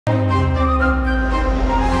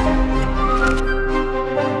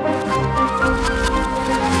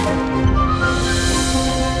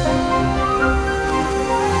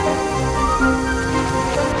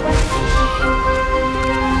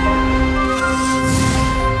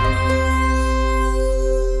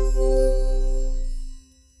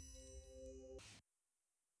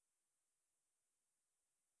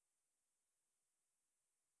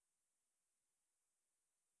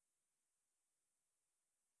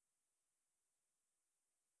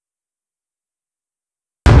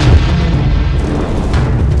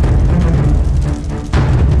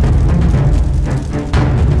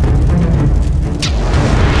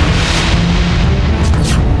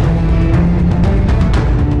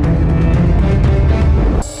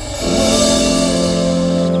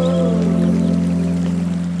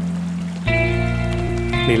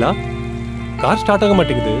Car start ஆக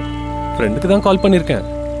மாட்டேங்குது. ஃப்ரெண்டுக்கு தான் கால் பண்ணியிருக்கேன்.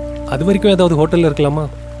 அது வரைக்கும் ஏதாவது ஹோட்டலில் இருக்கலாமா?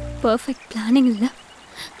 பர்ஃபெக்ட் பிளானிங் இல்லை.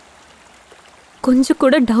 கொஞ்சம்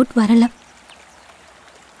கூட டவுட் வரல.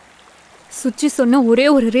 சுச்சி சொன்ன ஒரே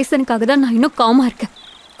ஒரு ரீசனுக்காக தான் நான் இன்னும் காமா இருக்கேன்.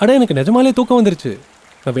 அட எனக்கு நிஜமாலே தூக்கம் வந்துருச்சு.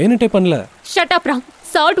 நான் வேணுட்டே பண்ணல. Shut up Ram.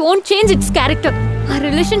 Salt won't change its character. Our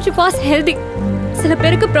relationship was healthy. சில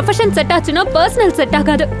பேருக்கு ப்ரொஃபஷன் செட் ஆச்சுன்னா பர்சனல் செட்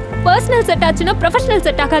ஆகாது. பர்சனல் செட் ஆச்சுன்னா ப்ரொஃபஷனல்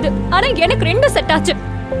செட் ஆகாது. ஆனா எனக்கு ரெண்டு செட் ஆச்சு.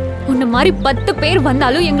 உன்ன மாதிரி 10 பேர்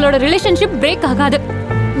வந்தாலும் எங்களோட ரிலேஷன்ஷிப் பிரேக் ஆகாது.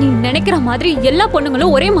 நீ நினைக்கிற மாதிரி எல்லா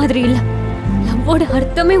பொண்ணுங்களும் ஒரே மாதிரி இல்ல. லவ்வோட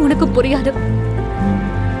அர்த்தமே உனக்கு புரியாது.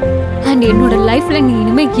 அண்ட் என்னோட லைஃப்ல நீ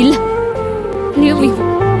இனிமே இல்ல. Leave leave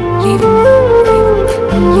leave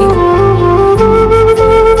leave.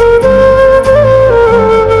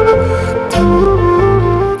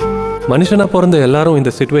 மனுஷனா பிறந்த எல்லாரும்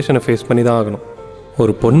இந்த சிச்சுவேஷனை ஃபேஸ் பண்ணி தான் ஆகணும்.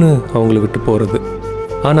 ஒரு பொண்ணு அவங்கள விட்டு போகிறது.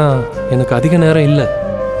 ஆனால் எனக்கு அதிக நேரம் இல்லை.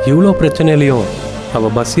 இவ்வளோ பிரச்சனையிலையும்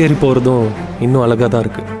அவள் பஸ் ஏறி போகிறதும் இன்னும் அழகாக தான்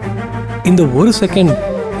இருக்குது. இந்த ஒரு செகண்ட்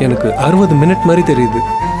எனக்கு 60 மினிட் மாதிரி தெரியுது.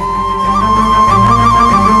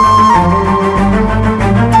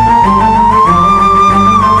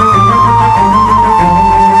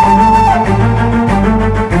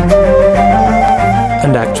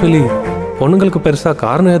 அண்ட் ஆக்சுவலி பொண்ணுங்களுக்கு பெருசாக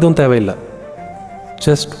காரணம் எதுவும் தேவையில்லை.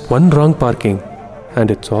 Just one wrong parking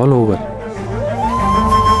and it's all over.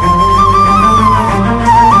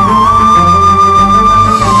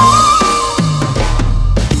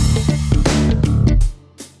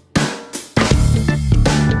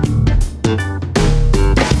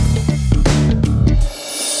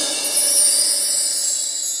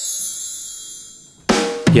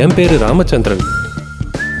 என் பேர் ராமச்சந்திரன்.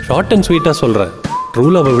 ஷார்ட் அண்ட் ஸ்வீட்டாக சொல்கிறேன். ட்ரூ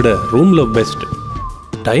லவ்வை விட room love best.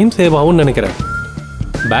 Time save ஆகும்னு நினைக்கிறேன்.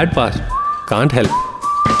 Bad past Gantt help.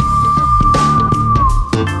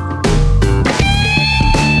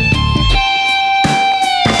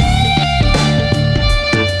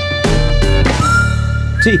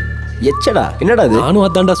 C எச்சடா என்னடா இது? நானும்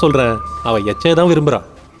அதான்டா சொல்கிறேன். அவள் எச்சே தான் விரும்புகிறான்.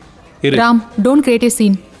 Ram, don't create a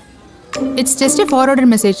scene. It's just a forwarded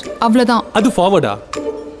message. அவ்வளோதான். அது ஃபார்வர்டா?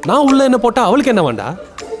 நான் உள்ள என்ன போட்டா அவளுக்கு என்ன வேண்டா?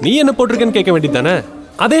 நீ என்ன போட்டிருக்கேன்னு கேட்க வேண்டியது தானே?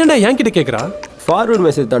 அதை ஏன்டா என்கிட்ட கேட்குறா? ஃபார்வர்ட்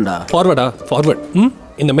மெசேஜ் தான்டா. ஃபார்வர்டா? ஃபார்வர்ட்.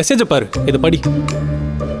 இந்த மெசேஜை பாரு, இதை படி.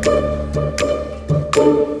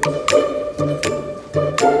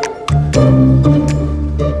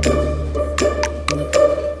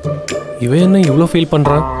 இவன் என்ன இவ்வளோ ஃபீல்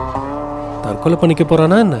பண்ணுறான்? தற்கொலை பண்ணிக்க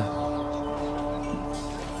போறானா என்ன?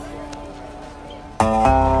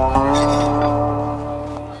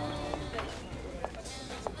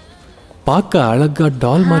 பார்க்க அழகா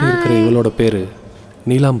டால் மாதிரி இருக்கிற இவளோட பேரு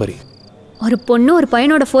நீலாம்பரி. ஒரு பொண்ணு ஒரு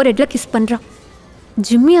பையனோட ஃபோர்ஹெட்ல கிஸ் பண்றான்.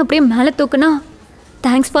 ஜிம்மி அப்படியே மேலே தூக்குனா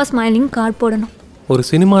தேங்க்ஸ் ஃபார் ஸ்மைலிங் கார்டு போடணும். ஒரு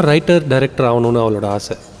சினிமா ரைட்டர் டைரக்டர் ஆகணும்னு அவளோட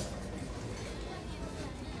ஆசை.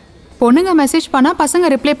 பொண்ணுங்க மெசேஜ் பண்ணா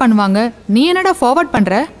பசங்க ரிப்ளை பண்ணுவாங்க. நீ என்னடா ஃபார்வர்ட்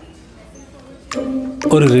பண்ற?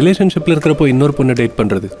 ஒரு ரிலேஷன்ஷிப்ல இருக்கிறப்போ இன்னொரு பொண்ணை டேட்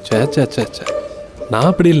பண்றது சே சே சே சே.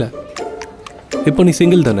 நான் அப்படி இல்லை. இப்போ நீ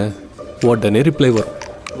சிங்கிள் தானே, உடனே ரிப்ளை வரும்.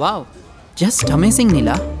 வாவ், ஜஸ்ட் அமேசிங்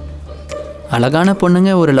நீலா. அழகான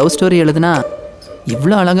பொண்ணுங்க ஒரு லவ் ஸ்டோரி எழுதுனா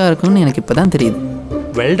இவ்வளோ அழகாக இருக்கும்னு எனக்கு இப்போ தான் தெரியுது.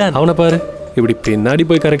 வெல்டன். அவனை பாரு, இப்படி பின்னாடி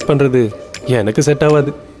போய் கரெக்ட் பண்ணுறது எனக்கு செட்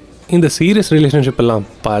ஆகாது. இந்த சீரியஸ் ரிலேஷன்ஷிப் எல்லாம்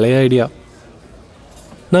பழைய ஐடியா.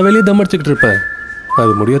 நான் வெளியே தம் அடிச்சுக்கிட்டு இருப்பேன்.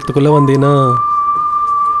 அது முடியறதுக்குள்ளே வந்தீங்கன்னா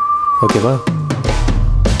ஓகேவா?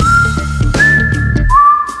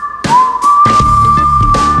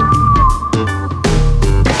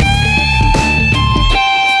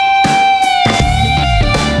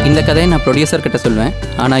 இந்த கதையை நான் ப்ரொடியூசர்கிட்ட சொல்லுவேன்.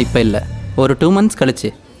 ஆனால் இப்போ இல்லை, ஒரு 2 months கழிச்சு.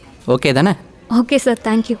 ஓகே தானே? Okay sir,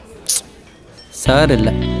 thank you. சார்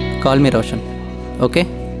இல்லை, call me Roshan. Okay,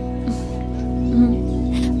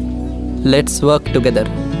 let's work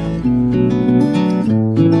together.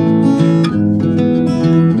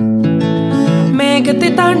 மேகத்தை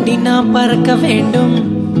தாண்டி நாம் பறக்க வேண்டும்.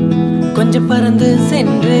 கொஞ்சம் பறந்து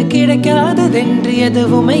சென்று கிடைக்காததென்று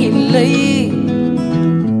எதுவுமே இல்லை.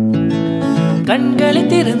 கண்களை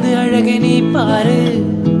திறந்து அழகை நீ பாரு.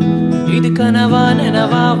 இது கனவா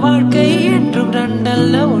நனவா? வாழ்க்கை என்றும்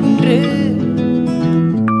ரெண்டல்ல ஒன்று.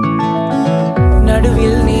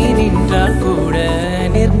 நடுவில் நீ நின்றால் கூட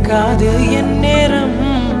நிற்காது என் நேரம்.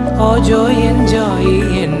 ஓஜோ என்ஜாய்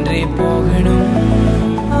என்றே போகணும்.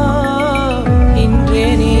 இன்றே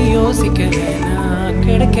நீ யோசிக்க வேணா,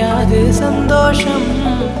 கிடைக்காது சந்தோஷம்.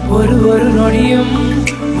 ஒரு நொடியும்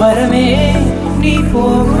வரமே. நீ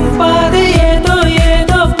போகும் பாதை ஏதோ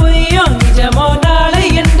ஏதோ பொய்யோ நிஜமோ நாளை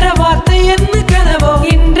என்ற வார்த்தை என்ன கனவோ.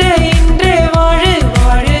 இன்றே இன்றே வாழு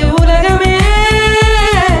வாழு உலகமே.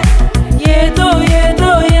 ஏதோ ஏதோ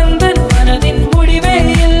எந்த மனதின் முடிவே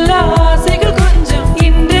இல்லா ஆசைகள்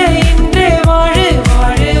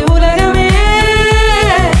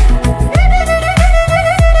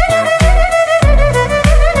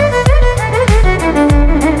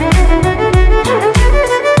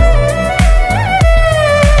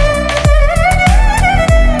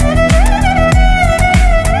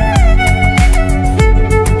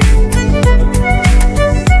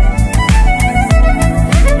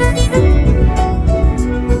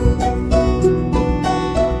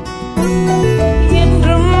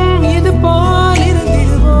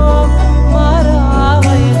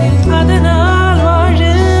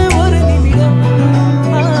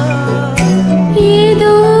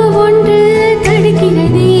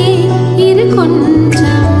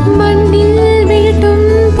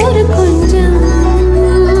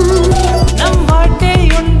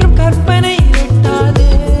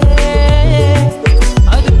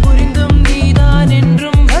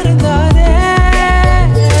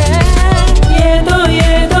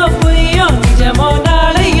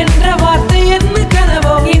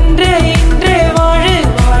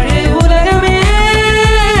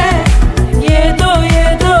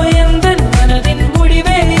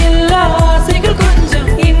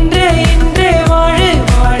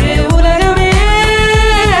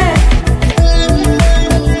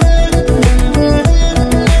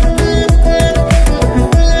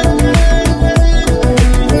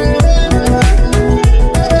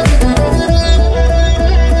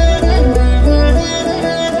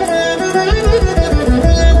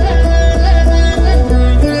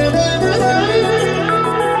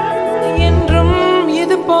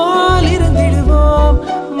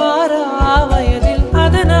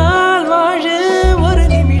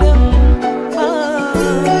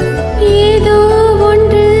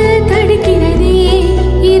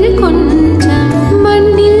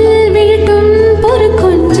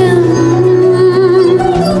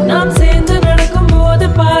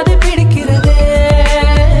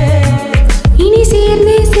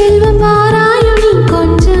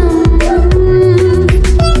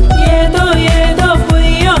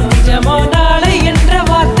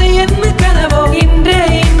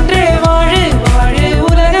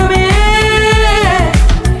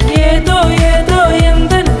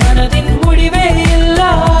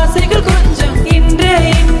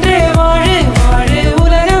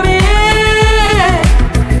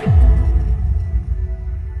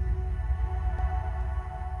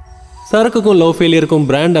சரக்குக்கும் லவ் ஃபெயிலியருக்கும்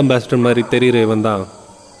பிராண்ட் அம்பாசிடர் மாதிரி தெரிகிற இவன் தான்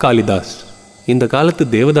காளிதாஸ். இந்த காலத்து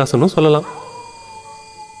தேவதாசனும் சொல்லலாம்.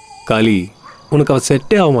 காளி, உனக்கு அவள்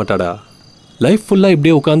செட்டே ஆக மாட்டாடா. லைஃப் ஃபுல்லாக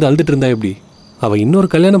இப்படியே உட்காந்து அழுதுட்டு இருந்தா எப்படி? அவள் இன்னொரு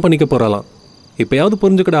கல்யாணம் பண்ணிக்க போகிறாளாம். இப்போயாவது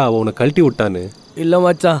புரிஞ்சுக்கடா அவள் உன்னை கழட்டி விட்டான்னு. இல்லை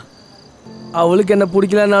மச்சான், அவளுக்கு என்ன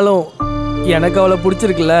பிடிக்கலனாலும் எனக்கு அவளை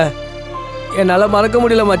பிடிச்சிருக்குல்ல. என்னால் மறக்க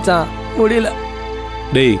முடியல மச்சான், முடியல.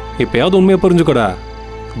 டேய், இப்போயாவது உண்மையை புரிஞ்சுக்கடா.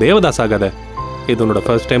 தேவதாஸ் ஆகாத. இது உன்னோட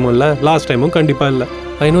ஃபர்ஸ்ட் டைமும் இல்லை, லாஸ்ட் டைமும் கண்டிப்பாக இல்லை.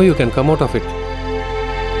 I know you can come out of it.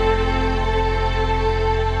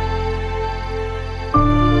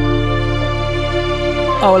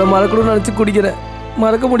 அவளை மறக்கணும்னு நினச்சி குடிக்கிறேன்,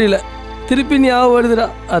 மறக்க முடியல. திருப்பி ஞாபகம் வருதுடா,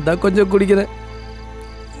 அதான் கொஞ்சம் குடிக்கிறேன்.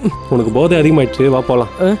 உனக்கு போதை அதிகமாயிடுச்சு, வா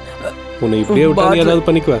போகலாம். உன்னை இப்படியே விட்டா நீ ஏதாவது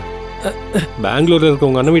பண்ணிக்குவ. பெங்களூரில் இருக்க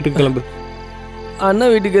உங்கள் அண்ணன் வீட்டுக்கு கிளம்பு.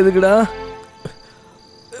 அண்ணன் வீட்டுக்கு எதுக்குடா?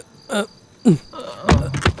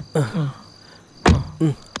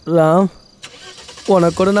 ராம்,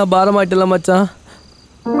 உனக்கு கூட நான் பாரமாயிட்டல மச்சான்.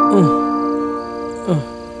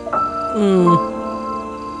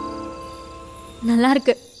 நல்லா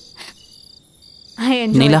இருக்கு.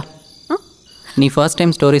 நீலா, நீ ஃபர்ஸ்ட்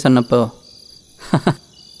டைம் ஸ்டோரி சொன்னப்போ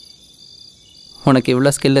உனக்கு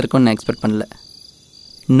இவ்வளோ ஸ்கில் இருக்குன்னு நான் எக்ஸ்பெக்ட் பண்ணல.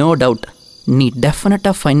 நோ டவுட் நீ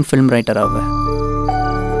டெஃபினட்டாக ஃபைன் ஃபில்ம் ரைட்டர் ஆவ.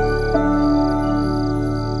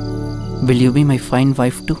 Will you be my fine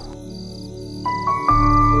wife two?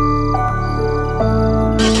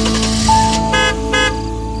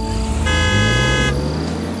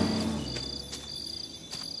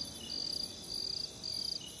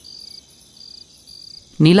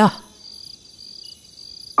 Neela,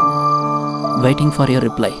 waiting for your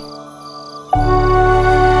reply.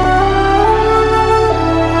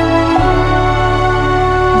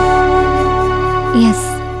 Yes.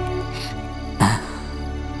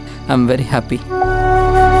 I'm very happy.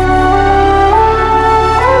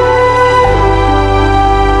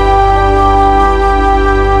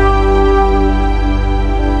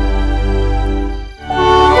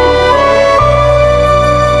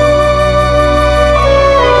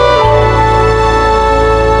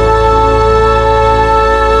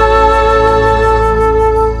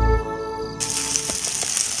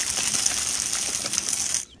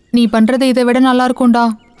 நீ பண்றது இதை விட நல்லா இருக்கும்டா.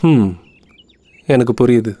 எனக்கு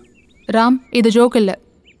புரியுது. ராம், இது ஜோக் இல்லை.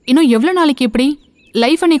 இன்னும் எவ்வளோ நாளைக்கு இப்படி?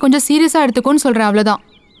 லைஃப்பை நீ கொஞ்சம் சீரியஸாக எடுத்துக்கோன்னு சொல்கிறேன், அவ்வளோதான்.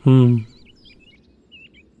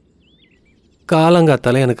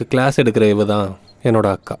 காலங்காத்தால எனக்கு கிளாஸ் எடுக்கிற இவ தான் என்னோட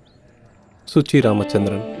அக்கா சுச்சி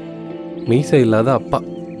ராமச்சந்திரன். மீசை இல்லாத அப்பா.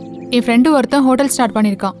 என் ஃப்ரெண்டு ஒருத்தன் ஹோட்டல் ஸ்டார்ட்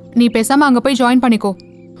பண்ணியிருக்கான். நீ பேசாமல் அங்கே போய் ஜாயின் பண்ணிக்கோ.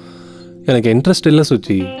 எனக்கு இன்ட்ரெஸ்ட் இல்லை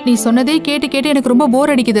சுச்சி. நீ சொன்னதே கேட்டு கேட்டு எனக்கு ரொம்ப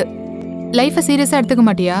போர் அடிக்குது. லைஃப்பை சீரியஸாக எடுத்துக்க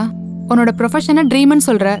மாட்டியா? உன்னோட ப்ரொஃபஷனை ட்ரீம்னு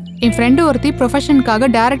சொல்கிற. என் ஃப்ரெண்டு ஒருத்தி ப்ரொஃபஷனுக்காக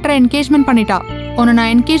டேரக்டரை என்கேஜ்மெண்ட் பண்ணிட்டா. உன்னை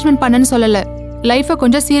நான் என்கேஜ்மெண்ட் பண்ணேன்னு சொல்லலை. லைஃப்பை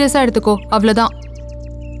கொஞ்சம் சீரியஸாக எடுத்துக்கோ, அவ்வளோதான்.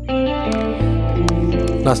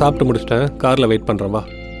 நான் சாப்பிட்டு முடிச்சிட்டேன், காரில் வெயிட் பண்ணுறேன், வா.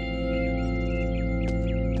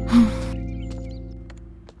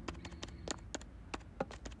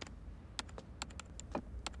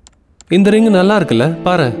 இந்த ரிங் நல்லா இருக்குல்ல,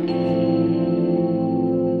 பாரு.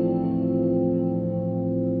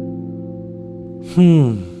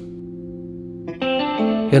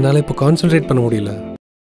 என்னால் இப்போ கான்சென்ட்ரேட் பண்ண முடியல.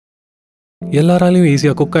 எல்லாராலையும்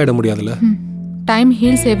ஈஸியாக குக் ஆகிட முடியாதுல்ல. டைம்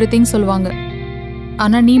ஹீல்ஸ் எவ்ரிதிங் சொல்லுவாங்க.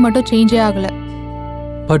 ஆனால் நீ மட்டும் சேஞ்சே ஆகலை.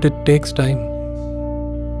 But it takes time.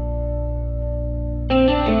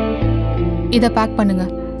 இதை பேக் பண்ணுங்க,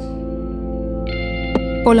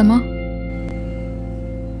 போலாமா?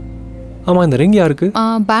 ஆமாம், இந்த ரிங் யாருக்கு?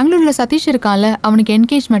 பெங்களூரில் சதீஷ் இருக்கான்ல, அவனுக்கு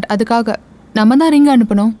என்கேஜ்மெண்ட். அதுக்காக நம்ம தான் ரிங்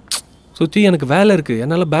அனுப்பணும். சுச்சி, எனக்கு வேலை இருக்கு,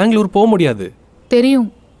 என்னால் பெங்களூர் போக முடியாது. தெரியும்,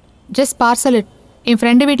 just parcel it. N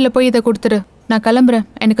friend வீட்டில் போய் இதை கொடுத்துரு. நான் கிளம்புறேன்,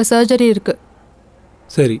 எனக்கு சர்ஜரி இருக்கு.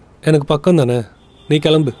 சரி, எனக்கு பக்கம் தானே, நீ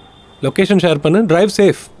கிளம்பு. லொக்கேஷன் ஷேர் பண்ணு, டிரைவ்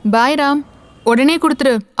சேஃப். பாய் ராம், உடனே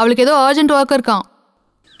கொடுத்துரு. அவளுக்கு ஏதோ அர்ஜென்ட் ஒர்க் இருக்கான்.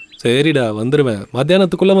 சரிடா, வந்துடுவேன்,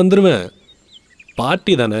 மத்தியானத்துக்குள்ளே வந்துடுவேன்.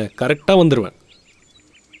 பார்ட்டி தானே, கரெக்டாக வந்துடுவேன்.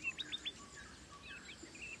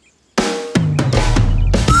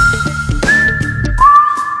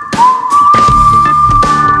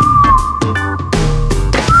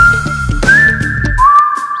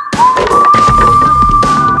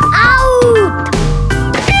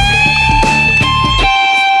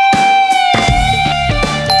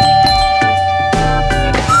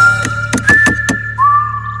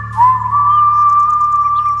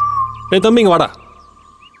 தம்பிங்க வாடா.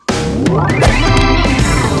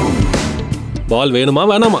 பால் வேணுமா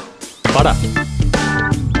வேணாமா? வாடா.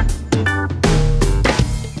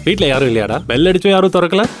 வீட்டில் யாரும் இல்லையாடா? பெல் அடிச்சோ யாரும்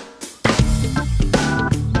திறக்கல?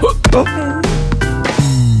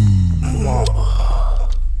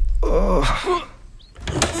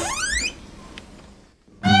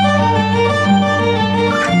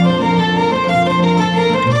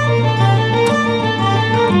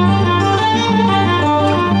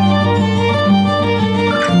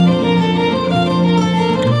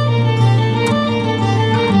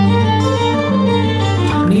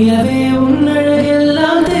 நிலவே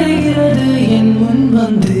உன்னழகெல்லாம் தெரிகிறது என் முன்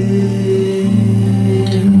வந்து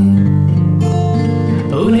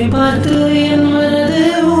உன்னை பார்த்து என் மனது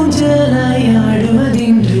ஊஞ்சலாய்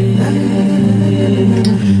ஆடுவதின்று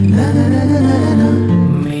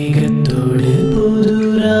மேகத்தோடு புது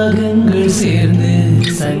ராகங்கள் சேர்ந்து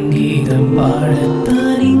சங்கீதம்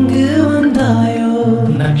பாடத்தான் இங்கு வந்தாயோ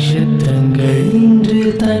நட்சத்திரங்கள் இன்று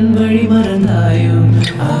தன் வழி மறந்தாயோ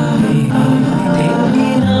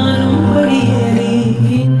நானும் படியேறி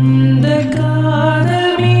இந்த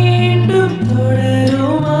காதல் மீண்டும்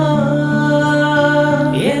தொடருமா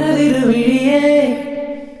எனதிரு விழியே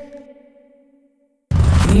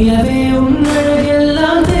நிலவே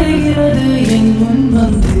உன்னழகெல்லாம் தெரிகிறது என் முன்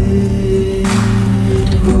வந்து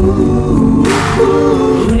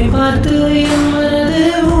உன்னை பார்த்து என் மனது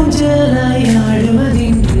ஊஞ்சலாய்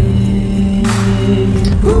ஆடுவதின்று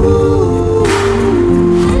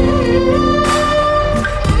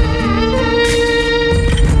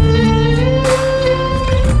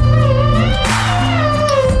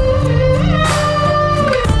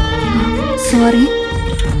சாரி,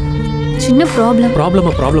 சின்ன ப்ராப்ளம்.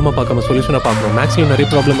 ப்ராப்ளமாக பார்க்காம சொல்யூஷனாக பார்க்கணும். மேக்ஸில் நிறைய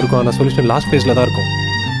ப்ராப்ளம் இருக்கும், ஆனால் சொல்யூஷன் லாஸ்ட் பேஜில் தான் இருக்கும்.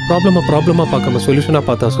 ப்ராப்ளமாக பார்க்காம சொல்யூஷனாக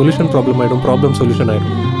பார்த்தா சொல்யூஷன் ப்ராப்ளம் ஆகிடும், ப்ராப்ளம் சொல்யூஷன்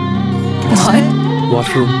ஆகிடும்.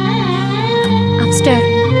 Washroom upstair.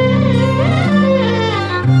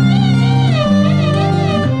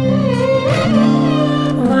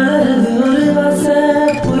 வளரது ஒரு வாசை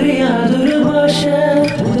புரியாதொரு பாஷை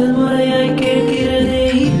முதல் முறையாய் கேட்கிறதே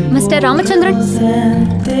மிஸ்டர் ராமச்சந்திரன்,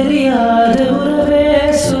 தெரியாத உறவே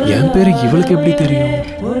என் பேர் இவளுக்கு எப்படி தெரியும்?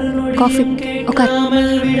 காஃபி உட்கார்.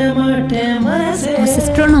 விட மாட்டேன் மனசே உன்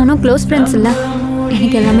சிஸ்டரும் நானும் க்ளோஸ் ஃப்ரெண்ட்ஸ் இல்லை,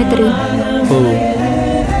 எனக்கு எல்லாமே தெரியும். ஓ,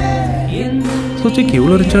 சுச்சிக்கு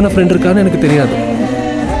இவ்வளோ ரிச்சான ஃப்ரெண்ட் இருக்கான்னு எனக்கு தெரியாது.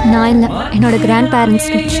 நான் இல்லை, என்னோட கிராண்ட் பேரண்ட்ஸ்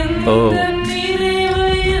ரிச். ஓ,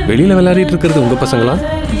 வெளியில் விளையாடிட்டு இருக்கிறது உங்கள் பசங்களா?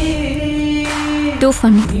 Two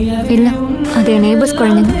funny. இல்லை, அது என் நெய்பர்ஸ்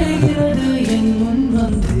குழந்தைங்க.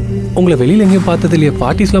 உங்களை வெளியில் எங்கேயும் பார்த்தது இல்லையா?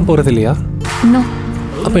 பார்ட்டிஸ்லாம் போகிறது இல்லையா? இன்னும்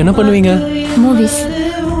அப்போ என்ன பண்ணுவீங்க? Movies.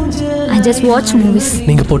 I just watch movies.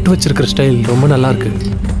 நீங்கள் பொட்டு வச்சிருக்கிற ஸ்டைல் ரொம்ப நல்லா இருக்கு.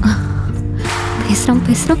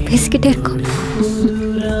 பேசுகிறோம் பேசிக்கிட்டே இருக்கோம்.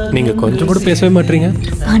 நீங்கள் கொஞ்சம் கூட பேசவே மாட்டீங்க.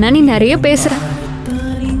 ஆனால் நீ நிறைய பேசுகிற.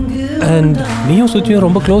 அண்ட் நீயும் சுச்சியும்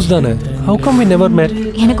ரொம்ப க்ளோஸ் தானே? How come we never mat?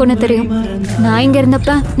 எனக்கு ஒன்று தெரியும். நான் இங்கே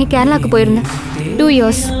இருந்தப்ப நீ கேரளாவுக்கு போயிருந்த 2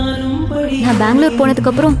 years. நான் பெங்களூர்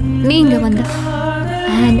போனதுக்கப்புறம் நீ இங்கே வந்த.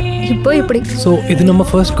 அண்ட் இப்போ இப்படி. ஸோ இது நம்ம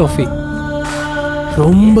ஃபர்ஸ்ட் காஃபி.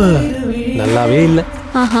 ரொம்ப நல்லாவே இல்லை.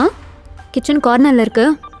 ஆஹா, கிச்சன் கார்னரில் இருக்கு,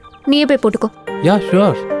 நீயே போய் போட்டுக்கோ. யா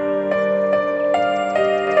ஷுவர்.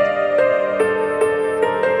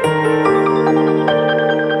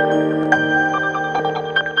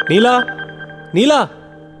 நீலா, நீலா,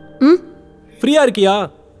 ஃப்ரீயா இருக்கியா?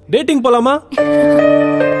 டேட்டிங் போலாமா?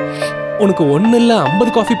 உனக்கு ஒண்ணு இல்ல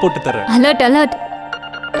 50 காஃபி போட்டு தரேன். Alert alert,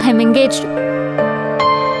 I am engaged.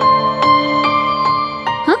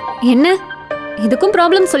 என்ன இதுக்கும்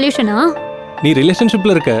ப்ராப்ளம் சொல்யூஷனா? நீ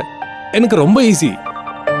ரிலேஷன்ஷிப்ல இருக்க, எனக்கு ரொம்ப ஈஸி.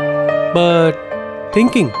 பட்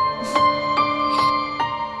திங்கிங்,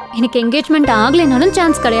 எனக்கு என்கேஜ்மெண்ட் ஆகலைனாலும்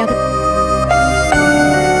சான்ஸ் கிடையாது.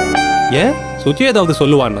 ஏன் சுச்சி ஏதாவது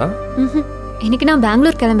சொல்லுவான்னா? இன்னைக்கு நான்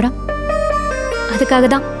பெங்களூர் கிளம்புறேன், அதுக்காக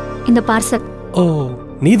தான் இந்த பார்சல். ஓ,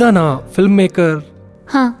 நீதானா film maker?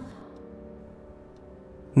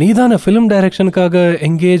 நீதான film டைரக்ஷனுக்காக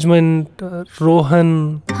engagement Rohan?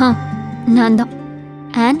 நான் தான்.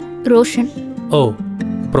 And Roshan. O,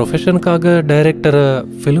 ப்ரொஃபஷனுக்காக டைரக்டரை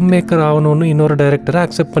film maker ஆகணும்னு இன்னொரு டைரக்டரை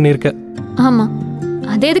அக்செப்ட் பண்ணியிருக்கேன். ஆமாம்,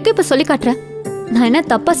 அது எதுக்கு இப்போ சொல்லி காட்டுறேன்? நான் என்ன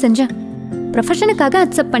தப்பாக செஞ்சேன்? ப்ரொஃபஷனுக்காக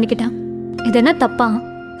அக்செப்ட் பண்ணிக்கிட்டேன். இது என்ன தப்பா?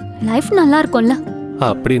 லைஃப் நல்லா இருக்கும்ல.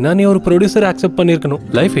 அப்படின்னா நீ ஒரு ப்ரொடியூசர் அக்செப்ட் பண்ணியிருக்கணும்,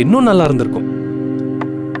 லைஃப் இன்னும் நல்லா இருந்திருக்கும்.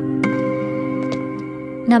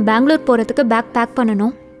 நான் பெங்களூர் போகிறதுக்கு பேக் பேக்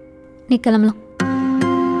பண்ணணும், நீ கிளம்பலாம்.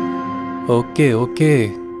 Okay okay.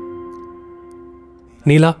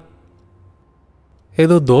 நீலா,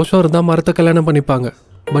 ஏதோ தோஷம் இருந்தால் மரத்தை கல்யாணம் பண்ணிப்பாங்க,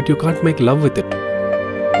 but you can't make love with it.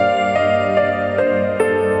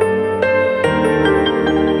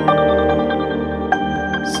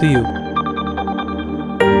 See you.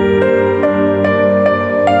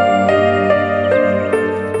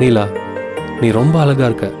 நீலா, நீ ரொம்ப அழகா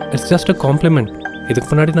இருக்க. It's just a complement. இதுக்கு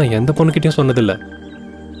முன்னாடி நான் எந்த பொண்ணுக்கிட்டையும் சொன்னதில்லை.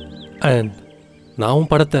 அண்ட் நான்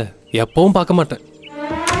உன் படத்தை எப்பவும் பார்க்க மாட்டேன்.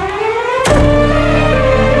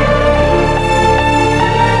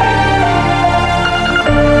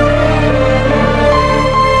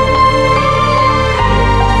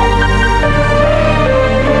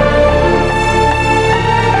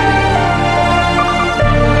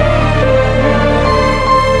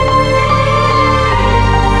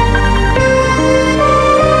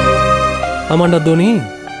 ஆமாண்டா தோனி,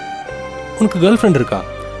 உனக்கு கேர்ள் ஃப்ரெண்ட் இருக்கா?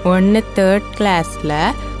 ஒன்று 3rd கிளாஸில்,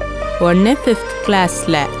 ஒன்று 5th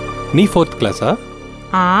கிளாஸில். நீ 4th கிளாஸா?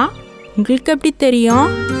 ஆ, உங்களுக்கு எப்படி தெரியும்?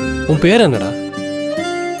 உன் பேர் என்னடா?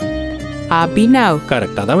 அபினவ்.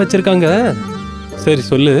 கரெக்டாக தான் வச்சிருக்காங்க. சரி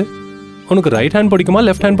சொல்லு, உனக்கு ரைட் ஹேண்ட் பிடிக்குமா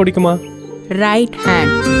லெஃப்ட் ஹேண்ட் பிடிக்குமா? Right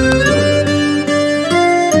hand.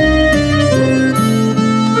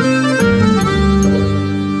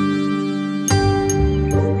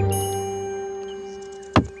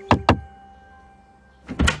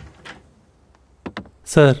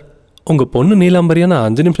 சார், உங்கள் பொண்ணு நீலாம்பரியை நான்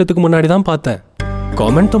 5 நிமிஷத்துக்கு முன்னாடி தான் பார்த்தேன்.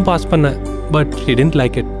 காமெண்ட்டும் பாஸ் பண்ணேன், but she didn't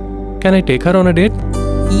like it. Can I take her on a date?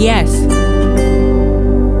 S.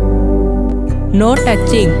 No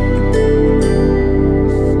touching.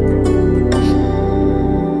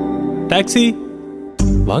 Taxi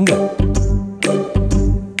வாங்க,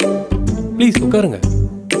 ப்ளீஸ் உட்காருங்க.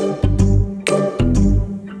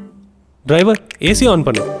 டிரைவர், ஏசி ஆன்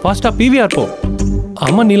பண்ணு, ஃபாஸ்டா பிவிஆர் போ.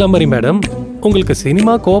 ஆமா நீலாம்பரி மேடம், உங்களுக்கு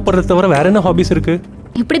சினிமா கோவப்படுறத தவிர வேற என்ன ஹாபிஸ் இருக்கு?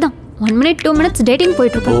 இப்படிதான் 1 minute 2 minutes டேட்டிங்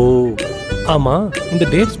போயிட்டு ஓ இருக்கோம். ஆமா, இந்த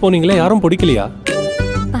டேட்ஸ் போனீங்களே யாரும் பிடிக்கலையா?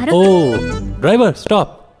 ஓ டிரைவர்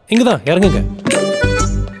ஸ்டாப், இங்க தான் இறங்குங்க.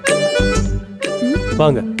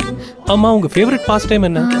 வாங்க. ஆமா, உங்க ஃபேவரட் பாஸ் டைம்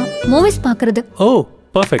என்ன? மூவிஸ் பார்க்கிறது. ஓ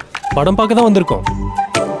பர்ஃபெக்ட், படம் பார்க்க தான் வந்திருக்கோம்.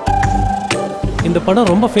 இந்த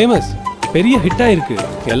படம் ரொம்ப ஃபேமஸ், பெரிய ஹிட் ஆயிருக்கு,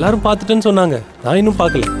 எல்லாரும் பார்த்துட்டேன்னு சொன்னாங்க. நான் இன்னும்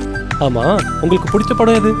பார்க்கல. ஆமா, உங்களுக்கு பிடிச்ச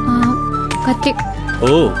படம் எது? கத்தி. ஓ,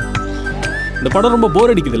 இந்த படம் ரொம்ப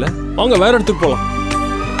போர் அடிக்குதுல்ல, வாங்க வேற இடத்துக்கு போலாம்.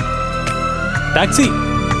 டாக்ஸி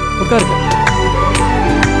உட்காருங்க.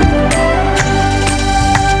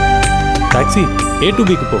 டாக்ஸி A to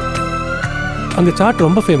B க்கு போ. அங்க சாட்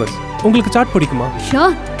ரொம்ப ஃபேமஸ். உங்களுக்கு சாட் பிடிக்குமா?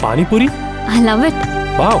 Sure. Panipuri? I love it.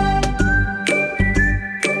 Wow.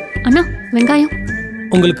 அண்ணா வெங்காயம்.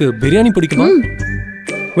 உங்களுக்கு பிரியாணி பிடிக்குமா?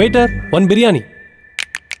 வெயிட்டர், 1 பிரியாணி.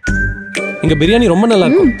 இங்க பிரியாணி ரொம்ப நல்லா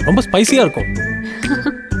இருக்கும், ரொம்ப ஸ்பைசியா இருக்கும்.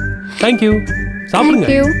 Thank you. சாப்பிடுங்க.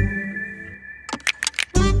 Thank you.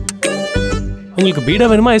 உங்களுக்கு பீடா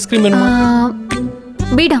வேணுமா ஐஸ்கிரீம் வேணுமா?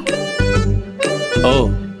 பீடா. ஓ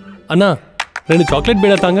அண்ணா, 2 சாக்லேட்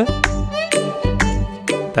பீடா தாங்க.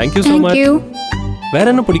 Thank you so much. வேற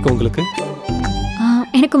என்ன பிடிக்கும் உங்களுக்கு?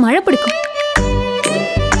 எனக்கு மழை பிடிக்கும்.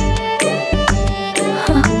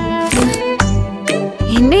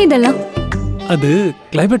 என்ன இதெல்லாம்? அது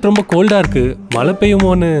கிளைமேட் ரொம்ப கோல்டா இருக்கு, மழை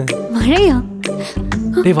பெய்யுமோன்னு. மழையா?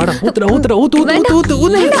 டேய் வாடா, ஊத்துடா ஊத்துடா ஊத்து ஊத்து ஊத்து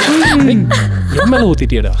ஊத்து. என் மேல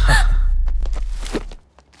ஊத்திட்டியடா.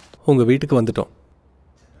 உங்க வீட்டுக்கு வந்துட்டோம்.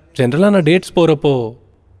 ஜென்ரலா நான் டேட்ஸ் போறப்போ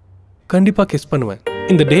கண்டிப்பா கிஸ் பண்ணுவேன்.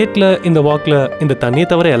 இந்த டேட்ல, இந்த வாக்ல, இந்த தண்ணியை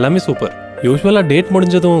தவிர எல்லாமே சூப்பர். யூஸ்வலா டேட்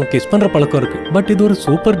முடிஞ்சதும் கிஸ் பண்ற பழக்கம் இருக்கு, பட் இது ஒரு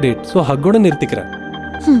சூப்பர் டேட், ஸோ ஹக்கோட நிறுத்திக்கிறேன்.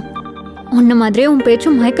 உன்ன மாதிரியே உன்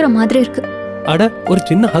பேச்சும் மயக்கிற மாதிரி இருக்கு. அட, ஒரு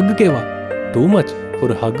சின்ன ஹக் கேவா? Too much.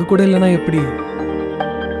 ஒரு ஹக் கூட இல்லைனா எப்படி?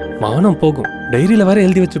 மானம் போகும். டைரியில வேற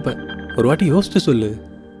எழுதி வச்சுப்பேன். ஒரு வாட்டி யோசிச்சு சொல்லு.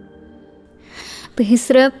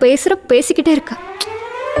 பேசுற பேசிக்கிட்டே இருக்க.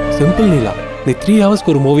 சிம்பிள் நீலா, நீ 3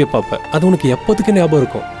 ஹவர்ஸ்க்கு ஒரு மூவியை பார்ப்ப, அது உனக்கு எப்போதுக்கு ஞாபகம்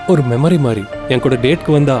இருக்கும், ஒரு மெமரி மாதிரி. என் கூட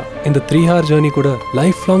டேட்க்கு வந்தா இந்த 3 hour ஜேர்னி கூட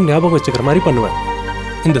லைஃப் லாங் ஞாபகம் வச்சுக்கிற மாதிரி பண்ணுவேன்.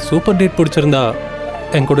 இந்த சூப்பர் டேட் பிடிச்சிருந்தா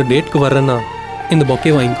என் கூட டேட்க்கு வர்றேன்னா இந்த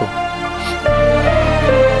பொக்கே வாங்கிக்கோ.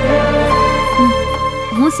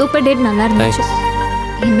 சூப்பர் டேட் நல்லா இருந்துச்சு.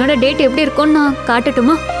 என்னோட டேட் எப்படி இருக்கும்னு நான்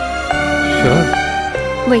காட்டட்டுமா? Sure.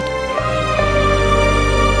 Wait.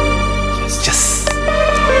 Yes.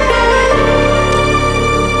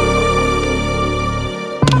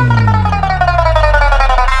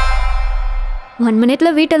 1 minute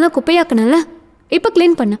வீட்டெல்லாம் குப்பையாக்கணும்ல, இப்போ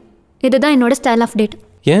க்ளீன் பண்ண. இதுதான் என்னோட ஸ்டைல் ஆஃப் டேட்.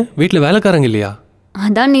 ஏன் வீட்டில் வேலைக்காரங்க இல்லையா?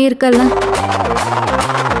 அதான் நீ இருக்கல்ல.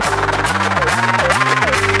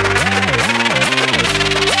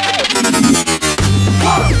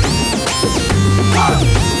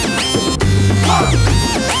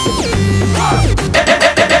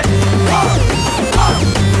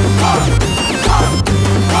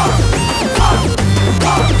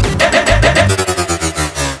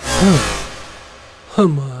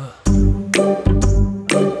 அம்மா,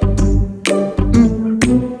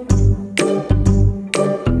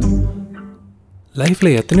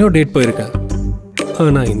 லைஃப்ல எத்தனையோ டேட் போயிருக்கேன்,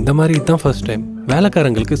 ஆனா இந்த மாதிரி இதுதான் ஃபர்ஸ்ட் டைம்.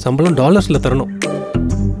 வேலைக்காரங்களுக்கு சம்பளம் டாலர்ஸ்ல தரணும்.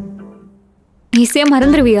 ஈஸியா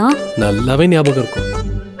மறந்துடுவியா? நல்லாவே ஞாபகம் இருக்கும்.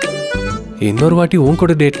 இன்னொரு வாட்டி உன்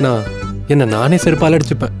கூட டேட்னா என்ன நானே செருப்பால்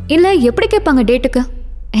அடிச்சுப்பேன். இல்ல எப்படி கேட்பாங்க டேட்டுக்கு?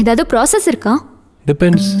 ஏதாவது ப்ராசஸ் இருக்கா?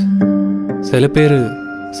 டிபெண்ட்ஸ். சில பேர்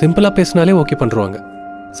சிம்பிளா பேசினாலே ஓகே பண்றாங்க,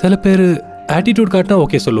 சில பேர் ஆட்டிடியூட் காட்டினா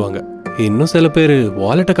ஓகே சொல்லுவாங்க, இன்னும் சில பேர்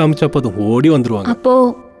வாலெட்டை காமிச்சா போதும் ஓடி வந்துருவாங்க. அப்போ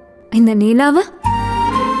இந்த நீலாவ?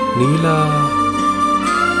 நீலா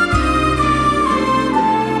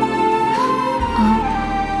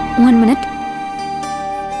 1 minute.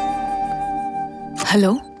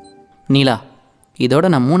 ஹலோ நீலா, இதோட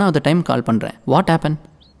நான் 3வது டைம் கால் பண்ணுறேன். What happen?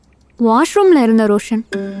 வாஷ்ரூம்ல இருந்த ரோஷன்.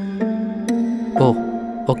 ஓ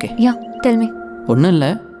ஓகே. யா டெல் மீ. ஒன்றும்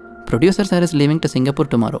இல்லை, producer sir is leaving to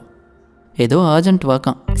Singapore tomorrow. ஏதோ அர்ஜென்ட்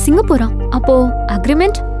ஒர்க்காம். சிங்கப்பூரா? அப்போ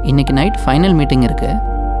அக்ரிமெண்ட்? இன்னைக்கு நைட் ஃபைனல் மீட்டிங் இருக்குது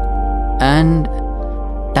அண்ட்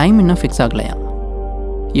டைம் இன்னும் ஃபிக்ஸ் ஆகலையா.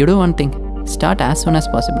 You two one thing, start as soon as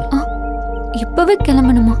possible. இப்போவே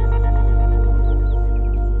கிளம்பணுமா?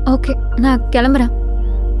 ஓகே, நான் கிளம்புறேன்.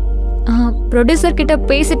 ப்ரொடியூசர் கிட்ட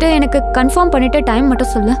பேசிட்டு எனக்கு கன்ஃபார்ம் பண்ணிட்டு டைம் மட்டும்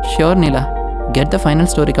சொல்லு. Sure Neela, get the final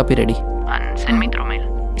story copy ready and send me through mail.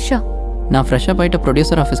 Sure. நான் ஃப்ரெஷ்ஷாக போயிட்டு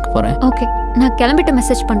ப்ரொடியூசர் ஆஃபீஸ்க்கு போகிறேன். ஓகே, நான் கிளம்பிட்டு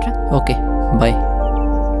மெசேஜ் பண்ணுறேன். Okay bye.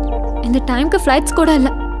 இந்த டைம்க்கு ஃப்ளைட்ஸ் கூட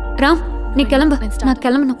இல்லை. ராம், நீ கிளம்பு, நான்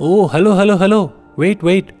கிளம்பணும். ஓ ஹலோ ஹலோ ஹலோ,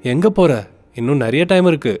 வெயிட் எங்கே போகிற? இன்னும் நிறைய டைம்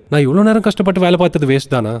இருக்குது. நான் இவ்வளோ நேரம் கஷ்டப்பட்டு வேலை பார்த்தது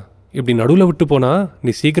வேஸ்ட் தானா? இப்படி நடுவில் விட்டு போனால்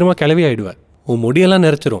நீ சீக்கிரமாக கிளவி ஆகிடுவ. உன் முடியெல்லாம்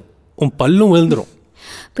நிறைச்சிரும், உன் பல்லும் விழுந்துரும்.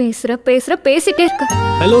 பேசிட்டே இருக்க.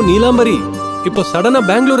 ஹலோ நீலாம்பரி, இப்போ சடனா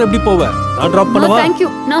பெங்களூர் எப்படி போவ? நான் டிராப் பண்ணவா? தேங்க் யூ,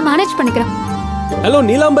 நான் மேனேஜ் பண்ணிக்கிறேன். ஹலோ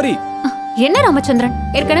நீலாம்பரி. என்ன ராமச்சந்திரன்,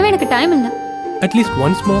 ஏற்கனவே எனக்கு டைம் இல்ல. At least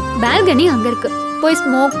one smoke. பால்கனி அங்க இருக்கு, போய்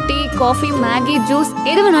smoke, tea, coffee, Maggi, juice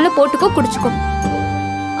எது வேணாலும் போட்டுக்கோ, குடிச்சுக்கோ.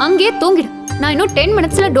 அங்கேயே தூங்கிடு. நான் இன்னும் 10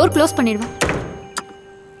 minutesல டோர் க்ளோஸ் பண்ணிடுவேன்.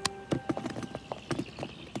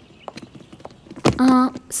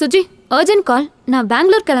 சுஜி, அர்ஜென்ட் கால். நான்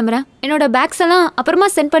பெங்களூர் கிளம்புறேன். என்னோட பேக்ஸ் எல்லாம் அப்புறமா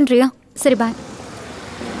சென்ட் பண்றியா? சரி பாய்.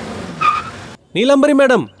 நீலாம்பரி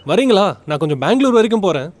மேடம் வரீங்களா? நான் கொஞ்சம் பெங்களூர் வரைக்கும்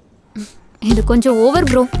போறேன். இது கொஞ்சம் ஓவர்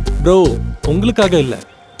ப்ரோ. உங்களுக்காக இல்ல,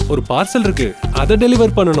 ஒரு பார்சல் இருக்கு, அதை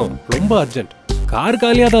டெலிவர் பண்ணணும். ரொம்ப அர்ஜென்ட். கார்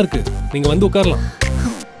காலியா தான் இருக்கு, நீங்க வந்து உட்காரலாம்.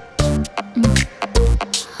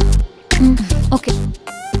 ஓகே,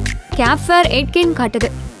 கேப் ஃபேர் 8K காட்டுது.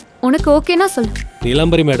 உனக்கு ஓகேனா சொல்லு.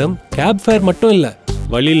 நீலாம்பரி மேடம், கேப் ஃபேர் மட்டும் இல்ல,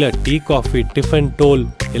 வழியில டீ, காஃபி, டிஃபன், டோல்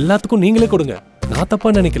எல்லாத்துக்கும் நீங்களே கொடுங்க. நான் தப்பா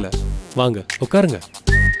நினைக்கல. வாங்க உட்காருங்க.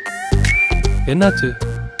 என்னாச்சு?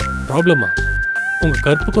 ப்ராப்ளமா? உங்க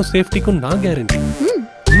கற்புக்கும் சேஃப்டிக்கும் நான் கேரண்டி.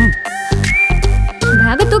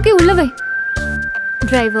 பேக தூக்கி உள்ள வை.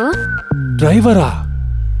 டிரைவரா?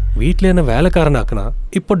 வீட்ல என்ன வேலைக்காரனாக்குனா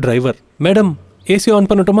இப்போ டிரைவர். மேடம், ஏசி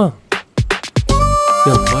ஆன் பண்ணட்டுமா?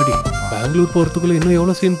 பாடி பெங்களூர் போறதுக்குள்ள இன்னும்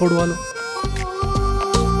எவ்வளவு சீன் போடுவாளோ.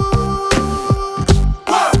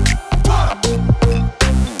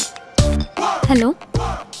 ஹலோ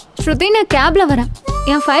ஸ்ருதி, நான் கேப்ல வரேன்.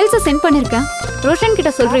 என் ஃபைல்ஸை சென்ட் பண்ணிருக்கேன். ரோஷன்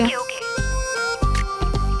கிட்ட சொல்றியா?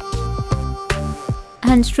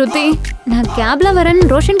 அண்ட் ஸ்ருதி, நான் கேப்ல வரேன்னு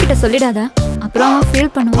ரோஷன் கிட்ட சொல்லிடாத, அப்புறம்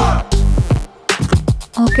ஃபீல் பண்ணுவேன்.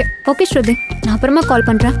 ஓகே ஸ்ருதி, நான் அப்புறமா கால்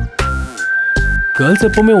பண்றேன். கேர்ள்ஸ்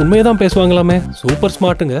எப்பவுமே உண்மையை தான் பேசுவாங்களாமே. சூப்பர்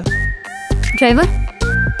ஸ்மார்ட்டுங்க. டிரைவர்,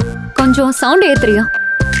 கொஞ்சம் சவுண்ட் ஏத்துறியா?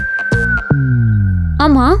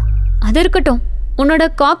 ஆமா, அது இருக்கட்டும். உன்னோட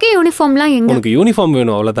காக்கி யூனிஃபார்ம்லாம் எங்க? உனக்கு யூனிஃபார்ம்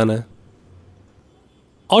வேணும் அவ்வளவுதானே?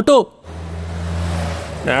 ஆட்டோ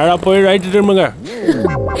நேரா போய் ரைட் திரும்புங்க.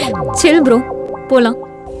 சில் ப்ரோ, போலாம்.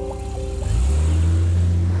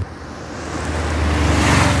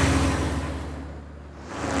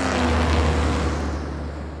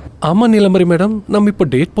 ஆமா நீலம்பரி மேடம், நம்ம இப்போ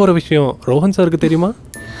டேட் போற விஷயம் ரோஹன் சாருக்கு தெரியுமா?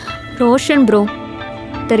 ரோஷன் ப்ரோ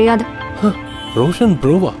தெரியாது. ரோஷன்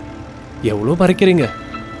ப்ரோவா? எவ்வளோ மறைக்கிறீங்க.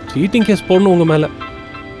 சீட்டிங் கேஸ் போடணும் உங்க மேல.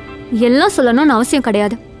 எல்லாம் சொல்லணும்னு அவசியம்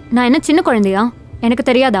கிடையாது. நான் என்ன சின்ன குழந்தையா? எனக்கு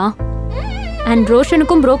தெரியாதா? அண்ட்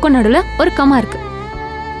ரோஷனுக்கும் ப்ரோக்கும் நடுவில் ஒரு கமா இருக்கு.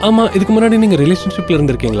 ஆமா, இதுக்கு முன்னாடி நீங்க ரிலேஷன்ஷிப்ல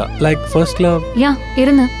இருந்திருக்கீங்களா? Like first love? யா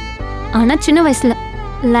இருந்தேன், ஆனா சின்ன வயசுல,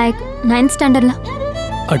 லைக் 9th ஸ்டாண்டர்ட்ல.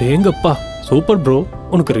 அடேங்கப்பா, சூப்பர் ப்ரோ.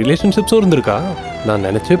 உனக்கு ரிலேஷன்ஷிப்ஸும் இருந்திருக்கா? நான்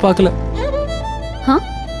நினைச்சே பார்க்கல.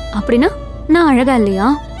 அப்படின்னா நான் அழகா இல்லையா?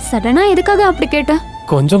 சடனா எதுக்காக அப்படி கேட்ட?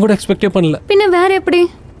 கொஞ்சம் கூட எக்ஸ்பெக்டே பண்ணல. பின்ன வேற எப்படி?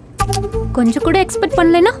 கொஞ்சம் கூட எக்ஸ்பெக்ட்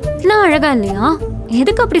பண்ணலனா நான் அழகா இல்லையா?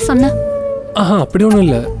 எதுக்கு அப்படி சொன்ன? அப்படி ஒன்றும்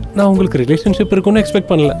இல்லை. நான் உங்களுக்கு ரிலேஷன்ஷிப் இருக்குன்னு எக்ஸ்பெக்ட்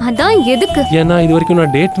பண்ணல. அதான் எதுக்கு? ஏன்னா இது வரைக்கும்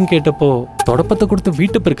நான் டேட்னு கேட்டப்போ தொடப்பத்தை கொடுத்து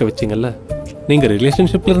வீட்டை பெருக்க வச்சிங்கல்ல. நீங்க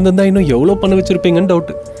ரிலேஷன்ஷிப்ல இருந்திருந்தா இன்னும் எவ்வளோ பண்ண வச்சிருப்பீங்கன்னு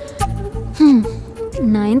டவுட்.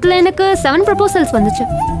 9th எனக்கு 7 ப்ரப்போசல்ஸ் வந்துச்சு.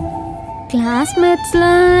 கிளாஸ்மேட்ஸ்ல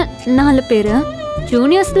 4 பேரு,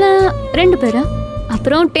 ஜூனியர்ஸ்ல 2 பேரு,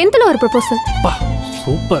 அப்புறம் 10th ஒரு ப்ரப்போசல்.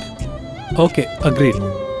 சூப்பர். Okay, agreed.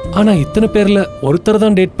 ஆனா இத்தனை பேர்ல ஒருத்தர்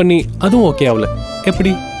தான் டேட் பண்ணி அதுவும் ஓகே ஆகல.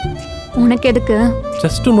 எப்படி? உனக்கு எதுக்கு?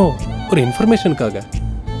 ஜஸ்ட் டு நோ, ஒரு இன்ஃபர்மேஷனுக்காக.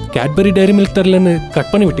 கேட்பரி டைரி மில்க் தரலன்னு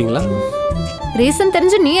கட் பண்ணி விட்டீங்களா? ரீசன்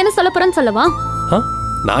தெரிஞ்சு நீ என்ன சொல்ல போறன்னு சொல்லவா?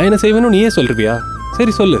 நான் என்ன செய்வேன்னு நீயே சொல்றியா?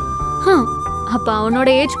 சரி சொல்லு. அப்ப அவனோட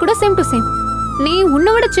ஏஜ் கூட சேம் டு சேம். நீ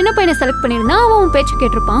உன்னை விட சின்ன பையனை செலக்ட் பண்ணிருந்தா அவன் பேச்சு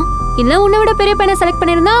கேட்டிருப்பான். இல்ல உன்னை விட பெரிய பையனை செலக்ட்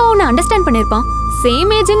பண்ணிருந்தா அவன் அண்டர்ஸ்டாண்ட் பண்ணிருப்பான்.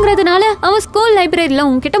 சேம் ஏஜ்ங்கிறதுனால அவன் ஸ்கூல் லைப்ரரியில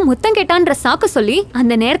உன்கிட்ட முத்தம் கேட்டான்ற சாக்கு சொல்லி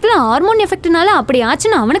அந்த நேரத்துல ஹார்மோன் எஃபெக்ட்னால அப்படி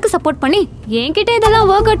ஆச்சுன்னு அவனுக்கு சப்போர்ட் பண்ணி என்கிட்ட இதெல்லாம்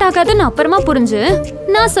ஒர்க் அவுட் ஆகாதுன்னு அப்புறமா புரிஞ்சு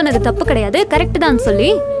நான் சொன்னது தப்பு கிடையாது கரெக்ட் தான்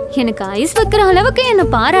சொல்லி எனக்கு ஐஸ் வைக்கிற அளவுக்கு என்ன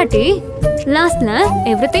பாராட்டி லாஸ்ட்ல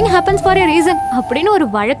everything happens for a reason அப்படின்னு ஒரு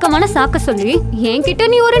வழக்கமான சாக்க சொல்லி என்கிட்ட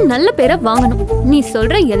நீ ஒரு நல்ல பேரை வாங்கணும். நீ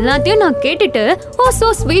சொல்ற எல்லாத்தையும் நான் கேட்டுட்டு ஓ சோ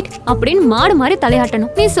ஸ்வீட் அப்படின்னு மாடு மாதிரி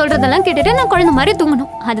தலையாட்டணும். நீ சொல்றதெல்லாம் கேட்டுட்டு நான் குழந்தை மாதிரி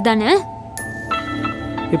தூங்கணும். அதுதானே?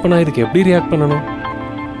 இப்போ நான் இதுக்கு எப்படி ரியாக்ட் பண்ணணும்?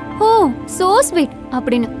 ஓ சோ ஸ்வீட்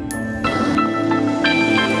அப்படின்னு.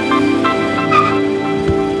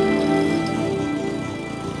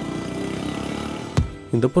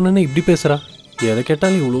 இந்த பொண்ணு இப்படி பேசுறா? எதை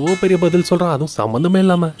கேட்டாலும் இவ்வளோ பெரிய பதில் சொல்கிறான், அதுவும் சம்மந்தமே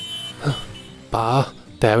இல்லாமல். பா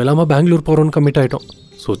தேவையில்லாமல் பெங்களூர் போகிறோன்னு கமிட் ஆகிட்டோம்.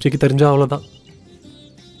 சுச்சிக்கு தெரிஞ்சா அவ்வளோதான்.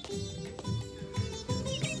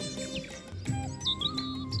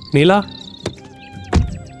 நீலா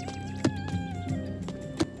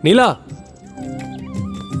நீலா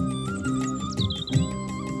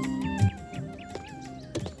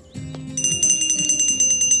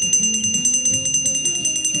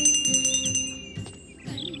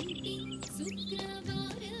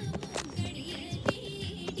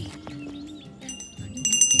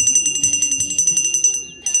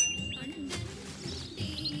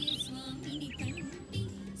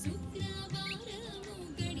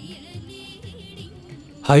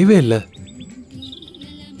ஹைவே இல்லை,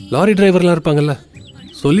 லாரி டிரைவர்லாம் இருப்பாங்கல்ல,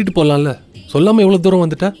 சொல்லிட்டு போகலாம்ல. சொல்லாமல் எவ்வளோ தூரம்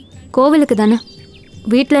வந்துட்ட? கோவிலுக்கு தானே.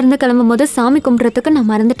 வீட்டில் இருந்து கிளம்பும் போது சாமி கும்பிட்றதுக்கு நான்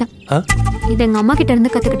மறந்துட்டேன். இது எங்கள் அம்மா கிட்ட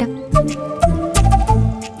இருந்து கற்றுக்கிட்டேன்.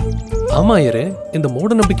 ஆமா ஐயரே, இந்த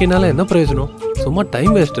மூட நம்பிக்கைனால என்ன பிரயோஜனம்? சும்மா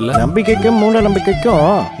டைம் வேஸ்ட் இல்லை. நம்பிக்கைக்கும் மூட நம்பிக்கைக்கும்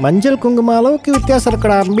மஞ்சள் குங்குமம் அளவுக்கு வித்தியாசம்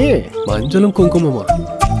இருக்கடா அம்பி. மஞ்சளும் குங்குமமா?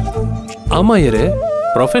 ஆமா ஐயரே,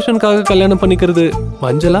 ப்ரொஃபஷனுக்காக கல்யாணம் பண்ணிக்கிறது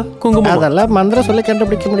மஞ்சளா குங்குமம்? அதெல்லாம் மந்திரம் சொல்லி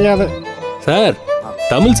கண்டுபிடிக்க முடியாது சார்.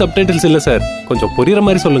 தமிழ் சப்டைட்டில்ஸ் இல்லை சார், கொஞ்சம் புரியுற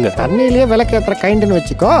மாதிரி சொல்லுங்க. தண்ணியிலேயே விளக்கு ஏற்றுற கைண்டுன்னு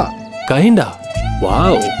வச்சுக்கோ. கைண்டா?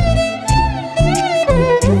 வாவ்.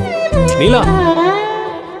 நீலா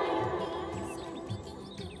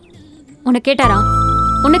உன்னை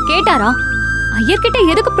கேட்டாரா ஐயர்கிட்ட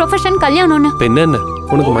எதுக்கு ப்ரொஃபஷன் கல்யாணம்னு? என்ன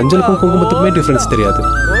உனக்கு மஞ்சளுக்கும் குங்குமத்துக்குமே டிஃபரன்ஸ் தெரியாது?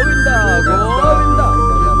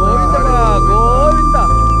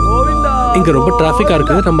 இங்க ரொம்ப டிராஃபிக்கா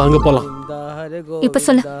இருக்கு, நம்ம அங்க போலாம். இப்ப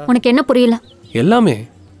சொல்லு, உனக்கு என்ன புரியல? எல்லாமே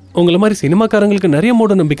உங்களை மாதிரி சினிமாக்காரங்களுக்கு நிறைய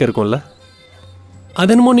மூட நம்பிக்கை இருக்கும்ல,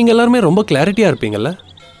 அதனமோ நீங்க எல்லாருமே ரொம்ப கிளாரிட்டியா இருப்பீங்கல்ல.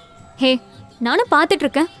 ஹே, நானும் பார்த்துட்டு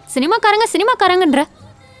இருக்கேன். சினிமாக்காரங்கன்ற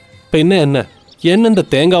இப்போ என்ன இந்த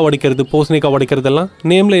தேங்காய் உடைக்கிறது, பூசணிக்காய் உடைக்கிறதெல்லாம்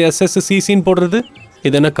நேம்ல SSCCன்னு போடுறது,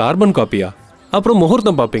 இது என்ன கார்பன் காப்பியா? அப்புறம்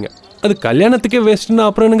முகூர்த்தம் பார்ப்பீங்க, அது கல்யாணத்துக்கே வேஸ்ட்னா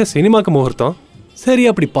அப்புறம் என்னங்க சினிமாக்கு முகூர்த்தம்? சரி,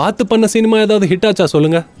 அப்படி பார்த்து பண்ண சினிமா ஏதாவது ஹிட் ஆச்சா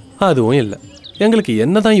சொல்லுங்க? அதுவும் இல்லை. எங்களுக்கு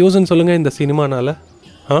என்னதான் யூஸ்ன்னு சொல்லுங்க இந்த சினிமானால?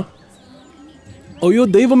 ஐயோ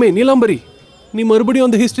தெய்வமே நீலாம்பரி, நீ மறுபடியும்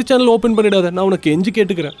அந்த ஹிஸ்ட்ரி சேனல் ஓப்பன் பண்ணிடாத, நான் உனக்கு எஞ்சி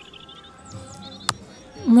கேட்டுக்கிறேன்.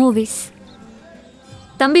 மூவிஸ்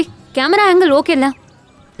தம்பி, கேமரா ஆங்கிள் ஓகேல்ல?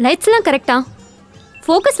 லைட்ஸ்லாம் கரெக்டா?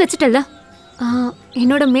 ஃபோக்கஸ் வச்சுட்டல்ல?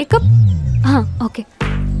 என்னோட மேக்கப் ஓகே.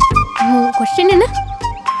 கொஸ்டின் என்ன?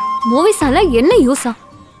 மூவிஸால என்ன யூஸா?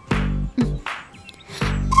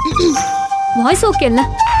 வாய்ஸ் ஓகே இல்ல?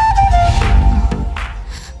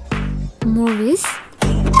 மூவிஸ்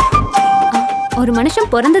ஒரு மனுஷன்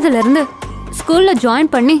பிறந்ததுல இருந்து ஸ்கூல்ல ஜாயின்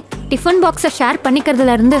பண்ணி டிஃபன் பாக்ஸை ஷேர்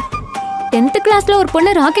பண்ணிக்கிறதுல இருந்து 10th கிளாஸ்ல ஒரு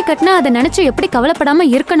பொண்ணு ராக்கி கட்டினா அதை நினைச்சு எப்படி கவலைப்படாம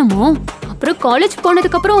இருக்கணுமோ, அப்புறம் காலேஜ்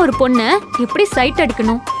போனதுக்கு அப்புறம் ஒரு பொண்ணை எப்படி சைட்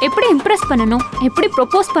அடிக்கணும், எப்படி இம்ப்ரெஸ் பண்ணணும், எப்படி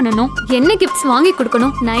ப்ரொபோஸ் பண்ணணும், என்ன கிஃப்ட்ஸ் வாங்கி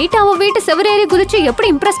கொடுக்கணும், நைட் அவ வீட்டு செவரேறி குதிச்சு எப்படி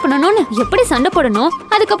இம்ப்ரெஸ் பண்ணணும்னு, எப்படி சண்டை போடணும்,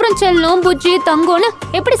 அதுக்கப்புறம் செல்லம் புஜ்ஜி தங்கோன்னு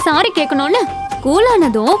எப்படி சாரி கேட்கணும்னு,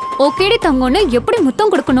 கூலானதும் ஓகேடி தங்கோன்னு எப்படி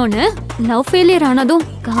முத்தம் கொடுக்கணும்னு, லவ் ஃபெயிலியர் ஆனதும்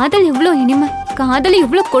காதல் எவ்வளோ இனிமை, காதல்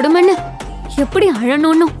எவ்வளோ கொடுமைன்னு எப்படி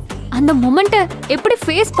அழணும்னு, அந்த மொமெண்ட்டை எப்படி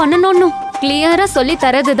ஃபேஸ் பண்ணணும்னு கிளியரா சொல்லி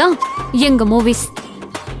தரதுதான் எங்க மூவிஸ்.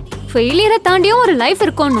 ஃபெயிலியரை தாண்டியும் ஒரு லைஃப்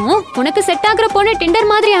இருக்கணும், உனக்கு செட் ஆகுற பொண்ணு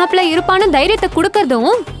டிண்டர் மாதிரி ஆப்ல இருப்பான்னு தைரியத்தை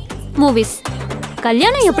கொடுக்கறதும் மூவிஸ்.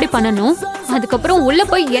 கல்யாணம் எப்படி பண்ணணும், அதுக்கப்புறம் உள்ள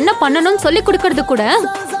போய் என்ன பண்ணணும்னு சொல்லி கொடுக்கறது கூட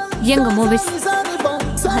எங்க மூவிஸ்.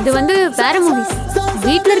 அது வேற மூவிஸ்.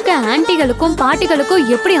 வீட்டுல இருக்க ஆன்டிகளுக்கும் பாட்டிகளுக்கும்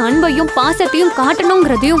எப்படி அன்பையும் பாசத்தையும்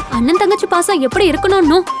காட்டணுங்கிறதையும், அண்ணன் தங்கச்சி பாசம் எப்படி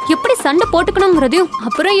இருக்கணும்னு, எப்படி சண்டை போட்டுக்கணுங்கிறதையும்,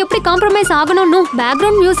 அப்புறம் எப்படி காம்ப்ரமைஸ் ஆகணும்னு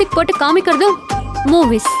பேக்ரவுண்ட் மியூசிக் போட்டு காமிக்கிறதும்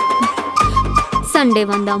மூவிஸ். சண்டே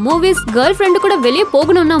வந்தா மூவிஸ், கேர்ள் ஃப்ரெண்டு கூட வெளியே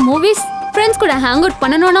போகணும்னா மூவிஸ், ஃப்ரெண்ட்ஸ் கூட ஹேங் அவுட்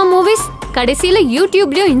பண்ணணும்னா மூவிஸ், கடைசியில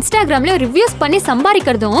யூடியூப்லயும் இன்ஸ்டாகிராம்லயும் ரிவ்யூஸ் பண்ணி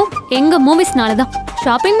சம்பாதிக்கிறதும் எங்க மூவிஸ்னாலதான்.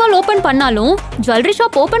 ஷாப்பிங் மால் ஓபன் பண்ணாலும், ஜுவல்லரி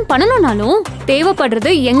ஷாப் ஓபன் பண்ணணும்னாலும்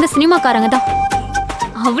தேவைப்படுறது எங்க சினிமாக்காரங்க தான்.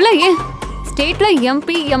 அவ்வளோ ஏன் ஸ்டேட்ல MP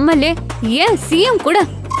MLA ஏன் CM கூட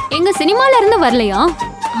எங்க சினிமால இருந்து வரலையா?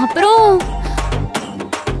 அப்புறம்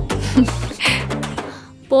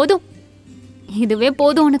போதும், இதுவே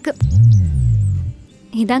போதும் உனக்கு.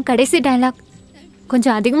 இதான் கடைசி டயலாக்.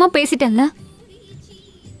 கொஞ்சம் அதிகமா பேசிட்டேன்ல.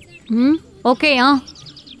 ஓகேயா?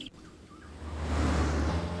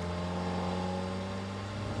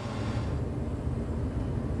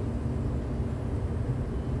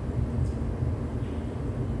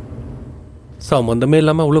 சம்மந்தமே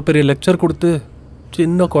இல்லாமல் அவ்வளோ பெரிய லெக்சர் கொடுத்து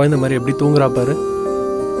சின்ன குழந்தை மாதிரி எப்படி தூங்குறா பாரு.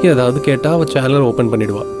 ஏதாவது கேட்டால் அவள் சேனல் ஓப்பன்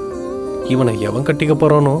பண்ணிடுவா. இவனை எவன் கட்டிக்க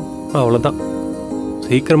போகிறானோ அவ்வளோதான்,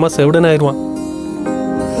 சீக்கிரமாக செவிடன் ஆயிடுவான்.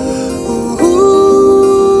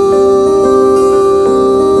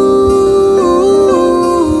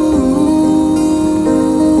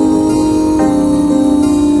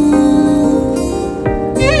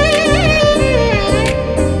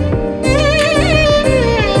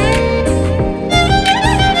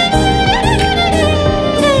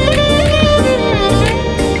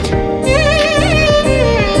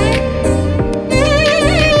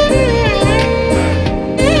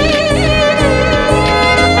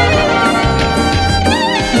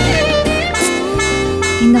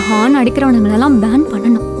 அடிக்கிறவனுங்களெல்லாம் பேன்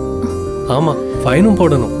பண்ணணும். ஆமா, ஃபைனும்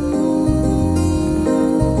போடணும்.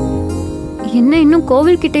 என்ன இன்னும்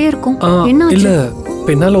கோவில் கிட்டே இருக்கும்? என்ன ஆச்சு? இல்ல,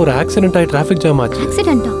 பின்னால ஒரு ஆக்சிடென்ட் ஆயி டிராஃபிக் ஜாம் ஆச்சு.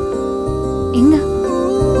 ஆக்சிடென்ட்டா? எங்க?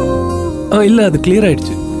 இல்ல, அது கிளியர்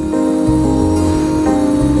ஆயிடுச்சு.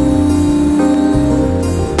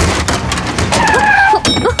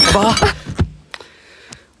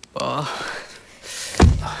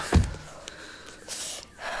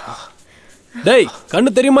 டேய், கண்ணு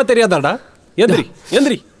தெரியுமா தெரியாதாடா? எந்திரி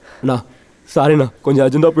எந்திரி. அண்ணா சாரிண்ணா, கொஞ்சம்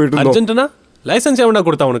அர்ஜென்ட்டா போயிட்டு இருந்தோம். அர்ஜென்ட்னா லைசென்ஸ் எவனா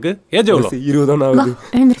கொடுத்தா உனக்கு? ஏஜ் எவ்வளோ? 20 தான் ஆகுது.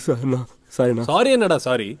 சாரிண்ணா சாரிண்ணா. சாரி என்னடா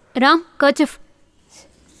சாரி? ராம், கர்ச்சிஃப்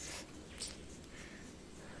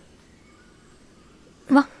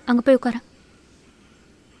வா, அங்க போய் உட்கார.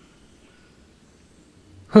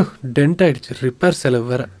 டென்ட் ஆயிடுச்சு, ரிப்பேர் செலவு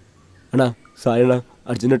வேற. அண்ணா சாரிண்ணா,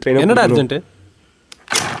 அர்ஜென்ட்டா ட்ரெயின். என்னடா அர்ஜென்ட்?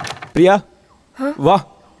 பிரியா வா.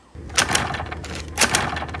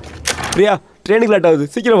 பிரியா, ட்ரெயினுக்கு லேட் ஆகுது,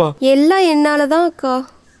 சீக்கிரம் வா. எல்லாம் என்னால தான் அக்கா.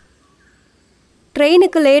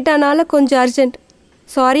 ட்ரெயினுக்கு லேட் ஆனால கொஞ்சம் அர்ஜென்ட்.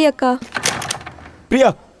 சாரி அக்கா. பிரியா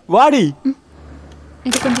வாடி.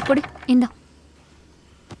 இது கொஞ்சம் கொடு. இந்தா.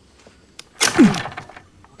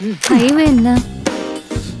 ஹைவே இல்ல,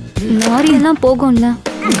 லாரி எல்லாம் போகும்ல.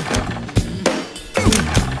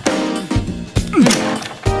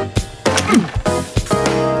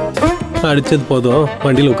 அடிச்சது போதும்,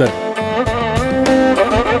 வண்டியில் உட்கார்.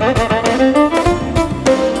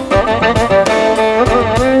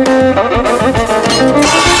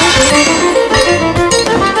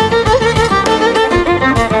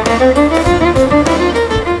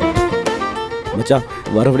 மச்சான்,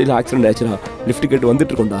 வர வழியில் ஆக்சிடென்ட் ஆச்சுடா. லிஃப்ட் கேட்டு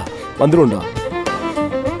வந்துட்டு இருக்கோம்டா. வந்துடும்டா.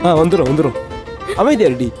 வந்துடும். அமைதியா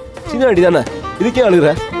ரெடி, சின்ன ரெடி தானே, இதுக்கே அழுகுற?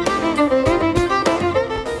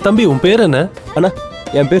 தம்பி, உன் பேர் என்ன? அண்ணா,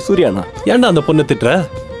 என் பேர் சூர்யாண்ணா. ஏன்டா அந்த பொண்ணை திட்டுற?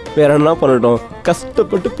 வேற என்ன பண்ணட்டும்,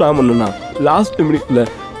 கஷ்டப்பட்டு பிளான் பண்ணுண்ணா. லாஸ்ட் மினிட்ல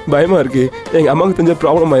பயமா இருக்கு, எங்க அம்மாவுக்கு தெரிஞ்ச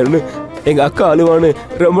ப்ராப்ளம் ஆயிருன்னு எங்க அக்கா அழுவான்னு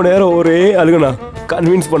ரொம்ப நேரம் ஒரே அழுகுண்ணா.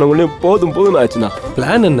 கன்வின்ஸ் பண்ண உடனே போதும் ஆச்சுண்ணா.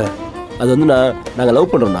 பிளான் என்ன? அது வந்துண்ணா, நாங்கள்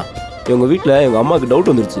லவ் பண்ணுறோண்ணா. எங்கள் வீட்டில் எங்கள் அம்மாவுக்கு டவுட்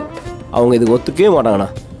வந்துருச்சு. அவங்க இதுக்கு ஒத்துக்கவே மாட்டாங்கண்ணா.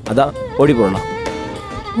 அதான் ஓடி போகிறோண்ணா.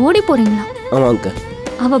 ஓடி போறீங்களா? ஆமாம் அங்க.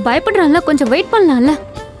 அவ பயப்படுறான்ல, கொஞ்சம் வெயிட் பண்ணலாம்ல.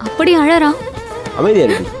 அப்படி அழறா. அமைதியா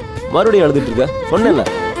இருக்கு, மறுபடியும் அழுதுட்டு இருக்க. சொன்னேன்ல.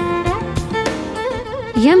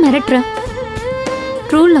 ஏன் மிரட்டுற?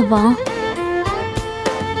 ட்ரூ லவ்வா?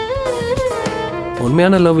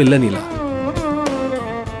 உண்மையான லவ் இல்லை நீலா,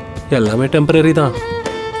 எல்லாமே டெம்பரரி தான்.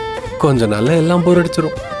 கொஞ்ச நாள்ல எல்லாம் போர்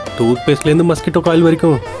அடிச்சிடும். டூத் பேஸ்ட்லேருந்து மஸ்கிட்டோ காயில்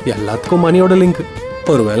வரைக்கும் எல்லாத்துக்கும் மணியோட லிங்க்.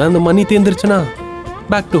 ஒருவேளை அந்த மணி தேர்ந்துருச்சுன்னா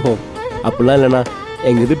பேக் டு ஹோம். அப்படிலாம் இல்லைண்ணா,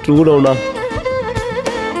 எங்க இது ட்ரூ லவ்ண்ணா.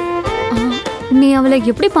 நீ அவளை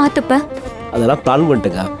எப்படி பார்த்துப்ப? அதெல்லாம் பிளான்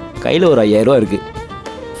பண்ணிட்டுக்கா. கையில் ஒரு 5000 ரூபா இருக்கு.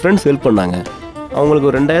 ஃப்ரெண்ட்ஸ் ஹெல்ப் பண்ணாங்க, அவங்களுக்கு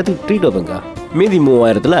ஒரு 2000க்கு ட்ரீட் வைப்பேங்க்கா. மீதி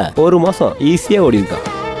 3000த்துல ஒரு மாதம் ஈஸியாக ஓடி இருக்கா.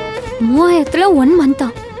 3000த்துல 1 மந்தா?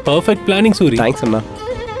 Perfect planning Suri. தேங்க்ஸ் அண்ணா.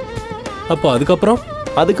 அப்போ அதுக்கப்புறம்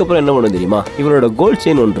என்ன பண்ண தெரியுமா? இவரோட கோல்ட்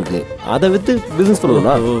செயின் ஒன்று இருக்கு, அதை வித்து பிசினஸ்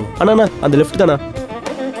பண்ணுவோம்னா. அண்ணா அந்த லெஃப்ட் தானா?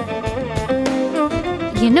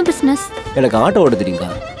 என்ன பிசினஸ்? எனக்கு ஆட்டோ ஓட தெரியுங்க.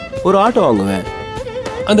 ஒரு ஆட்டோ வாங்குவேன்.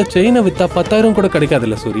 அந்த செயினை வித்தா 10,000 கூட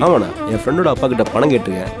கிடைக்காதுல்ல சூரி? ஆமாண்ணா, என் ஃப்ரெண்டோட அப்பா கிட்ட பணம்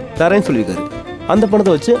கேட்டிருக்கேன், தரேன்னு சொல்லியிருக்காரு. அந்த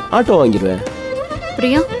பணத்தை வச்சு ஆட்டோ வாங்கிடுவேன்.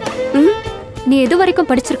 பிரியா, நீ எது வரைக்கும்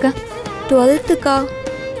படிச்சிருக்க? 12க்கா.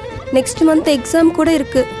 நெக்ஸ்ட் மந்த் எக்ஸாம் கூட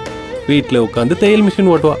இருக்கு. வீட்டில் உட்காந்து தையல்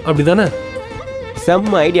மிஷின் ஓட்டுவா, அப்படிதானே?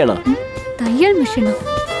 செம்ம ஐடியாண்ணா. தையல் மிஷினா?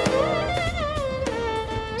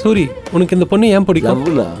 சூரி, உனக்கு இந்த பொண்ணு ஏன் பிடிக்கும்?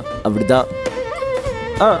 அப்படிதான்.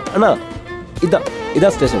 அண்ணா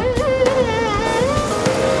இதான் ஸ்டேஷன்.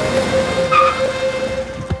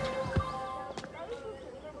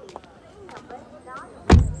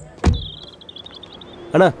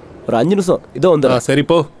 அண்ணா ஒரு 5 நிமிஷம் இதோ வந்து. சரி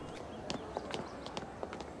போ.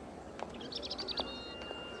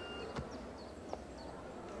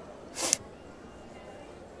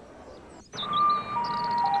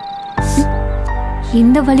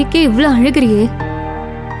 இந்த வலிக்கே இவ்வளோ அழுகிறியே,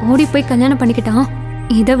 ஓடி போய் கல்யாணம் பண்ணிக்கிட்டான்.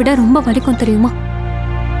 இதை விட ரொம்ப வலிக்கும் தெரியுமா?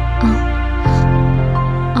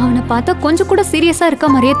 அவனை பார்த்தா கொஞ்சம் கூட சீரியஸா இருக்க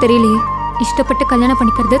மாதிரியே தெரியலையே. இஷ்டப்பட்டு கல்யாணம்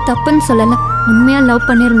பண்ணிக்கிறது தப்புன்னு சொல்லல. உண்மையா லவ்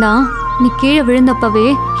பண்ணியிருந்தா நீ கீழே விழுந்தப்பவே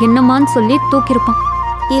என்னமான்னு சொல்லி தூக்கியிருப்பான்.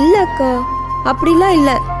 இல்ல அக்கா, அப்படிலாம்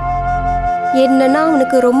இல்லை. என்னன்னா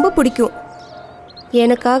அவனுக்கு ரொம்ப பிடிக்கும்.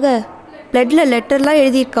 எனக்காக பிளட்ல லெட்டர்லாம்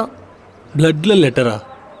எழுதியிருக்கான். பிளட்ல லெட்டரா?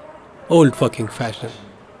 Volt fucking fashion.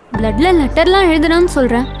 பிளட்ல லெட்டர்லாம் எழுதுனான்னு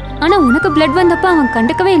சொல்றேன். ஆனா உனக்கு பிளட் வந்தப்ப அவன்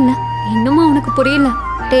கண்டுக்கவே இல்லை. இன்னுமா உனக்கு புரியல?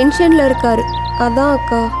 டென்ஷன்ல இருக்காரு, அதான்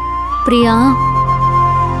அக்கா. பிரியா,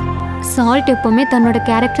 சால்ட் எப்பவுமே தன்னோட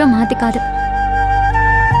கேரக்டரை மாத்திக்காது.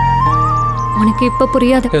 உனக்கு இப்ப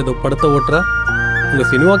புரியாது. ஏதோ படத்தை ஓட்டுறா. உங்க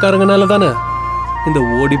சினிமாக்காரங்கனால தானே இந்த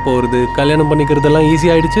ஓடி போறது கல்யாணம் பண்ணிக்கிறதெல்லாம் ஈஸி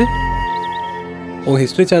ஆயிடுச்சு. உன்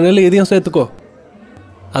ஹிஸ்டரி சேனல்ல எதையும் சேர்த்துக்கோ.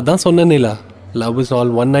 அதான் சொன்னேன்னிலா, love is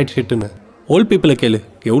all one night ஷிட்னு. Volt பீப்புளை கேளு,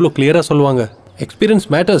 எவ்வளோ கிளியரா சொல்லுவாங்க. Experience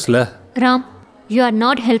மேட்டர்ஸ்ல. Ram, you are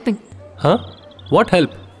not helping. What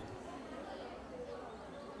help?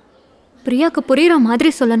 பிரியாக்கு புரியுற மாதிரி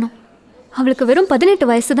சொல்லணும். அவளுக்கு வெறும் 18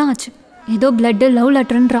 வயசு தான் ஆச்சு. ஏதோ பிளட் லவ்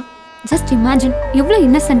லெட்டர்ன்றா. ஜஸ்ட் இமேஜின் எவ்வளோ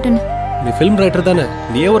இன்னசென்ட்னு. நீ ஃபிலிம் ரைட்டர் தானே,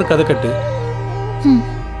 நீயே ஒரு கதை கட்டு.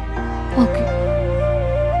 ஓகே,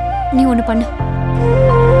 நீ ஒன்று பண்ணு.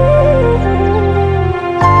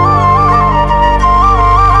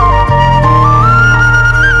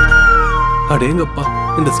 அடேங்கப்பா,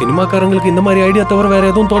 இந்த சினிமாக்காரங்களுக்கு இந்த மாதிரி ஐடியா தவிர வேற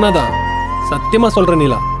எதுவும் தோணாதா? சத்தியமா சொல்றேன்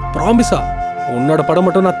நீலா, ப்ராமிஸா. உன்னோட படம்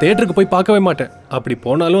மட்டும் நான் தியேட்டருக்கு போய் பார்க்கவே மாட்டேன். அப்படி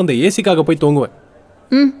போனாலும் அந்த ஏசிக்காக போய் தூங்குவேன்.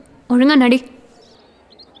 ஒழுங்கா நடி.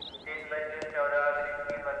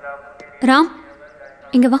 ராம்,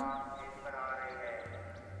 இங்க வா.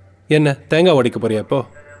 என்ன தேங்காய் உடைக்க போறியா இப்போ?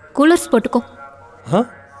 கூலர்ஸ் போட்டுக்கோ.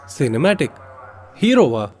 சினிமேட்டிக்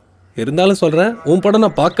ஹீரோவா? இருந்தாலும் சொல்றேன், உன் படம்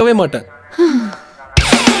நான் பார்க்கவே மாட்டேன்.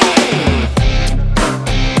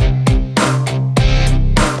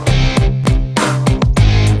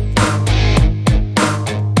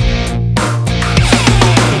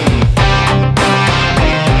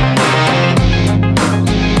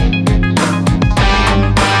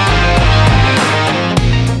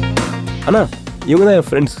 அண்ணா இவங்க தான் என்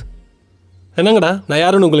ஃப்ரெண்ட்ஸ். என்னங்கடா, நான்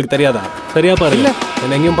யாருன்னு உங்களுக்கு தெரியாதா? சரியா பாருங்க,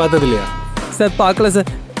 என்ன எங்கேயும் பார்த்தது இல்லையா? சார் பார்க்கல சார்.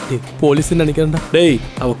 போலீஸ்ன்னு நினைக்கிறேன்டா. டேய்,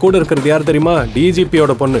 அவ கூட இருக்கிறது யார் தெரியுமா?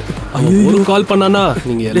 டிஜிபியோட பொண்ணு. அவ ஒரு கால் பண்ணானா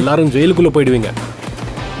நீங்க எல்லாரும் ஜெயிலுக்குள்ள போயிடுவீங்க.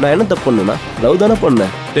 நான் என்ன தப்பு பண்ணேன்னா லவ் தானே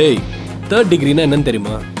பண்ணேன். டேய், 3rd டிகிரினா என்னன்னு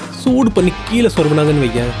தெரியுமா? சூடு பண்ணி கீழே சொருவினாங்கன்னு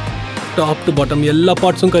வைக்க, டாப் டு பாட்டம் எல்லா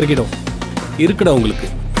பார்ட்ஸும் கருக்கிடும். இருக்குடா உங்களுக்கு.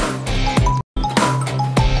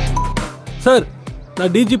 சார்,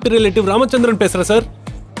 நான் டிஜிபி ரிலேட்டிவ் ராமச்சந்திரன் பேசுறேன் சார்.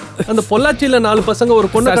 அந்த பொள்ளாச்சியில 4 பசங்க ஒரு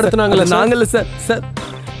பொண்ணை கடத்துனாங்கல்ல? நாங்கல்ல சார். சார்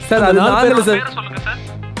சார் அது நாங்கல்ல sir.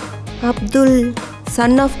 Abdul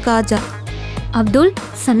son of Khaja. Abdul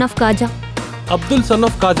son of Khaja. Abdul son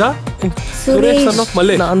of Khaja. Suresh son of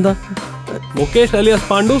மல்லே. நான் தான். Mukesh alias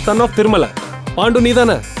bond son of Thirumalai. Bond நீ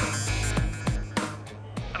தானே?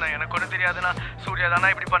 எனக்கு ஒன்றும் தெரியாதுண்ணா. சூர்யா தானே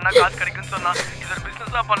இப்படி பண்ணா காசு கிடைக்குன்னு சொன்னா. இது ஒரு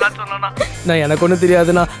பிசினஸ்லாம் பண்ணலான்னு சொன்னா. நான் எனக்கு ஒன்றும்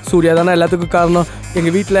தெரியாதுண்ணா. சூர்யா தானே எல்லாத்துக்கும் காரணம்.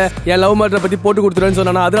 எங்கள் வீட்டில் என் லவ் மேட்டரை பற்றி போட்டு கொடுத்துருவேன்னு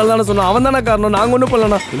சொன்னானா, அதனால தானே சொன்னோம். அவன் தானே காரணம், நாங்கள் ஒன்றும்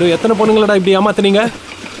பண்ணலண்ணா. இன்னும் எத்தனை பொண்ணுங்களடா இப்படி ஏமாத்துனீங்க?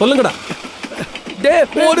 சொல்லுங்கடா. டே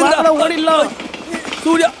போடுங்கடா, ஓடிடலாம்.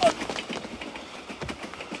 சூர்யா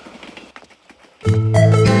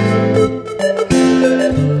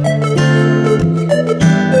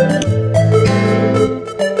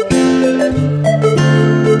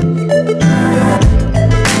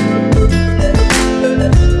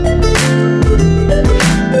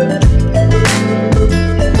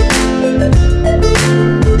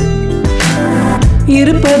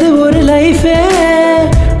இருப்பது ஒரு லைஃபே,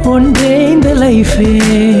 ஒன்றே இந்த லைஃபே.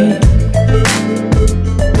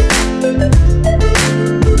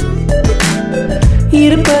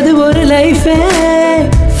 இருப்பது ஒரு லைஃபே,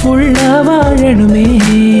 ஃபுல்லா வாழணுமே.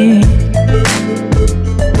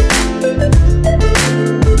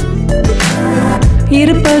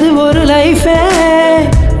 இருப்பது ஒரு லைஃபே,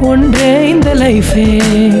 ஒன்றே இந்த லைஃபே.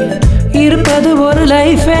 இருப்பது ஒரு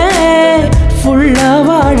லைஃபே, ஃபுல்லா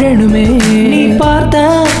வாழணுமே. நீ பார்த்த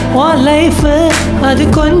உன் லைஃப் அது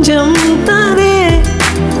கொஞ்சம் தானே,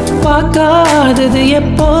 பார்க்காதது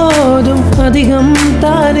எப்போதும் அதிகம்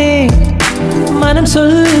தானே. மனம்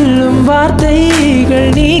சொல்லும்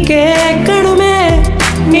வார்த்தைகள் நீ கேட்கணுமே.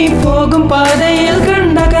 நீ போகும் பாதையில்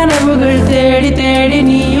கண்ட கனவுகள் தேடி தேடி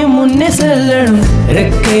நீயும் முன்னே செல்லணும்.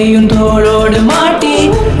 ரெக்கையும் தோளோடு மாட்டி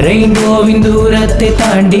ரெயின்போவின் தூரத்தை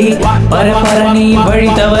தாண்டி பரபரணி வழி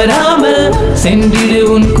தவறாமல் சென்றிடு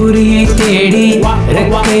உன் குறியை தேடி.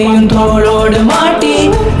 ரெக்கையும் தோளோடு மாட்டி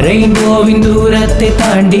ரெயின்போவின் தூரத்தை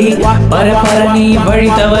தாண்டி பரபரணி வழி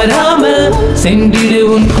தவறாமல் சென்றிடு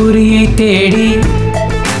உன் குறியை தேடி.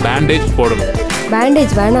 பேண்டேஜ் போடணும்.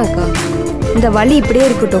 பேண்டேஜ் வேணாக்கா, இந்த வலி இப்படியே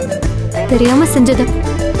இருக்கட்டும். தெரியாம செஞ்சது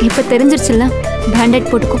இப்ப தெரிஞ்சிருச்சுல்ல, பேண்டேட்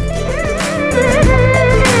போட்டுக்கோ.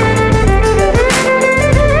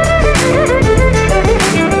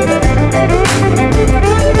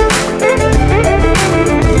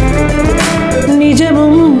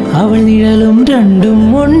 நிஜமும் அவள் நிழலும் ரெண்டும்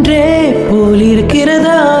ஒன்றே போல்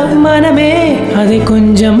இருக்கிறதா மனமே, அதை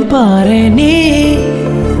கொஞ்சம் பாரு நீ.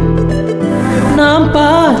 நாம்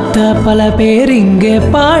பார்த்த பல பேர் இங்கே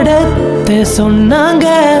பாடத்தை சொன்னாங்க,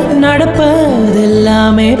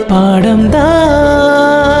 நடப்பதெல்லாமே பாடம்தான்.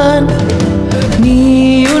 நீ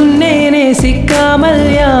உன்னை நேசிக்காமல்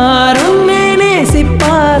யார் உன்னை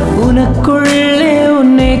நேசிப்பார்? உனக்குள்ளே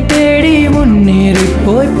உன்னை தேடி முன்னேறி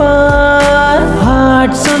போய்ப்பார்.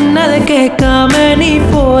 ஹார்ட் சொன்னதை கேட்காம நீ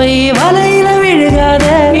போய் வலையில விழுகாத.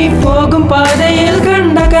 நீ போகும் பாதையில்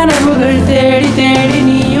கண்ட கனவுகள் தேடி தேடி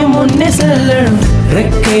நீயும் முன்னே செல்லணும்.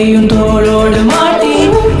 ரெக்கையும் தோளோடு மாட்டி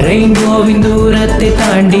ரெயின்போவின் தூரத்தை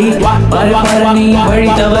தாண்டி பரபரணி வழி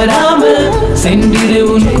தவறாமல் சென்றிடு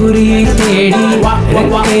உன் குறியை தேடி.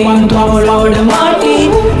 ரெக்கையும் தோளோடு மாட்டி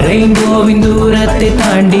ரெயின்போவின் தூரத்தை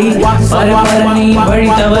தாண்டி பரபரணி வழி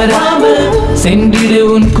தவறாமல் சென்றிடு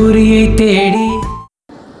உன் குறியை தேடி.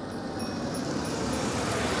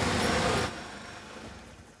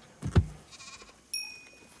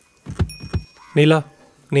 நீலா,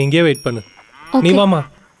 நீ இங்கே வெயிட் பண்ணு. நீ வாமா.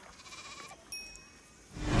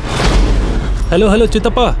 ஹலோ ஹலோ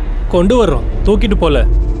சித்தப்பா, கொண்டு வர்றோம், தூக்கிட்டு போல.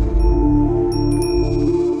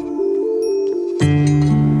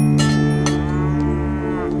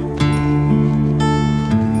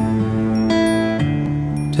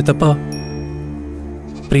 சித்தப்பா,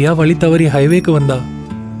 பிரியா வழி தவறி ஹைவேக்கு வந்தா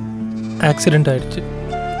ஆக்சிடென்ட் ஆயிடுச்சு.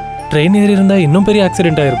 ட்ரெயின் ஏறி இருந்தா இன்னும் பெரிய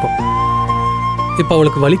ஆக்சிடென்ட் ஆயிருக்கும். இப்ப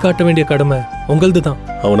அவளுக்கு வழி காட்ட வேண்டிய கடமை உங்களது தான்.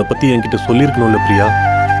 அவனை பத்தி என்கிட்ட சொல்லியிருக்கணும்ல பிரியா.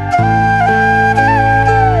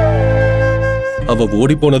 அவ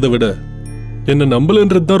ஓடி போனதை விட என்ன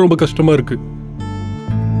நம்பலன்றது தான் ரொம்ப கஷ்டமா இருக்கு.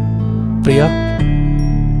 பிரியா,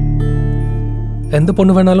 எந்த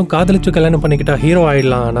பொண்ணு வேணாலும் காதலிச்சு கல்யாணம் பண்ணிக்கிட்டா ஹீரோ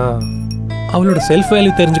ஆயிடலாம். ஆனா அவளோட செல்ஃப்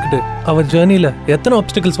வேல்யூ தெரிஞ்சுக்கிட்டு அவ ஜேர்னில எத்தனை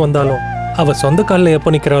ஆப்ஸ்டிகல்ஸ் வந்தாலும் அவ சொந்த காலில்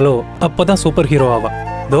எப்போ நிக்கிறாளோ அப்பதான் சூப்பர் ஹீரோ ஆவா.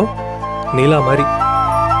 தோ நீலா மாதிரி.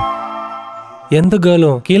 எந்த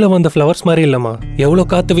கேர்ளும் கீழே வந்த ஃப்ளவர்ஸ் மாதிரி இல்லம்மா. எவ்வளோ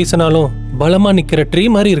காத்து வீசினாலும் பலமா நிக்கிற ட்ரீ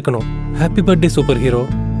மாதிரி இருக்கணும். Happy birthday super hero.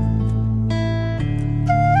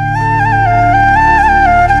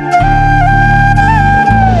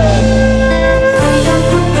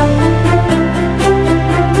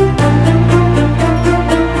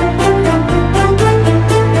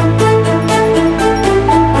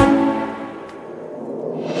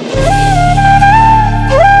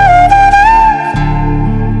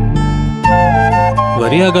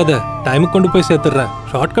 வரியாகாத, டைமுக்கு கொண்டு போய் சேர்த்துடுறேன்.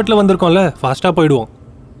 ஷார்ட்கட்டில் வந்திருக்கோம்ல, ஃபாஸ்ட்டாக போயிடுவோம்.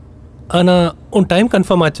 ஆனால் உன் டைம்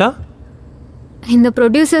கன்ஃபார்ம் ஆச்சா? இந்த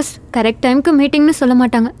ப்ரொடியூசர்ஸ் கரெக்ட் டைமுக்கு மீட்டிங்னு சொல்ல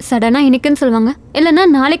மாட்டாங்க. சடனாக இன்னைக்குன்னு சொல்லுவாங்க, இல்லைன்னா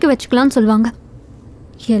நாளைக்கு வச்சுக்கலாம்னு சொல்லுவாங்க.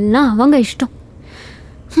 எல்லாம் அவங்க இஷ்டம்.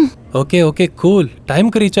 ஓகே ஓகே கூல்,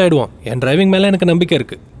 டைமுக்கு ரீச் ஆகிடுவோம். என் டிரைவிங் மேலே எனக்கு நம்பிக்கை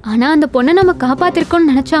இருக்கு. ஆனால் அந்த பொண்ணை நம்ம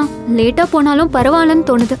காப்பாற்றிருக்கோம்னு நினச்சா லேட்டாக போனாலும் பரவாயில்லன்னு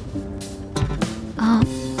தோணுது.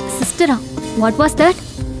 சிஸ்டரா, what was that?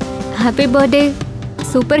 Happy birthday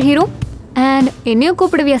super hero. And என்னையும்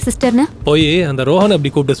கூப்பிடுவியா சிஸ்டர்னு? போய் அந்த ரோஹன் அப்படி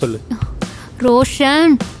கூப்பிட்டு சொல்லு.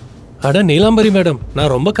 ரோஷன். அட நீலாம்பரி மேடம்,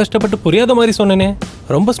 நான் ரொம்ப கஷ்டப்பட்டு புரியாத மாதிரி சொன்னேனே.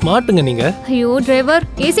 ரொம்ப ஸ்மார்ட்டுங்க நீங்க. ஐயோ டிரைவர்,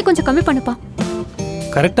 ஏசி கொஞ்சம் கம்மி பண்ணுப்பா.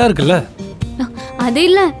 கரெக்டா இருக்குல்ல? அது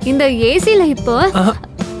இல்ல, இந்த ஏசில இப்போ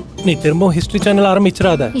நீ திரும்ப ஹிஸ்டரி சேனல்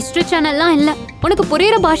ஆரம்பிச்சிராத. ஹிஸ்டரி சேனல்லாம் இல்ல, உனக்கு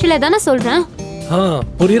புரியுற பாஷையில தானே சொல்றேன்.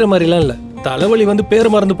 புரியுற மாதிரிலாம் இல்ல, தலைவலி வந்து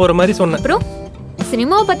பேர் மறந்து போற மாதிரி சொன்னேன். ப்ரோ,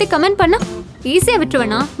 சினிமாவை பத்தி கமெண்ட் பண்ணா ஈஸியா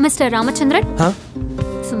விட்டுருவேனா மிஸ்டர் ராமச்சந்திரன்?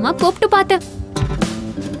 சும்மா கூப்பிட்டு பார்த்தேன்.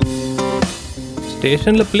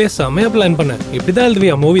 ஸ்டேஷன்ல பிளே செமையா பிளான் பண்ண. இப்படிதான்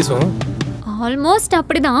எழுதுவியா மூவிஸும்? ஆல்மோஸ்ட்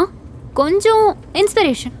அப்படிதான். கொஞ்சம்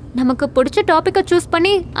இன்ஸ்பிரேஷன், நமக்கு பிடிச்ச டாபிக்கை சூஸ்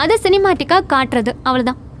பண்ணி அதை சினிமாட்டிக்கா காட்டுறது,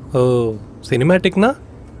 அவ்வளவுதான். ஓ, சினிமாட்டிக்னா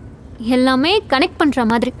எல்லாமே கனெக்ட் பண்ற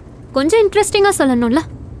மாதிரி கொஞ்சம் இன்ட்ரெஸ்டிங்கா சொல்லணும்ல.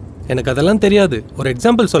 எனக்கு அதெல்லாம் தெரியாது, ஒரு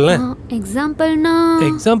எக்ஸாம்பிள் சொல்ல.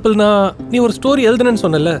 எக்ஸாம்பிள்னா நீ ஒரு ஸ்டோரி எழுதுனேன்னு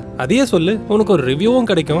சொன்னல, அதையே சொல்லு, உனக்கு ஒரு ரிவ்யூவும்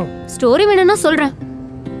கிடைக்கும். ஸ்டோரி வேணும்னா சொல்றேன்.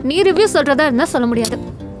 நீ ரிவ்யூ சொல்றதா இருந்தா சொல்ல முடியாது.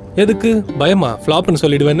 எதுக்கு பயமா ஃப்ளாப்னு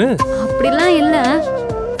சொல்லிடுவேன்னு? அப்படிலாம் இல்ல.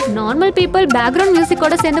 நார்மல் பீப்பிள் பேக்ரவுண்ட்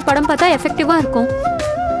மியூசிக்கோட சேர்ந்து படம் பார்த்தா எஃபெக்டிவா இருக்கும்.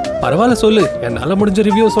 பரவாயில்ல சொல்லு, என்னால முடிஞ்ச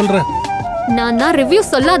ரிவ்யூ சொல்றேன். நான் தான் ரிவ்யூ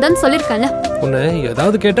சொல்லாதன்னு சொல்லிருக்கேன்ல. உன்னை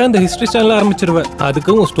ஏதாவது கேட்டா இந்த ஹிஸ்டரி சேனல்ல ஆரம்பிச்சிருவேன்.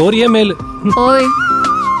 அதுக்கு உன் ஸ்டோரியே மேலு. ஓய்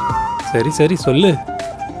சரி சரி சொல்லு.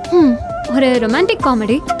 ஒரு ரொமான்டிக்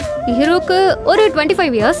காமெடி. ஹீரோக்கு ஒரு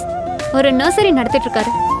 25 இயர்ஸ். ஒரு நர்சரி நடத்திட்டு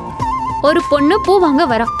இருக்காரு. ஒரு பொண்ணு பூ வாங்க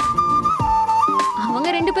வரா. அவங்க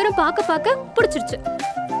 2 பேரும் பார்க்க பிடிச்சிருச்சு.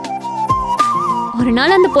 ஒரு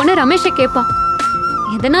நாள் அந்த பொண்ணு ரமேஷை கேட்பா,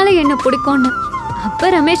 எதனால என்ன பிடிக்கும்னு. அப்ப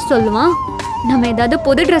ரமேஷ் சொல்லுவான், நம்ம ஏதாவது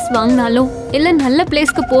புது ட்ரெஸ் வாங்கினாலோ இல்ல நல்ல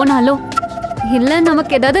பிளேஸ்க்கு போனாலோ இல்ல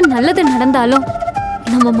நமக்கு ஏதாவது நல்லது நடந்தாலோ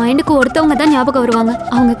நம்ம மைண்டுக்கு ஒருத்தவங்க தான் ஞாபகம் வருவாங்க.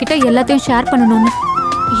 அவங்க கிட்ட எல்லாத்தையும் ஷேர் பண்ணணும்னு.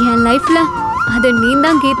 என் லைஃப்ல அது நீ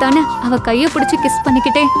தான் கீதான்னு அவ கையை பிடிச்சி கிஸ்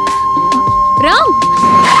பண்ணிக்கிட்டே ராம்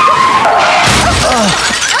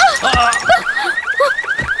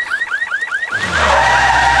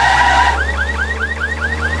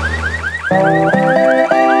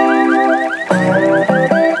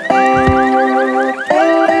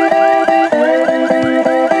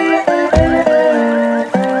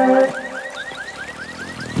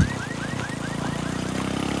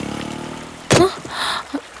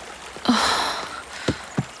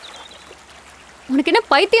உனக்கு என்ன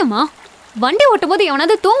பைத்தியமா? வண்டி ஓட்டும் போது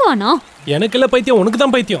எவனாவது தூங்குவானா? எனக்கு இல்ல பைத்தியம், உனக்கு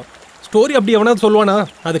தான் பைத்தியம். ஸ்டோரி அப்படி எவனாவது சொல்லுவானா?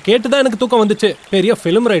 அதை கேட்டுதான் எனக்கு தூக்கம் வந்துச்சு. பெரிய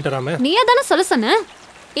ஃபிலிம் ரைட்டராமே. நீயே தானே சொல்ல சொன்ன,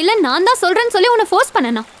 இல்ல நான் தான் சொல்றேன்னு சொல்லி உன்னை ஃபோர்ஸ்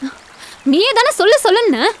பண்ணனா? நீயே தானே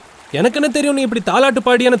சொல்லுன்னு. எனக்கு என்ன தெரியும் நீ இப்படி தாலாட்டு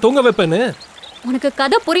பாடி என்ன தூங்க வைப்பேன்னு? உனக்கு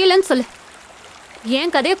கதை புரியலன்னு சொல்லு.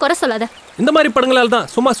 ஏன் கதையை குறை சொல்லாத. இந்த மாதிரி படங்களால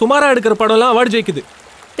தான் சுமாரா எடுக்கிற படம்லாம் அவார்டு ஜெயிக்குது.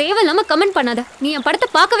 தேவையில்லாம கமெண்ட் பண்ணாத. நீ என் படத்தை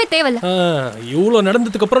பார்க்கவே தேவையில்ல. இவ்வளோ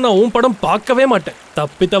நடந்ததுக்கு அப்புறம் நான் உன் படம் பார்க்கவே மாட்டேன்.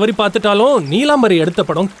 தப்பி தவறி பார்த்துட்டாலும் நீலாம்பரி எடுத்த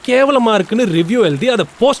படம் கேவலமா இருக்குன்னு ரிவ்யூ எழுதி அதை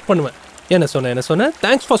போஸ்ட் பண்ணுவேன். என்ன சொன்ன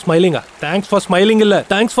thanks for ஸ்மைலிங்கா? Thanks for smiling இல்ல,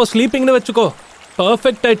 தேங்க்ஸ் ஃபார் ஸ்லீப்பிங்னு வச்சுக்கோ.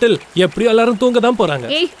 Perfect title. எப்படி எல்லாரும் தூங்க தான் போறாங்க.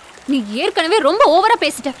 ஏய் நீ ஏற்கனவே ரொம்ப ஓவரா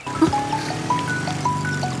பேசிட்ட.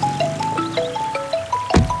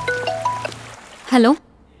 Hello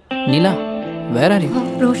Neela, where are you?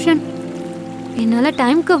 Roshan, என்னால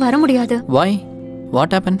டைம்க்கு வர முடியாது. Why?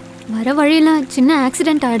 What happened? வர வழியில சின்ன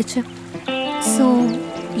ஆக்சிடென்ட் ஆயிடுச்சு. ஸோ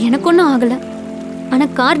எனக்கு ஒன்றும் ஆகலை,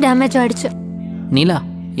 ஆனால் கார் டேமேஜ் ஆயிடுச்சு. நீலா,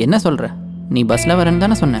 என்ன சொல்ற? நீ பஸ்ல வரேன்னு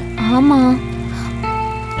தானே சொன்ன? ஆமாம்,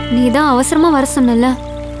 நீ தான் அவசரமாக வர சொன்னல.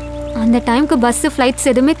 அந்த டைம்க்கு பஸ்ஸு ஃப்ளைட்ஸ்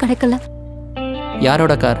எதுவுமே கிடைக்கல.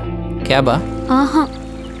 யாரோட கார்? கேபா? ஆஹா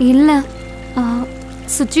இல்லை,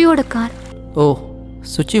 சுச்சியோட கார். ஓ,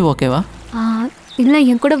 சுச்சி ஓகேவா? இல்லை,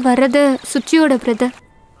 என் கூட வர்றது சுச்சியோட பிரதர்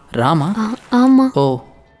ராமா. ஆமாம். ஓ,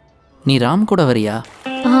 நீ ராம் கூட வரியா?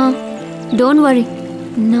 டோன்ட் வரி,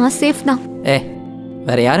 நான் சேஃப் தான்.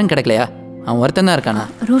 வேற யாரும் கிடைக்கலையா? அவன் ஒருத்தன் தான் இருக்கானா?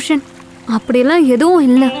 ரோஷன், அப்படிலாம் எதுவும்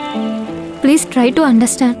இல்லை. Please try to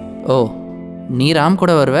understand. ஓ, நீ ராம்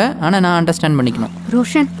கூட வருவ, ஆனால் நான் அண்டர்ஸ்டாண்ட் பண்ணிக்கணும்.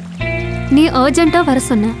 ரோஷன், நீ அர்ஜென்ட்டாக வர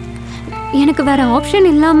சொன்ன, எனக்கு வேற ஆப்ஷன்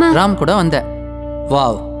இல்லாமல் ராம் கூட வந்த.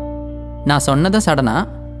 வாவ், நான் சொன்னதும் சடனா,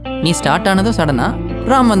 நீ ஸ்டார்ட் ஆனதும் சடனா,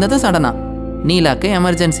 ராம் வந்ததும் சடனா. நீலாக்கு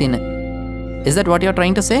எமர்ஜென்சின்னு. Is that what you are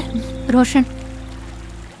trying to say? Roshan,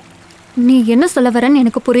 நீ என்ன சொல்ல வரன்னு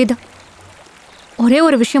எனக்கு புரியுது. ஒரே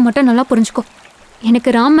ஒரு விஷயம் மட்டும் நல்லா புரிஞ்சுக்கோ. எனக்கு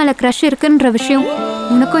ராம் மேலே க்ரஷ் இருக்குன்ற விஷயம்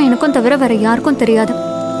உனக்கும் எனக்கும் தவிர வேற யாருக்கும் தெரியாது.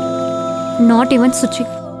 Not even Suchi.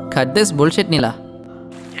 Cut this bullshit Neela.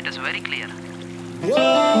 It is very clear.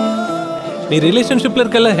 நீ ரிலேஷன்ஷிப்ல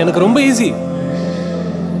இருக்கல, எனக்கு ரொம்ப ஈஸி.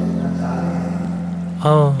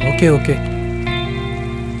 Okay okay.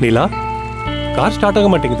 நீலா, கார் ஸ்டார்ட் ஆக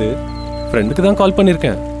மாட்டேங்குது. ஃப்ரெண்டுக்கு தான் கால்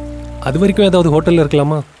பண்ணியிருக்கேன். அது வரைக்கும் ஏதாவது ஹோட்டலில்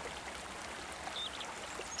இருக்கலாமா?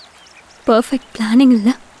 பர்ஃபெக்ட் பிளானிங்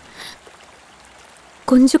இல்லை,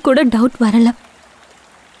 கொஞ்சம் கூட டவுட் வரல.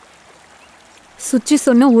 சுச்சி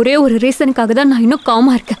சொன்ன ஒரே ஒரு ரீசனுக்காக தான் நான் இன்னும்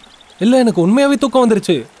காமா இருக்கேன். இல்லை, எனக்கு உண்மையாகவே தூக்கம்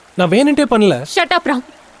வந்துருச்சு. நான் வேணுன்ட்டே பண்ணல. Shut up Ram.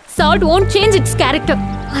 Salt won't change its character.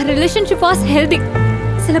 Our relationship was healthy.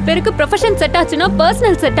 சில பேருக்கு ப்ரொஃபஷன் செட் ஆச்சுன்னா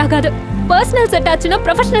பர்சனல் செட் ஆகாது, பர்சனல் செட் ஆச்சுன்னா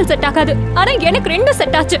ப்ரொஃபஷனல் செட் ஆகாது. ஆனா எனக்கு ரெண்டும்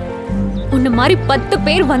செட் ஆச்சு. உன்ன மாதிரி 10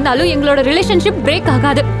 பேர் வந்தாலும் எங்களோட ரிலேஷன்ஷிப் பிரேக்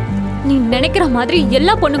ஆகாது. நீ நினைக்கிற மாதிரி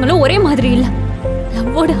எல்லா பொண்ணுங்களும் ஒரே மாதிரி இல்ல.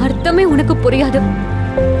 லவ்வோட அர்த்தமே உனக்கு புரியாது.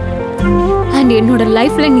 அண்ட் என்னோட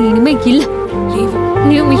லைஃப்ல நீ இனிமே இல்ல.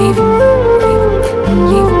 Leave me.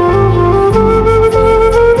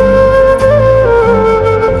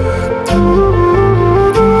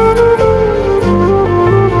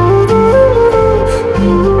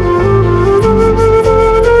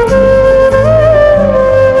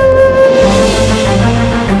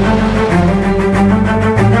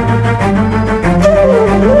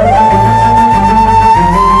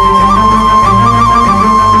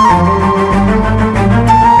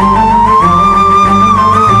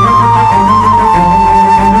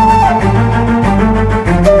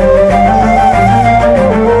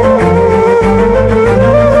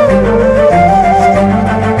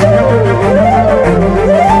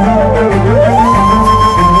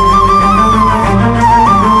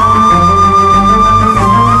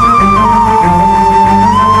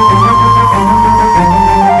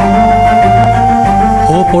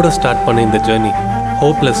 ஹோப்போட ஸ்டார்ட் பண்ண இந்த ஜேர்னி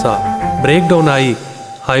ஹோப்லெஸ்ஸாக பிரேக் டவுன் ஆகி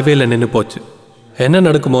ஹைவேல நின்று போச்சு. என்ன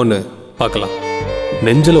நடக்குமோன்னு பார்க்கலாம்.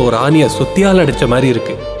 நெஞ்சில் ஒரு ஆணியை சுத்தியால் அடித்த மாதிரி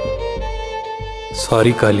இருக்கு.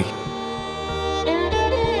 சாரி காளி.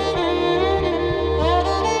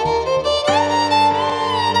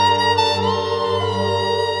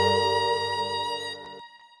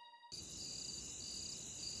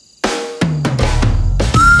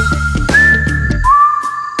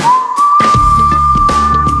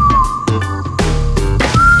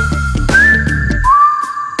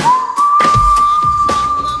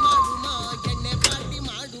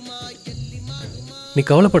 நீ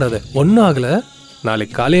கவலைப்படாத, ஒன்றும் ஆகலை.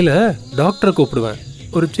 நாளைக்கு காலையில் டாக்டரை கூப்பிடுவேன்.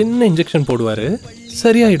 ஒரு சின்ன இன்ஜெக்ஷன் போடுவார்,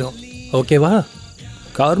 சரியாயிடும். ஓகேவா?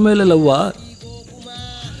 கார் மேலே லவ்வா?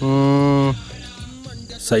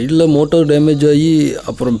 சைடில் மோட்டார் டேமேஜ் ஆகி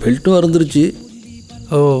அப்புறம் பெல்ட்டும் அறந்துருச்சு.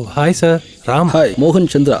 ஓ ஹாய் சார். ராம். ஹாய், மோகன்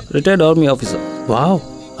Chandra, retired army officer. Wow,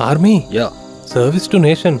 army? Yeah. Service to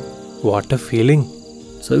nation. What a feeling.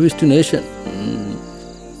 Service to nation.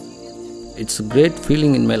 It's a great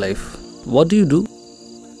feeling in my life. What do you do?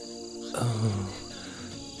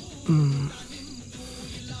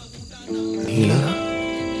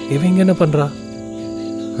 இவங்க என்ன பண்றா?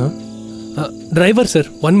 Driver sir,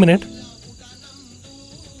 1 minute.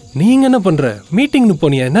 நீங்க என்ன பண்ற? மீட்டிங்னு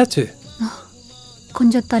போனியா? என்னாச்சு?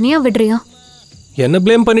 கொஞ்சம் தனியா விடுறியா? என்ன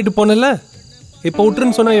ப்ளேம் பண்ணிட்டு போனல, இப்போ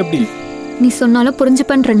விட்டுருன்னு சொன்னா எப்படி? நீ சொன்னாலும்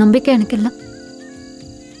புரிஞ்சுப்பன்ற நம்பிக்கை எனக்கு இல்லை.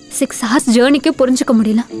 6 hours ஜேர்னிக்கே புரிஞ்சுக்க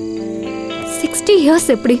முடியல. 60 years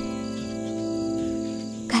எப்படி?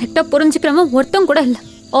 கரெக்டா புரிஞ்சுக்கிறவன் ஒருத்தம் கூட இல்லை.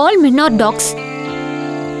 All men are dogs.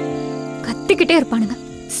 கத்திக்கிட்டே இருப்பானுங்க,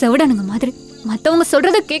 செவிடனுங்க மாதிரி. மற்றவங்க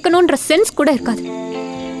சொல்றத கேட்கணுன்ற சென்ஸ் கூட இருக்காது.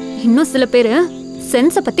 இன்னும் சில பேர்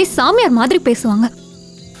சென்ஸை பத்தி சாமியார் மாதிரி பேசுவாங்க.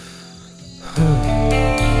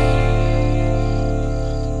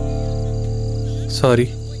 சாரி,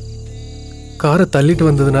 காரை தள்ளிட்டு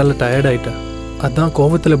வந்ததுனால டயர்ட் ஆயிட்டேன். அதான்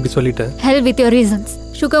கோவத்தில் அப்படி சொல்லிட்டேன். Hell with your reasons.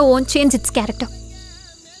 Sugar won't change its character.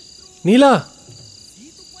 நீலா,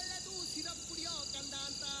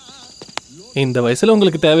 இந்த வயசுல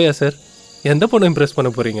உங்களுக்கு தேவையா சார்? எந்த பொண்ணை இம்ப்ரெஸ் பண்ண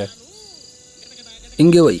போறீங்க?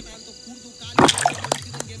 இங்கே வை.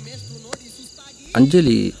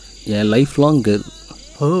 அஞ்சலி என் லைஃப் லாங் கேர்ள்.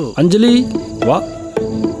 ஓ அஞ்சலி வா.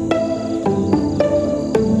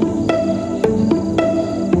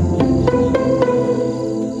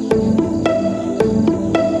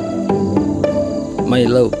 My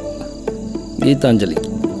love Gitanjali.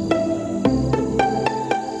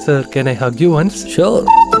 Sir, can I Haq you once? Sure.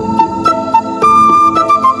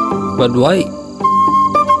 But why?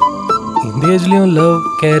 இந்த ஏஜ்லயும் லவ்,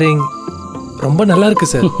 கேரிங் ரொம்ப நல்லா இருக்கு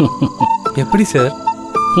சார். எப்படி sir?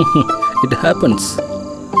 It happens,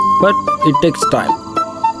 but it takes time.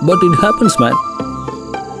 But it happens, man.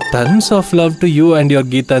 Tons of love to you and your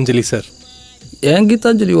Geetanjali, sir. N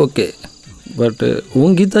Gitanjali okay, but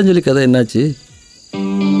உன் கீதாஞ்சலி கதை என்னாச்சு?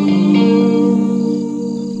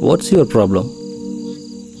 What's your problem?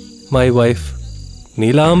 My wife,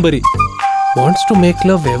 Neelambari, wants to make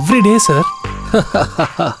love every day, sir.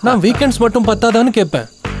 நான் weekends மட்டும் பத்தாதான்னு கேட்பேன்.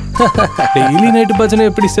 Daily night பஜனை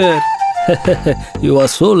எப்படி sir? You are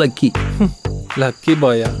so lucky. Lucky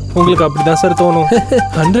பாயா? உங்களுக்கு அப்படிதான் சார் தோணும்.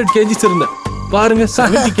 100 kgs இருந்தேன், பாருங்க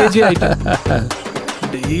 70 kg ஆயிட்டேன்.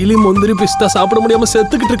 டெய்லி முந்திரி பிஸ்தா சாப்பிட முடியாம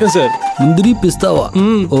செத்துக்கிட்டு இருக்கேன் சார். முந்திரி பிஸ்தாவா?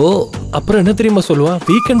 ஓ, அப்புறம் என்ன தெரியுமா சொல்லுவா?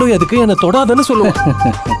 வீக்கெண்டும் எதுக்கு என்ன தொடாதன்னு சொல்லுவா.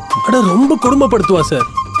 அட ரொம்ப கொடுமைப்படுத்துவா சார்.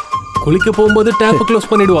 குளிக்க போகும்போது டேப் க்ளோஸ்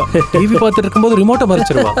பண்ணிடுவா. டிவி பார்த்துட்டு இருக்கும்போது ரிமோட்டை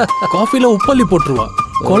மறைச்சிருவா. காஃபில உப்பள்ளி போட்டுருவா.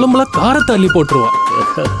 குழம்புல காரத்தை அள்ளி போட்டுருவா.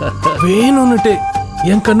 வேணும்னுட்டு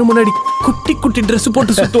என் கண்ணு முன்னாடி குட்டி குட்டி ட்ரெஸ்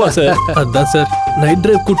போட்டு சுத்துவா சார். அதான் சார், நைட்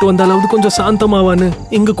டிரைவ் கூட்டு வந்தாலாவது கொஞ்சம் சாந்தமாவான்னு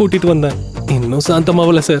இங்க கூட்டிட்டு வந்தேன். இன்னும்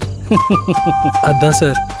சாந்தமாவல சார். அதான்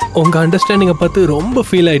சார், உங்க அண்டர்ஸ்டாண்டிங்கை பார்த்து ரொம்ப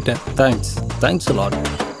ஃபீல் ஆயிட்டேன். Thanks, thanks a lot.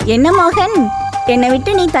 என்ன மோகன், என்னை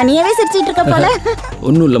விட்டு நீ தனியாவே சிரிச்சிட்டு இருக்க போல.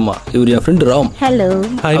 ஒன்றும் இல்லைம்மா, இவர் என் ஃப்ரெண்ட் ராம். ஹலோ.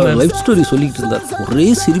 அவர் லைஃப் ஸ்டோரி சொல்லிக்கிட்டு இருந்தார், ஒரே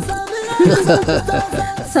சிரிப்பு.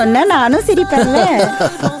 சொன்னா நானும் சிரிப்பேன்ல.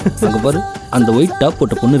 அங்க பாரு, அந்த ஒயிட் டாப்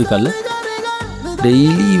போட்ட பொண்ணு இருக்கால,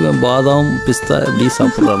 டெய்லி இவன் பாதாம் பிஸ்தா எப்படி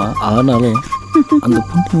சாப்பிட்றானா, ஆனாலும் அந்த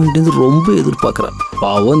பொண்ணு வீட்டு ரொம்ப எதிர்பார்க்குறான்.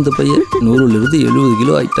 பாவம், இந்த பையன் 100லிருந்து 70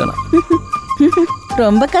 கிலோ ஆயிட்டானா.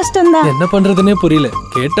 ரொம்ப கஷ்டம்தான். என்ன பண்றதுன்னே புரியல.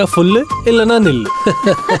 கேட்டா ஃபுல்லு இல்லனா நில்லு.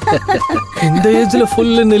 இந்த ஏஜ்ல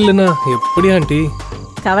ஃபுல்லு நில்லுனா எப்படி ஆண்டி?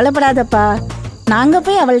 கவலைப்படாதப்பா, நாங்க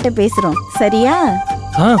போய் அவள்கிட்ட பேசுறோம், சரியா?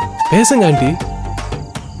 பேசுங்க ஆண்டி.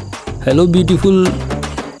 Hello beautiful.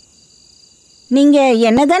 நீங்க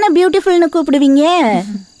என்னதானே பியூட்டிஃபுல்னு கூப்பிடுவீங்க?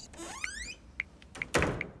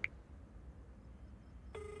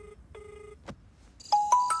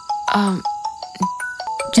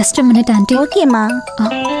 Just a minute, auntie. Okay, ma.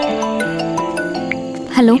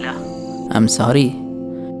 Hello. I'm sorry,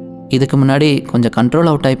 இதுக்கு முன்னாடி கொஞ்சம் கண்ட்ரோல்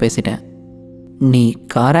அவுட் ஆகி பேசிட்டேன். நீ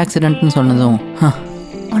கார் ஆக்சிடென்ட்னு சொன்னதும்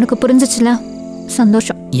உனக்கு புரிஞ்சிச்சுல,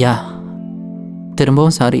 சந்தோஷம். யா,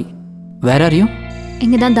 திரும்பவும் சாரி. Where are you?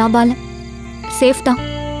 இங்கே தான் தாபால. சேஃப் தான்,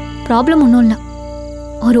 ப்ராப்ளம் ஒன்றும் இல்லை.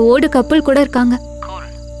 ஒரு ஓல்டு கப்புள் கூட இருக்காங்க.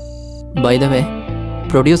 By the way,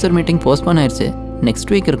 producer meeting postpone ஆயிடுச்சு.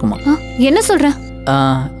 நெக்ஸ்ட் வீக் இருக்குமா? என்ன சொல்கிற?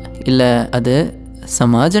 இல்லை, அது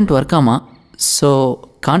சம் அர்ஜென்ட் ஒர்க் ஆமா, ஸோ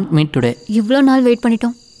கான்ட் மீட் டுடே. இவ்வளோ நாள் வெயிட்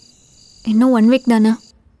பண்ணிட்டோம், இன்னும் 1 வீக் தானே.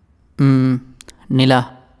 நிலா,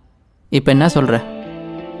 இப்போ என்ன சொல்கிற?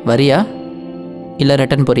 வரியா இல்லை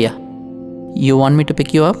ரிட்டன் போறியா? You want me to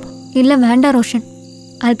big you up? இல்லை வேண்டாம் Roshan,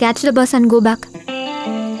 I'll catch the bus and go back.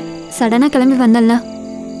 சடனாக கிளம்பி வந்தல,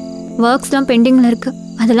 ஒர்க்ஸ்லாம் பெண்டிங்கில் இருக்குது.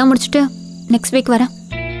 அதெல்லாம் முடிச்சுட்டு நெக்ஸ்ட் வீக் வரேன்.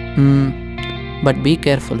 But be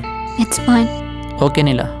careful. It's fine. Okay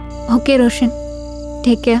Nila. Okay Roshan,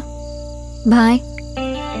 take care. Bye.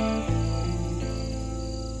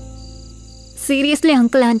 Seriously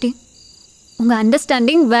uncle aunty, உங்கள்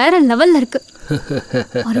அண்டர்ஸ்டாண்டிங் வேற லெவலில் இருக்கு.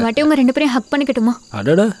 ஒரு வாட்டி உங்கள் 2 பேரையும் ஹக் பண்ணிக்கட்டுமா?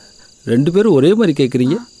 அடடா, 2 பேரும் ஒரே மாதிரி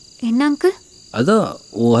கேட்குறீங்க. என்ன அங்கிள்? அதான்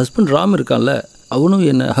உன் ஹஸ்பண்ட் ராம் இருக்கான்ல, அவனும்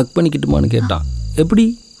என்னை ஹக் பண்ணிக்கிட்டுமான்னு கேட்டான். எப்படி?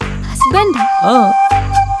 ஹஸ்பண்ட்?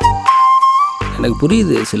 எனக்கு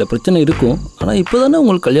புரியுது, சில பிரச்சனை இருக்கும். ஆனால் இப்போ தானே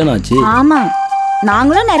உங்களுக்கு கல்யாணம் ஆச்சு. ஆமாம்,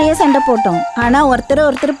 நாங்களும் நிறைய சண்டை போட்டோம். ஆனால்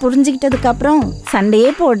ஒருத்தர் புரிஞ்சுக்கிட்டதுக்கு அப்புறம் சண்டையே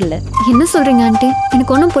போடல. என்ன சொல்கிறீங்க ஆண்டி?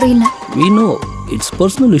 எனக்கு ஒன்றும் புரியல. we know it's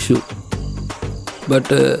personal issue.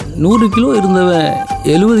 But 100 kilo இருந்தவன்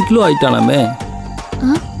 70 கிலோ ஆயிட்டானாமே.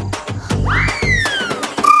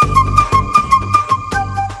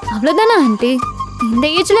 அவ்வளோதானே ஆண்டி? இந்த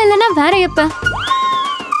ஏஜில் இல்லைன்னா வேற எப்போ?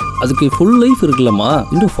 அதுக்கு ஃபுல் லைஃப் இருக்குல்லம்மா,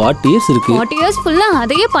 இன்னும் 40 இயர்ஸ் இருக்கு. 40 இயர்ஸ் ஃபுல்லாக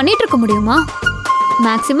அதையே பண்ணிட்டு இருக்க முடியுமா?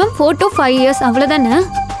 மேக்ஸிமம் 4 to 5 இயர்ஸ், அவ்வளோதானே.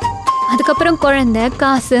 அதுக்கப்புறம் குழந்தை,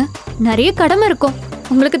 காசு, நிறைய கடமை இருக்கும்.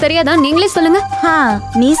 உங்களுக்கு தெரியாதா? நீங்களே சொல்லுங்க.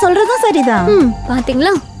 நீ சொல்றதும் சரிதான்.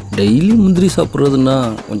 பாத்தீங்களா? டெய்லி முந்திரி சாப்பிட்றதுன்னா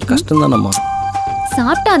கொஞ்சம் கஷ்டம் தானம்மா.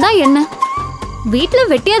 சாப்பிட்டாதான் என்ன,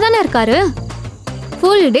 வீட்டில் வெட்டியா தானே இருக்காரு.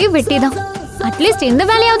 ஃபுல் டே வெட்டி தான். அட்லீஸ்ட் இந்த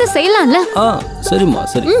வேலையாவது செய்யலாம்ல. சரிம்மா,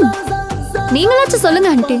 சரி. நீங்களாச்சும் சொல்லுங்க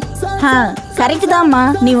ஆண்டி. கரெக்ட் தான்மா,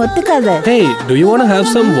 நீ ஒத்துக்காத. Hey, do you want to have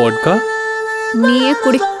some vodka? நீயே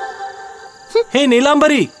குடி. Hey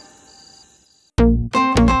நீலாம்பரி.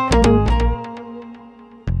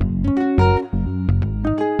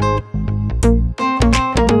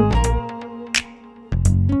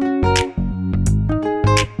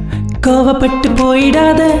 கோவப்பட்டு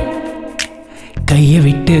போயிடாத, கையை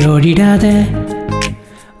விட்டு ஓடிடாத,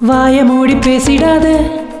 வாய மூடி பேசிடாத,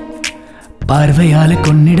 பார்வையால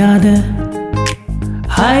கொன்னிடாத.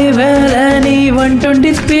 ஹைவேல நீ 120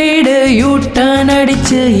 ஸ்பீடு யூ டர்ன்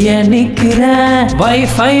அடிச்சு நிக்கிற.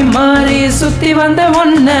 வைஃபை மாறி சுத்தி வந்த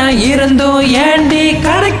ஒன்ன இருந்தும் ஏண்டி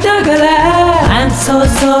கனெக்ட் ஆகல. I'm so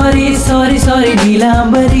sorry sorry sorry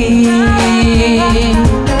Neelambari.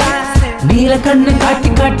 நீல கண்ணு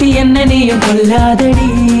காட்டி காட்டி என்ன நீயும் கொல்லாதடி.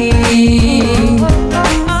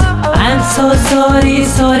 I'm so sorry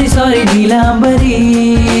sorry sorry Neelambari.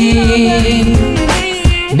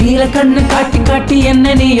 நீல கண்ணு காட்டி காட்டி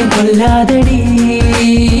என்ன நீயும் கொல்லாதடி.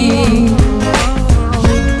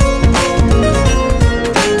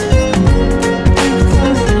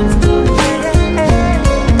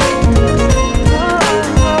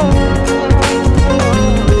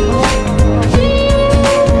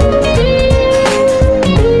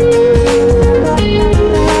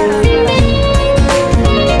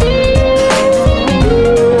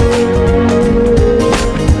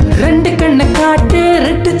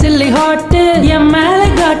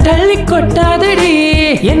 கொட்டாதடி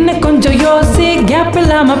என்ன கொஞ்சம் யோசி, கேப்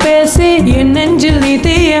இல்லாம பேசி என் நெஞ்சில் நீ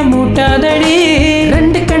தீய மூட்டாதடி.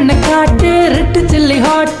 2 கண்ணை காட்டு ரெட்டு சில்லி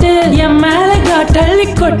ஹாட்டு என் மேல காட்டள்ளி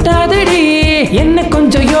கொட்டாதடி. என்ன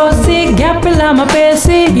கொஞ்சம் யோசி, கேப் இல்லாம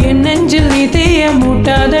பேசி என் நெஞ்சில் நீ தீய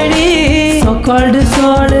மூட்டாதடி. சோகால்டு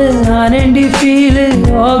சோடு ஆனண்டி ஃபீலு,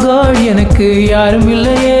 ஓ காட் எனக்கு யாரும்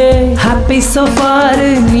இல்லையே. ஹாப்பி சோ ஃபார்,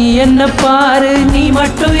 நீ என்ன பாரு, நீ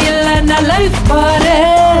மட்டும் இல்ல நான் லைஃப் பாரு.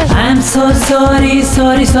 I'm so sorry,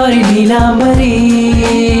 sorry, sorry Neelambari.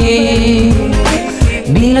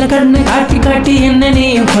 நீல கண்ணு காட்டி காட்டி என்ன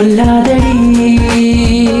நீயும் கொல்லாதடி.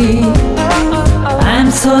 I'm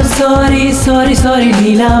so sorry, sorry, sorry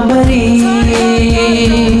Neelambari.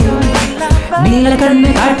 நீல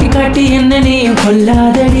கண்ணு காட்டி காட்டி என்ன நீயும்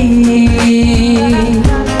கொல்லாதடி.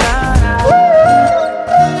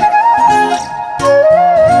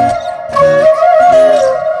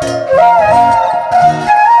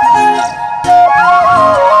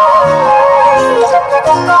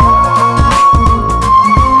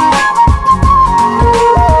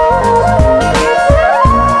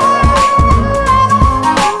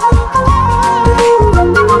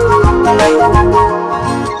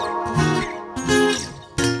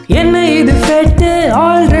 என்ன இது ஃபேட்டு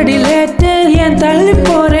ஆல்ரெடி லேட்டு ஏன் தள்ளி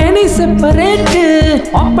போறேன் நீ செப்பரேட்டு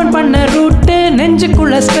ஓப்பன் பண்ண ரூட்டு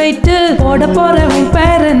நெஞ்சுக்குள்ள ஸ்ட்ரைட்டு போட போற உன்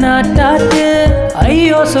பேரு நாட்டாட்டு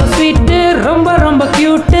ஐயோ சோ ஸ்வீட்டு ரொம்ப ரொம்ப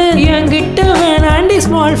கியூட்டு என்கிட்ட வேணாண்டி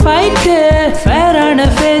ஸ்மால் ஃபைட்டு ஃபேரான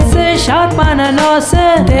ஃபேஸ் ஷார்ப்பான லாஸ்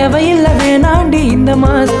தேவையில்லை வேணாண்டி இந்த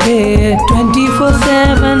மாஸ்க்கு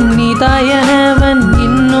 24/7 நீ தாயனவன்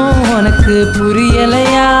இன்னும் உனக்கு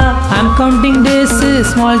புரியலையா I'm counting days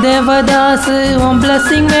small Devadas உன்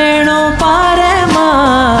பிளஸிங் வேணும் பாரேமா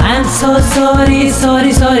I'm so sorry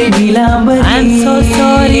sorry sorry Neelambari I'm so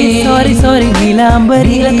sorry sorry sorry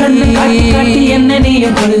Neelambari கண்ணு காட்டி காட்டி என்ன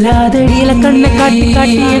நீயும் கொல்லாதடி கண்ணு காட்டி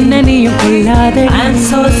காட்டி என்ன நீயும் கொல்லாதடி I'm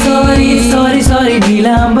so sorry sorry sorry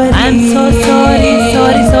Neelambari I'm so sorry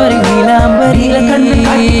sorry sorry Neelambari கண்ணு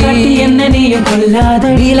காட்டி காட்டி என்ன நீயும்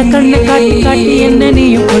கொல்லாதடி கண்ணு காட்டி காட்டி என்ன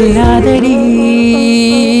நீயும் கொல்லாதடி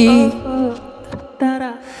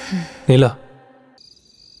நீலா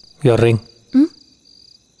யுவர் ரிங்.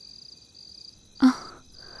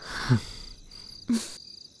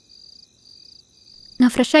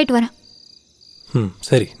 நான் ஃப்ரெஷ் ஆயிட்டு வரேன்.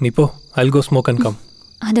 சரி நீ போ. I'll go smoke and come.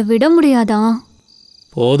 அதை விட முடியாதா?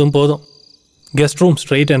 போதும் போதும். Guest room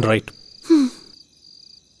straight and right.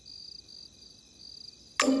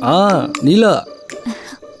 நீலா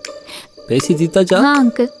பேசி தீத்தாச்சா?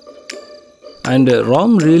 Uncle. And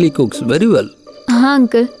Ram really cooks very well.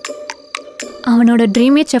 Uncle அவனோட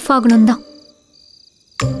ட்ரீமே செஃப் ஆகணும் தான்,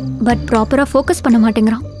 பட் ப்ராப்பராக ஃபோக்கஸ் பண்ண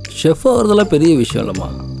மாட்டேங்கிறான். ஷெஃப் ஆகிறதெல்லாம் பெரிய விஷயம் இல்லைம்மா.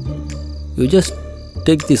 You just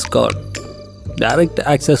take this card, direct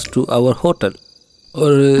access to our hotel.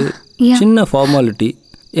 ஒரு சின்ன ஃபார்மாலிட்டி.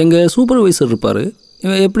 எங்கள் சூப்பர்வைசர் இருப்பார்,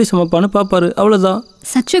 இவன் எப்படி சமைப்பான்னு பார்ப்பாரு, அவ்வளோதான்.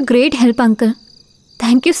 Such a great help uncle,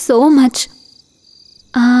 thank you so much.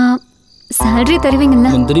 Salary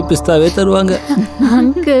தருவீங்களா? முந்திரி பிஸ்தாவே தருவாங்க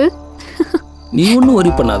அங்கிள். நீ ஒன்றும்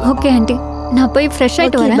ஒரி பண்ணாத. ஓகே ஆண்டி, நான் போய் ஃப்ரெஷ்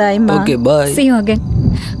ஆகிட்டு வரேன். Okay bye. see you again.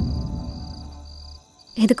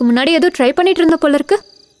 இதுக்கு முன்னாடி ஏதோ ட்ரை பண்ணிட்டு இருந்த போல இருக்கு.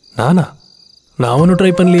 நான் ஒன்றும்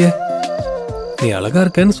ட்ரை பண்ணலையே. நீ அழகா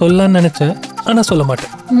இருக்கேன்னு சொல்லலான்னு நினைச்சேன், ஆனால் சொல்ல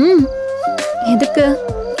மாட்டேன். எதுக்கு?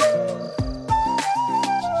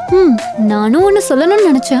 நானும் ஒன்று சொல்லணும்னு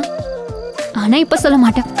நினைச்சேன், ஆனால் இப்போ சொல்ல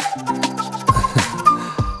மாட்டேன்.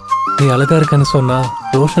 நீ அழகா இருக்கேன்னு சொன்னா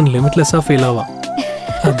ரோஷன் லிமிட்லெஸ்ஸாக ஃபீல் ஆவான்,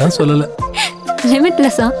 அதான் சொல்லலை.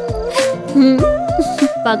 லிமிட்லெஸ்ஸா?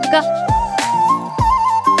 பக்கா.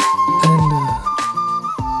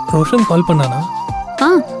 ரோஷன் கால் பண்ணானா?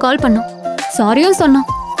 கால் பண்ணோம், சாரியும் சொன்னோம்.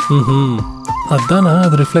 அதானா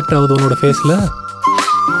அது ரிஃப்ளெக்ட் ஆகுது உன்னோட ஃபேஸில்.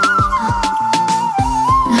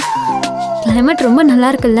 கிளைமேட் ரொம்ப நல்லா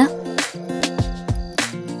இருக்குல்ல,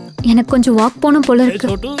 எனக்கு கொஞ்சம் வாக் போகணும் போல இருக்கு.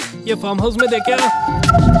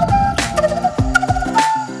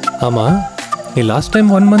 ஆமா, நீ லாஸ்ட் டைம்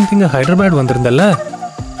 1 month இங்க ஹைதராபாத் வந்திருந்தல்ல,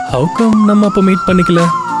 ஹவு கம் நம்ம அப்போ மீட் பண்ணிக்கல?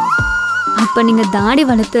 அப்ப நீங்க தாடி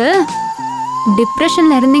வளர்த்து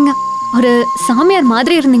டிப்ரெஷன்ல இருந்தீங்க, ஒரு சாமியார்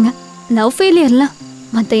மாதிரி இருந்தீங்க, லவ் ஃபெயிலியர்ல.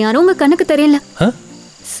 மற்ற யாரும் உங்க கண்ணுக்கு தெரியல.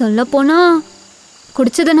 சொல்ல போனா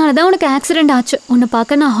குடிச்சதுனால தான் உனக்கு ஆக்சிடென்ட் ஆச்சு. உன்னை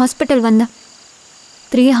பார்க்க நான் ஹாஸ்பிட்டல் வந்தேன்,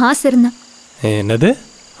 3 hours இருந்தேன். என்னது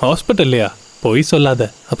ஹாஸ்பிட்டல்லையா? போய் சொல்லாத,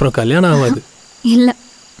 அப்புறம் கல்யாணம் ஆகாது. இல்ல,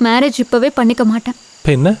 மேரேஜ் இப்பவே பண்ணிக்க மாட்டேன்.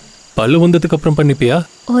 என்ன பல்லு வந்ததுக்கு அப்புறம் பண்ணிப்பியா?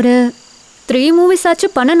 ஒரு 3 movies ஆச்சு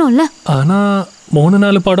பண்ணணும்ல. ஆனா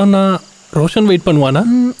 3-4 படம் நான் ரோஷன் வெயிட் பண்ணுவானா?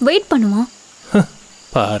 வெயிட் பண்ணுவான்.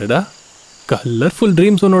 பாருடா, கலர்ஃபுல்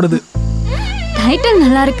ட்ரீம்ஸ் உன்னோடது. டைட்டில்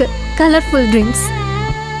நல்லா இருக்கு, colourful dreams.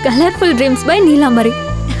 Colourful dreams by Neelambari.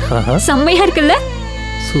 செம்மையா இருக்குல்ல?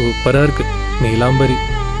 சூப்பரா இருக்கு நீலாம்பரி.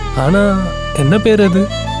 ஆனா என்ன பேர் அது?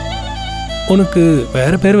 உனக்கு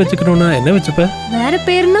வேற பேர் வச்சுக்கணும்னா என்ன வச்சுப்ப? வேற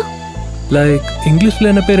பேர்னா லைக்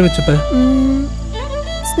இங்கிலீஷ்ல என்ன பேர் வச்சுப்ப?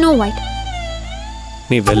 Snow white.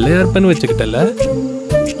 நீ வெள்ளையா இருப்பன்னு வச்சுக்கிட்டல?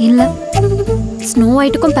 இல்ல, ஸ்னோ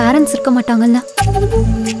ஒயிட்டுக்கும் பேரண்ட்ஸ் இருக்க மாட்டாங்கல்ல.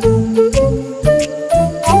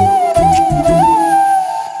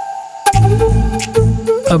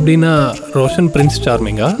 அப்படின்னா Roshan Prince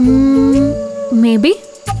சார்மிங்கா? Maybe,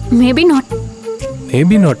 maybe not.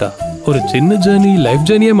 Maybe நாட்டா? ஒரு சின்ன ஜர்னி லைஃப்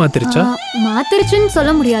ஜர்னியே மாத்திருச்சா? மாத்திருச்சுன்னு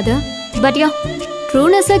சொல்ல முடியாது, பட் யா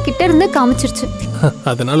ட்ரூனஸை கிட்ட இருந்து காமிச்சிருச்சு.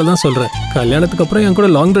 அதனால தான் சொல்றேன், கல்யாணத்துக்கு அப்புறம் என் கூட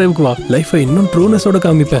லாங் டிரைவுக்கு வா, லைஃபை இன்னும் ட்ரூனஸோட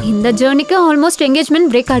காமிப்பேன். இந்த ஜர்னிக்கு ஆல்மோஸ்ட் என்கேஜ்மெண்ட்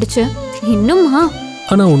பிரேக் ஆயிடுச்சு. இன்னுமா?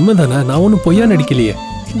 ஆனா உண்மைதானே, நான் ஒன்றும் பொய்யா நடிக்கலையே.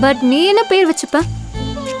 பட் நீ என்ன பேர் வச்சுப்ப?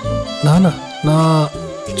 நான்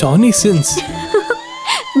ஜானி சின்ஸ்.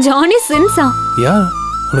 ஜானி சின்ஸா? யா,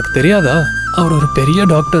 உனக்கு தெரியாதா? அவர் ஒரு பெரிய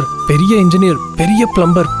டாக்டர், பெரிய இன்ஜினியர், பெரிய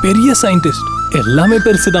பிளம்பர், பெரிய சயின்டிஸ்ட், எல்லாமே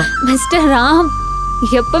பெருசுதான். மிஸ்டர் ராம்,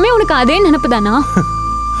 எப்பவுமே உனக்கு அதே நினைப்பு தானா?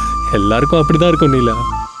 எல்லாருக்கும் அப்படிதான் இருக்கும் நீலா.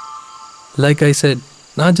 லைக் ஐ செட்,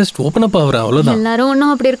 நான் ஜஸ்ட் ஓப்பன் அப் ஆகுறேன், அவ்வளோதான். எல்லாரும்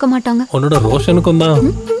ஒன்றும் அப்படி இருக்க மாட்டாங்க. உன்னோட ரோஷனுக்கும் தான்.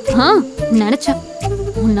 நினைச்சேன்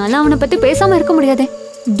உன்னால அவனை பத்தி பேசாம இருக்க முடியாதே.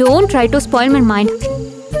 Don't try to spoil my mind.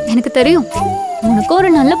 எனக்கு தெரியும் உனக்கு ஒரு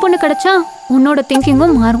நல்ல பொண்ணு கிடைச்சா உன்னோட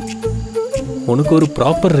திங்கிங்கும் மாறும். உனக்கு ஒரு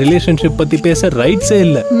ப்ராப்பர் ரிலேஷன்ஷிப் பத்தி பேச ரைட்ஸே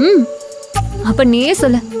இல்லை. அப்ப நீயே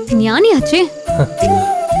சொல்ல, ஞானியாச்சே.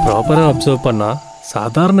 ப்ராப்பரா அப்சர்வ் பண்ணா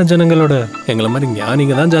சாதாரண ஜனங்களோட எங்களை மாதிரி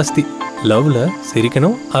ஞானிங்க தான் ஜாஸ்தி. லவ்ல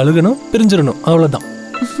சிரிக்கணும், அழுகணும், பிரிஞ்சிடணும், அவ்வளோதான்.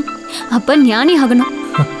 அப்ப ஞானி ஆகணும்.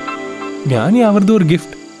 ஞானி ஆகிறது ஒரு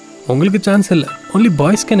கிஃப்ட். உங்களுக்கு சான்ஸ் இல்லை. Only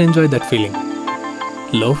boys can enjoy that feeling.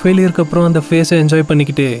 Love ஃபெயிலியருக்கு அப்புறம் அந்த ஃபேஸை என்ஜாய்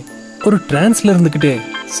பண்ணிக்கிட்டே ஒரு ட்ரான்ஸ்ல இருந்துக்கிட்டே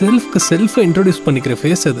செல்ஃப்க்கு செல்ஃபை இன்ட்ரோடியூஸ் பண்ணிக்கிற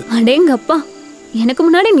ஃபேஸ் அது. அடேங்கப்பா, எனக்கு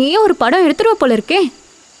முன்னாடி நீயே ஒரு படம் எடுத்துருவ போல இருக்கே.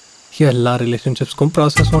 எல்லா ரிலேஷன்ஷிப்ஸ்க்கும்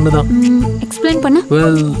ப்ராசஸ் ஒன்று தான். எக்ஸ்பிளைன் பண்ண.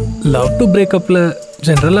 வெல், லவ் டு பிரேக்கப்பில்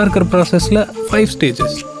ஜென்ரலாக இருக்கிற ப்ராசஸில் 5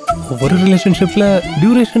 ஸ்டேஜஸ். ஒவ்வொரு ரிலேஷன்ஷிப்பில்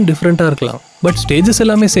டியூரேஷன் டிஃப்ரெண்ட்டாக இருக்கலாம், பட் ஸ்டேஜஸ்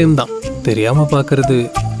எல்லாமே சேம் தான். தெரியாமல் பார்க்கறது,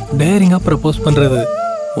 டேரிங்காக ப்ரப்போஸ் பண்ணுறது,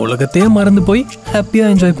 உலகத்தையே மறந்து போய்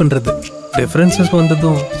ஹாப்பியாக என்ஜாய் பண்ணுறது. டிஃப்ரென்சஸ்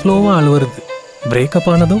வந்ததும் ஸ்லோவாக அழுவுறது, பிரேக்கப்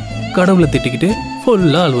ஆனதும் கடவுளை திட்டிக்கிட்டு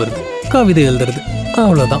ஃபுல்லாக அழுவுறது, கவிதை எழுதுறது,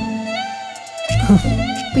 அவ்வளோதான்.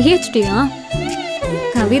 பிஹெச்டியா?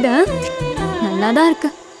 கவிதை நல்லா தான் இருக்கு.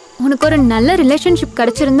 உனக்கு ஒரு நல்ல ரிலேஷன்ஷிப்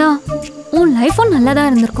கிடைச்சிருந்தா உன் லைஃபும் நல்லா தான்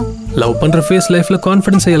இருந்திருக்கும். லவ் பண்ணுற ஃபேஸ் லைஃப்பில்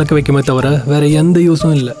கான்ஃபிடன்ஸை இழக்க வைக்குமே தவிர வேற எந்த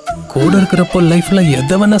யூஸும் இல்லை. கூட இருக்கிறப்போ லைஃப்பில்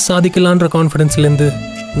எதை வேணால் சாதிக்கலான்ற கான்ஃபிடென்ஸ்லேருந்து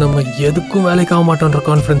நம்ம எதுக்கும் வேலைக்கு ஆக மாட்டோன்ற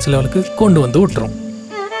கான்ஃபிடன்ஸ் லெவலுக்கு கொண்டு வந்து விட்டுரும்.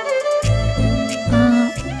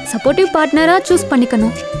 சப்போர்ட்டிவ் பார்ட்னரா சூஸ்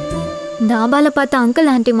பண்ணிக்கணும். தாபால பார்த்த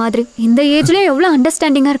அங்கிள் ஆண்டி மாதிரி இந்த ஏஜ்ல எவ்வளோ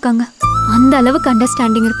அண்டர்ஸ்டாண்டிங்கா இருக்காங்க. அந்த அளவுக்கு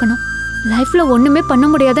அண்டர்ஸ்டாண்டிங் இருக்கணும். லைஃப்ல ஒண்ணுமே பண்ண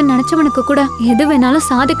முடியாதுன்னு நினைச்சவனுக்கு கூட எது வேணாலும்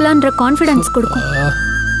சாதிக்கலான்ற கான்ஃபிடன்ஸ் கொடுக்கும்.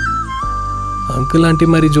 அங்கிள் ஆண்டி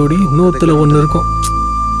மாதிரி ஜோடி 100ல் 1 இருக்கும்.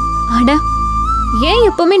 அட, ஏன்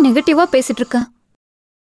எப்பவுமே நெகட்டிவா பேசிட்டு இருக்க?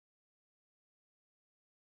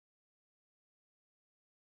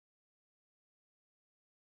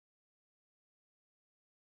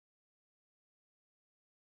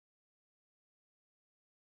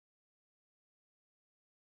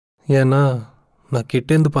 ஏன்னா நான்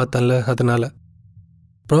கிட்டேருந்து பார்த்தேன்ல, அதனால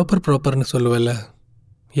ப்ராப்பர்னு சொல்லுவேல்ல.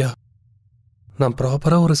 யா, நான்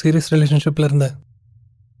ப்ராப்பராக ஒரு சீரியஸ் ரிலேஷன்ஷிப்பில் இருந்தேன்.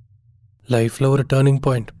 லைஃப்பில் ஒரு டேர்னிங்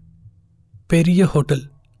பாயிண்ட். பெரிய ஹோட்டல்,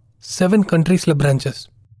 7 கண்ட்ரீஸில் பிரான்ச்சஸ்.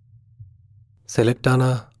 செலக்ட் ஆனா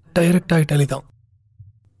டைரக்டாக இட்டாலி தான்.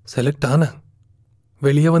 செலக்ட் ஆனேன்,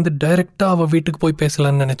 வெளியே வந்து டைரெக்டாக அவள் வீட்டுக்கு போய்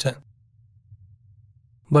பேசலான்னு நினச்சேன்.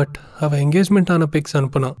 பட் அவள் என்கேஜ்மெண்ட் ஆன பிக்ஸ்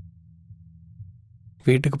அனுப்புனான்.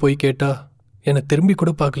 வீட்டுக்கு போய் கேட்டா என்னை திரும்பி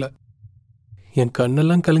கூட பார்க்கல. என்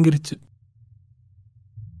கண்ணெல்லாம் கலங்கிருச்சு.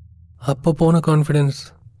 அப்போ போன கான்ஃபிடென்ஸ்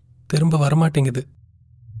திரும்ப வரமாட்டேங்குது.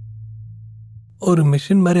 ஒரு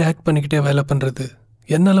மிஷின் மாதிரி ஆக்ட் பண்ணிக்கிட்டே வேலை பண்ணுறது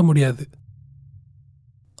என்னால் முடியாது.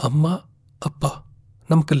 அம்மா அப்பா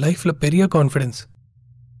நமக்கு லைஃப்பில் பெரிய கான்ஃபிடென்ஸ்.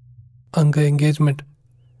 அங்கே என்கேஜ்மெண்ட்,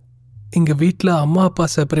 இங்கே வீட்டில் அம்மா அப்பா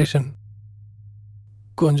செப்பரேஷன்.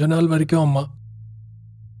 கொஞ்ச நாள் வரைக்கும் அம்மா.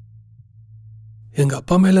 எங்கள்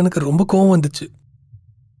அப்பா மேலே எனக்கு ரொம்ப கோவம் வந்துச்சு.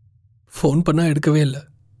 ஃபோன் பண்ணால் எடுக்கவே இல்லை.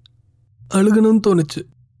 அழுகணும்னு தோணுச்சு.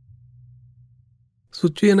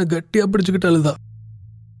 சுச்சி என்னை கட்டியாக பிடிச்சிக்கிட்டு அழுதா.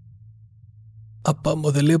 அப்பா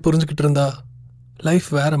முதல்ல புரிஞ்சுக்கிட்டு இருந்தா லைஃப்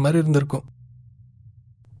வேற மாதிரி இருந்திருக்கும்.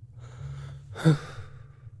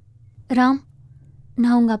 ராம்,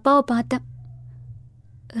 நான் உங்க அப்பாவை பார்த்தேன்.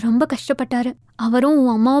 ரொம்ப கஷ்டப்பட்டாரு. அவரும்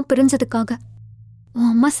உன் அம்மாவும் பிரிஞ்சதுக்காக.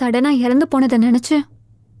 உன் அம்மா சடனா இறந்து போனதை நினைச்சு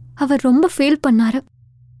அவர் ரொம்ப ஃபீல் பண்ணாரு.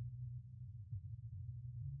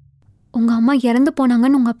 உங்க அம்மா இறந்து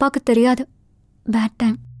போனாங்கன்னு உங்க அப்பாவுக்கு தெரியாது. Bad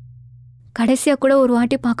time. கடைசியா கூட ஒரு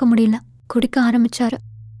வாட்டி பார்க்க முடியல. குடிக்க ஆரம்பிச்சாரு.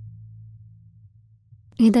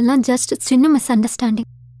 இதெல்லாம் ஜஸ்ட் சின்ன மிஸ் அண்டர்ஸ்டாண்டிங்.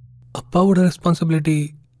 அப்பாவோட ரெஸ்பான்சிபிலிட்டி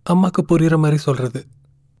அம்மாக்கு புரியுற மாதிரி சொல்றது,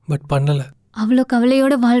 பட் பண்ணல. அவ்வளோ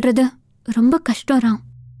கவலையோட வாழ்றது ரொம்ப கஷ்டம் ராம்.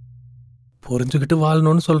 புரிஞ்சுக்கிட்டு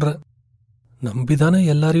வாழணும்னு சொல்றேன். நம்பிதானே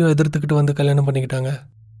எல்லாரையும் எதிர்த்துக்கிட்டு வந்து கல்யாணம் பண்ணிக்கிட்டாங்க.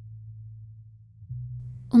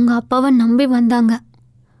 உங்க அப்பாவை நம்பி வந்தாங்க.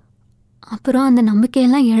 அப்புறம் அந்த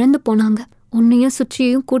நம்பிக்கையெல்லாம் இழந்து போனாங்க. உன்னையும்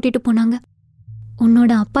சுச்சியையும் கூட்டிட்டு போனாங்க.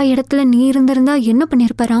 உன்னோட அப்பா இடத்துல நீ இருந்திருந்தா என்ன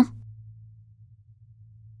பண்ணிருப்பாராம்?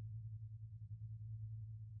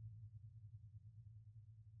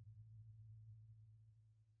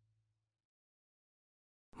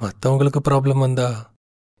 மற்றவங்களுக்கு ப்ராப்ளம் வந்தா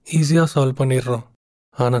ஈஸியாக சால்வ் பண்ணிடுறோம்.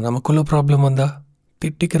 ஆனால் நமக்குள்ள ப்ராப்ளம் வந்தா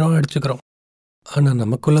திட்டிக்கிறோம், அடிச்சுக்கிறோம். ஆனால்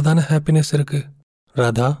நமக்குள்ள தானே ஹாப்பினஸ் இருக்கு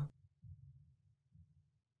ராதா.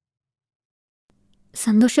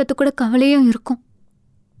 சந்தோஷத்து கூட கவலையும் இருக்கும்.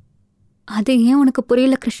 அது ஏன் உனக்கு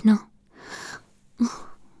புரியல கிருஷ்ணா?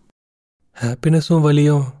 ஹாப்பினஸும்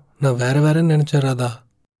வலியும் நான் வேற வேறன்னு நினைச்சேன் ராதா.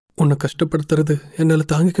 உன்னை கஷ்டப்படுத்துறது என்னால்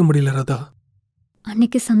தாங்கிக்க முடியல ராதா.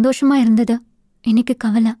 அன்னைக்கு சந்தோஷமா இருந்தது, இன்னைக்கு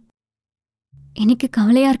கவலை. இன்னைக்கு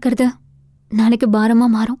கவலையா இருக்கிறது நாளைக்கு பாரமா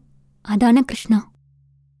மாறும். அதானே கிருஷ்ணா?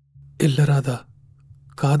 இல்லை ராதா,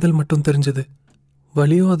 காதல் மட்டும் தெரிஞ்சது,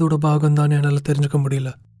 வலியும் அதோட பாகம் தானே என்னால் தெரிஞ்சுக்க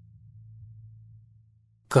முடியல.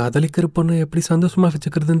 காதலிக்கிற பொண்ணை எப்படி சந்தோஷமா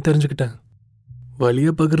வச்சுக்கிறதுன்னு தெரிஞ்சுக்கிட்டேன்.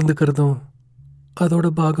 வலியை பகிர்ந்துக்கிறதும் அதோட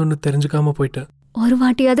பாகம்னு தெரிஞ்சுக்காம போயிட்டேன். ஒரு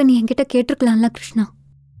வாட்டியாவது நீ என்கிட்ட கேட்டிருக்கலாம்ல கிருஷ்ணா.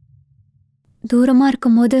 தூரமா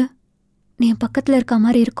இருக்கும் போது நீ என் பக்கத்துல இருக்க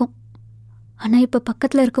மாதிரி இருக்கும். ஆனா இப்ப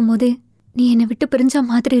பக்கத்துல இருக்கும் போதே நீ என்னை விட்டு பிரிஞ்ச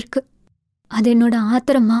மாதிரி இருக்கு. அது என்னோட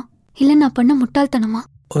ஆத்திரமா இல்ல நான் பண்ண முட்டாள்தனமா?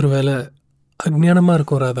 ஒருவேளை அஜ்ஞானமா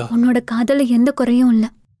இருக்கும் ராதா. உன்னோட காதல எந்த குறையும் இல்லை.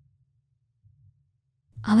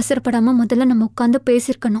 அவசரப்படாம முதல்ல நம்ம உட்காந்து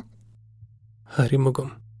பேசியிருக்கணும்.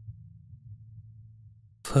 அறிமுகம்.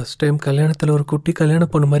 ஃபர்ஸ்ட் டைம் கல்யாணத்தில் ஒரு குட்டி கல்யாண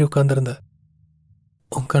பொண்ணு மாதிரி உட்காந்துருந்த.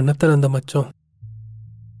 உன் கண்ணத்தில் அந்த மச்சம்,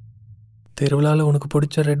 திருவிழாவில் உனக்கு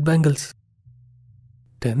பிடிச்ச ரெட் பேங்கிள்ஸ்,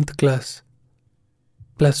 10th கிளாஸ்,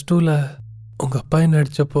 +2ல் உங்கள் அப்பா என்ன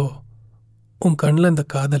அடித்தப்போ உன் கண்ணில் இந்த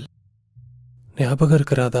காதல் ஞாபகம்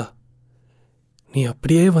இருக்கிறாதா? நீ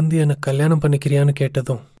அப்படியே வந்து என்னை கல்யாணம் பண்ணிக்கிறியான்னு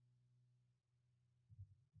கேட்டதும்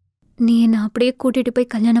நீ என்னை அப்படியே கூட்டிட்டு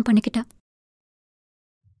போய் கல்யாணம் பண்ணிக்கிட்ட.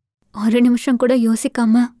 ஒரு நிமிஷம் கூட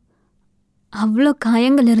யோசிக்காம அவ்வளோ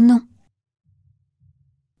காயங்கள் இருந்தோம்.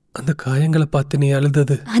 அந்த காயங்களை பார்த்து நீ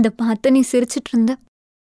அழுதது, அதை பார்த்து நீ சிரிச்சிட்டு இருந்த.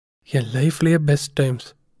 என் லைஃப்லேயே பெஸ்ட் டைம்ஸ்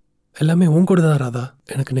எல்லாமே உன் கூட தான் ராதா.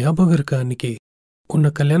 எனக்கு ஞாபகம் இருக்கு அன்னைக்கு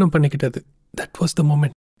உன்னை கல்யாணம் பண்ணிக்கிட்டது. That was the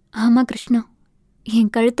moment. ஆமா கிருஷ்ணா,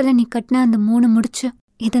 என் கழுத்துல நீ கட்டின அந்த 3 முடிச்சு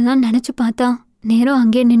இதெல்லாம் நினைச்சு பார்த்தா நேரம்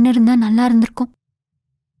அங்கேயே நின்று இருந்தா நல்லா இருந்திருக்கும்.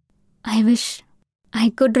 I wish I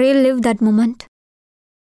could relive that moment.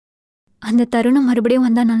 அந்த தருணம் மறுபடியும்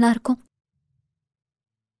வந்தா நல்லா இருக்கும்.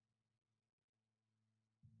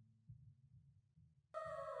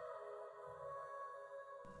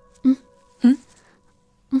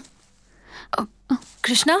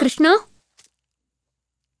 Krishna Krishna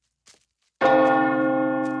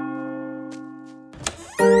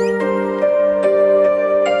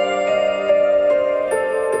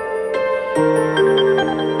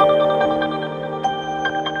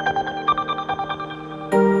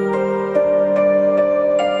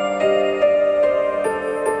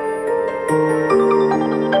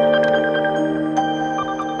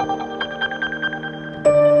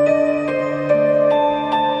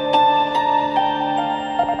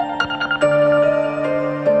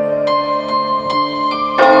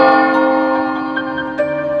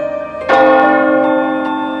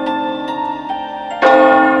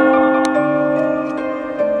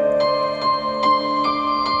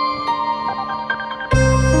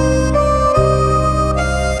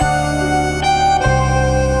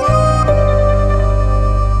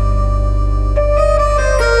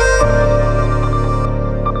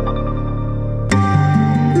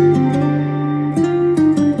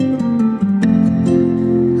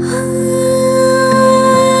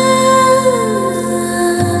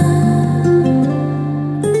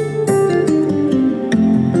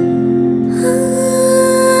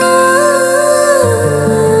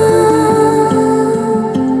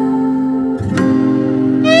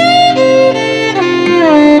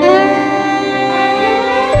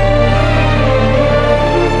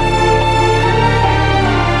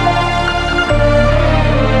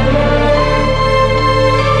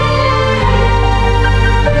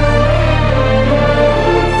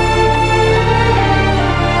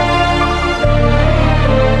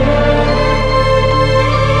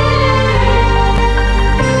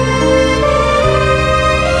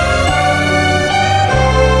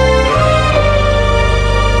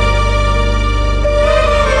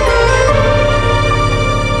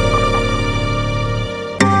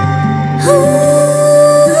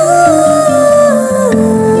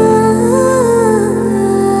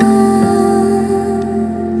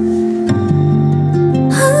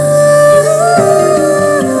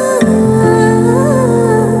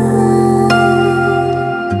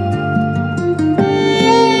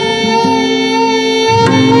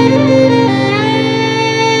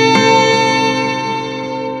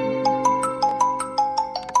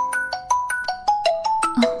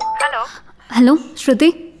hello Shruti.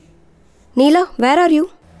 Neela, where are you?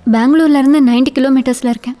 பெங்களூர்ல இருந்து 90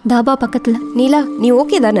 கிலோமீட்டர்ஸ்ல இருக்கேன், தாபா பக்கத்துல. நீலா, நீ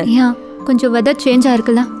ஓகே தானே? யா, கொஞ்சம் வெதர் சேஞ்ச்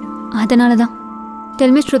ஆயிருக்குல்ல, அதனால தான்.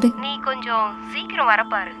 டெல் மீ ஸ்ருதி. நீ கொஞ்சம் சீக்கிரம்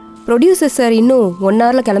வரப்பாரு. ப்ரொடியூசர் சார் இன்னும் 1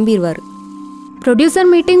 hourல கிளம்பிடுவாரு.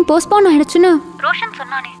 ப்ரொடியூசர் மீட்டிங் போஸ்ட்போன் ஆயிடுச்சுன்னு ரோஷன்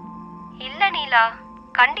சொன்னானே. இல்ல நீலா,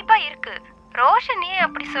 கண்டிப்பா இருக்கு. ரோஷன் ஏன்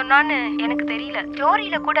அப்படி சொன்னான்னு எனக்கு தெரியல.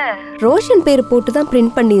 ஸ்டோரியில கூட ரோஷன் பேர் போட்டு தான்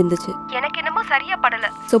பிரிண்ட் பண்ணி இருந்துச்சு. எனக்கு என்னமோ சரியா படல.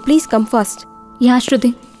 So please come fast. Yeah Shruti.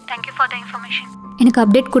 Thank you for the information. எனக்கு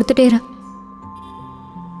அப்டேட் கொடுத்துட்டே இரு.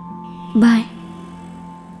 பாய்.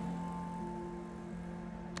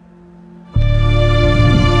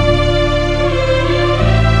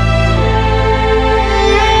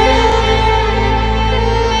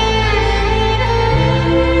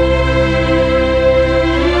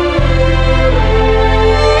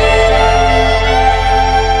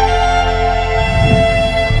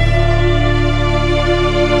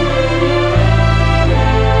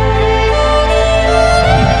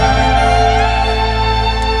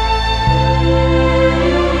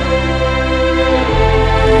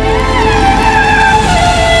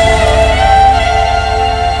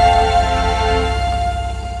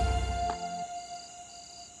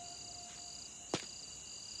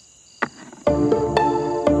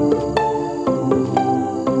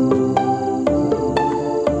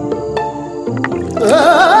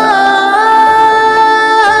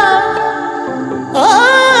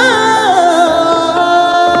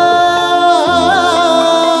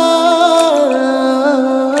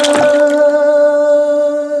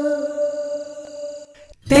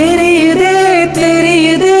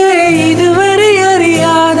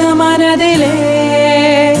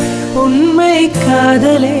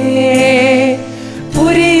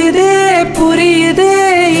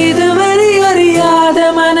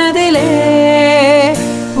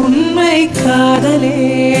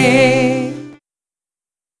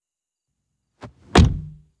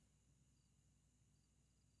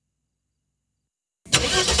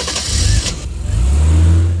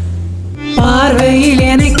 பார்வையில்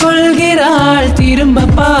என்னை கொள்கிறாள், திரும்ப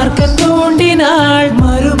பார்க்க தூண்டினாள்.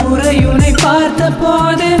 மறுமுறை உன்னை பார்த்த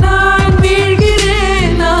போது நான்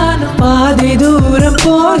வீழ்கிறேன். நானும் பாதை தூரம்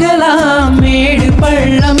போகலாம், மேடு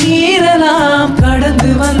பள்ளம் மீறலாம். கடந்து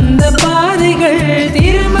வந்த பாதைகள்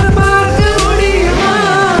திரும்ப பார்க்க முடியுமா?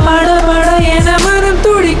 படபட என மனம்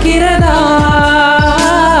துடிக்கிறதா?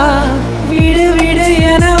 விடு விடு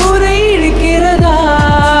என உரை இழுக்கிறதா?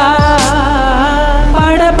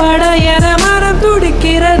 படபட என மனம்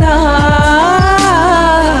துடிக்கிறதா?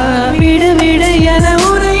 விடு விடு என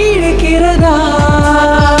உரை இழுக்கிறதா?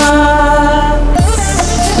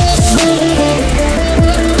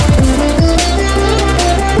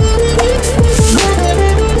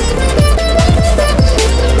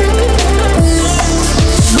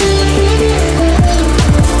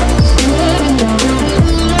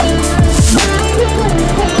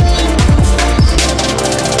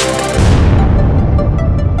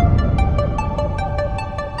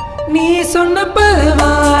 நீ சொன்ன பல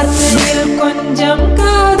வார்த்தையில் கொஞ்சம்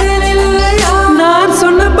காதல் இல்லையா? நான்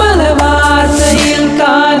சொன்ன பல வார்த்தையில்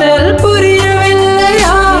காதல்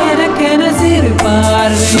புரியவில்லையா? எனக்கென சிறு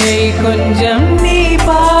பார்வை கொஞ்சம் நீ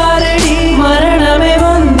பாரடி. மரணமே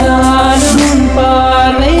வந்தாலும் உன்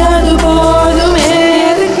பார்வை அது போதுமே.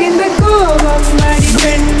 எதுக்கு இந்த கோபம் அடி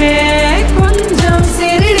பெண்ணே, கொஞ்சம்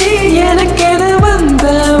சிரிடி. எனக்கென வந்த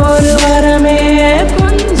ஒரு வரமே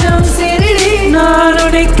கொஞ்சம் சிரிடி. நான்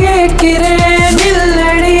உன்னை கேட்கிறேன்,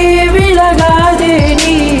 இல்லடி விலகாதே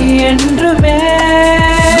நீ என்றுமே.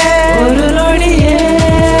 ஒரு நொடியே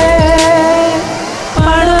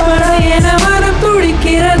படபட என மனம்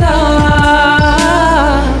துடிக்கிறதா?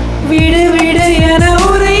 விடு விடு என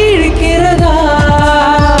உரை இழுக்கிறதா?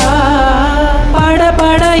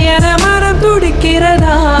 படபட என மனம்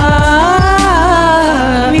துடிக்கிறதா?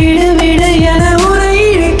 விடு விடு என உரை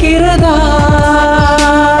இழுக்கிறதா?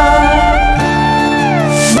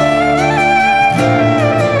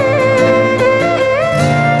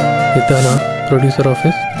 இதானா ப்ரொடியூசர்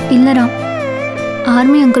ஆஃபீஸ்? இல்லடா,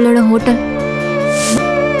 ஆர்மி அங்கிளோட ஹோட்டல்.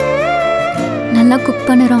 நல்லா குக்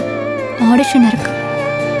பண்ணுறோம், ஆடிஷன் இருக்கு.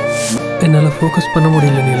 என்னால் ஃபோக்கஸ் பண்ண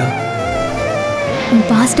முடியல நீலா. உன்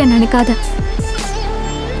பாஸ்ட்டை நினைக்காத,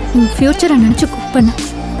 உன் ஃப்யூச்சரை நினச்சி குக் பண்ண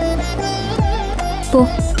போ.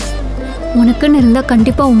 உனக்குன்னு இருந்தால்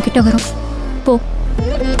கண்டிப்பாக உன்கிட்ட வரும். போ.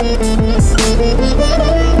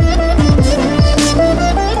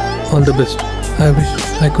 All the best. I wish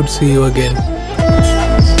I could see you again.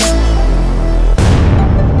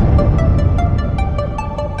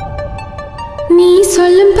 நீ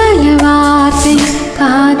சொல்லும் பல வார்த்தை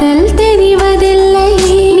காதல் தெரிவதில்லை.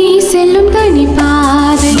 நீ செல்லும் தனி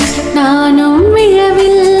பாதை நானும்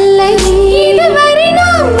விழவில்லை. இதுவரை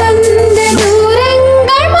நாம் வந்த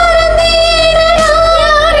தூரங்கள் மறந்தேனடா.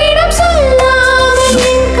 யாரிடம் சொல்லாமல்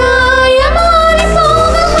என் காயம் மாறி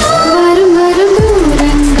போகுமா? வரும் வரும்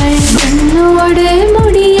தூரங்கள் என்னோடு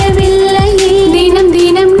முடியவில்லை. தினம்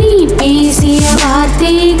தினம் நீ பேசிய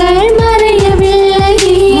வார்த்தைகள் மறையவில்லை.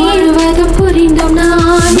 முழுவதும் புரிந்தும்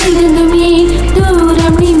நான் இருந்தும் ஏன்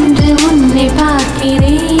தூரம் நின்று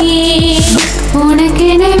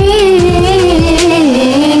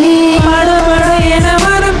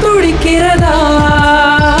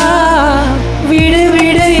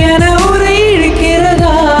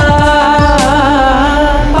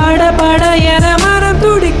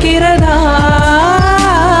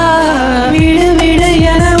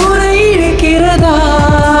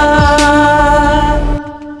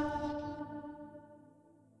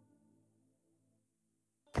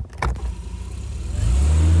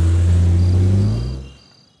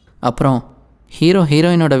அப்புறம்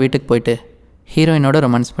ஹீரோயினோட வீட்டுக்கு போயிட்டு ஹீரோயினோட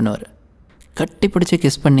ரொமான்ஸ் பண்ணுவார். கட்டி பிடிச்சி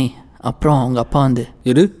கிஸ் பண்ணி அப்புறம் அவங்க அப்பா வந்து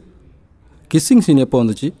இரு, கிஸ்ஸிங் சீன் எப்போ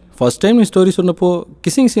வந்துச்சு? ஃபர்ஸ்ட் டைம் நீ ஸ்டோரி சொன்னப்போ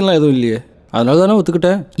கிஸ்ஸிங் சீன்லாம் எதுவும் இல்லையே, அதனால தானே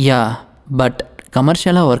ஒத்துக்கிட்டேன். யா, பட்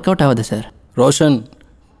கமர்ஷியலாக ஒர்க் அவுட் ஆகுது சார். ரோஷன்,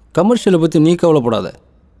 கமர்ஷியலை பற்றி நீ கவலைப்படாத.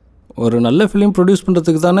 ஒரு நல்ல ஃபிலிம் ப்ரொடியூஸ்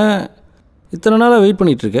பண்ணுறதுக்கு தானே இத்தனை நாளாக வெயிட்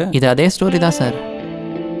பண்ணிகிட்ருக்கேன். இது அதே ஸ்டோரி தான் sir.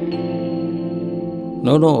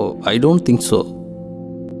 No, I don't think so.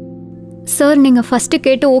 Sir, நீங்கள் ஃபஸ்ட்டு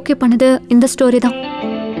கேட்டு ஓகே பண்ணது இந்த ஸ்டோரி தான்.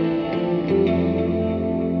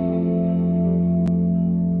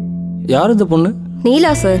 யார் இந்த பொண்ணு?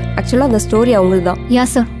 நீலா சார். ஆக்சுவலாக அந்த ஸ்டோரி அவங்களுக்கு தான். யா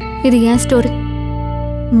சார், இது ஏன் ஸ்டோரி.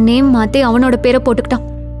 நேம் மாற்றி அவனோட பேரை போட்டுக்கிட்டான்.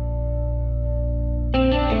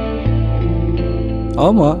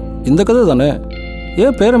 ஆமாம், இந்த கதை தானே.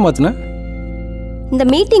 ஏன் பேரை மாற்றின? இந்த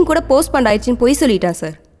மீட்டிங் கூட போஸ்ட்போன் ஆயிடுச்சுன்னு போய் சொல்லிட்டான்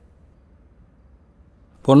சார்.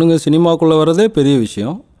 பொண்ணுங்க சினிமாக்குள்ளே வரதே பெரிய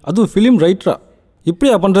விஷயம், அதுவும் ஃபிலிம் ரைட்டரா.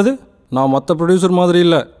 இப்படியா பண்ணுறது? நான் மற்ற ப்ரொடியூசர் மாதிரி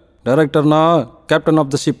இல்லை. டைரக்டர்னா கேப்டன்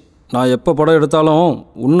ஆஃப் த ஷிப். நான் எப்போ படம் எடுத்தாலும்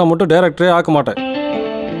உன்னை மட்டும் டைரக்டரே ஆக்க மாட்டேன்.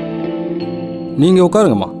 நீங்கள்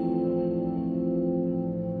உட்காருங்கம்மா.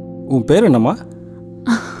 உன் பேர் என்னம்மா?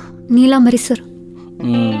 நீலாம்பரி சார்.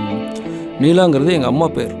 நீலாங்கிறது எங்கள் அம்மா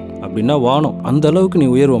பேர். அப்படின்னா வானம். அந்த அளவுக்கு நீ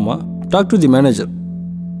உயர்வம்மா. Talk to the manager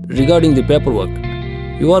regarding the paper work.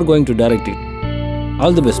 You are going to direct it.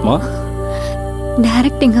 All the பெஸ்ட்மா.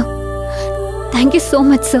 டைரக்டிங்கா? Thank you so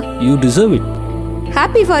much sir. You deserve it.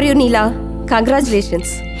 Happy for you Neela.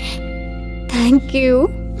 Congratulations. Thank you.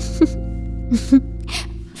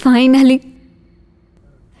 Finally.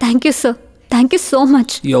 Thank you sir. Thank you so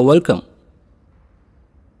much. You are welcome.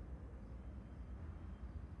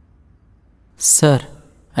 Sir,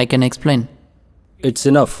 I can explain. It's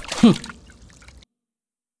enough.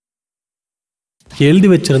 எழுதி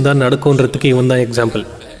வச்சிருந்தா நடக்கும்ன்றதுக்கு இவன் தான் example.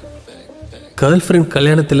 Girl friend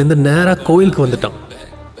கல்யாணத்துலேருந்து நேராக கோயிலுக்கு வந்துட்டான்.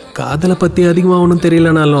 காதலை பற்றி அதிகமாக ஒன்றும்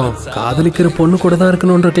தெரியலனாலும் காதலிக்கிற பொண்ணு கூட தான்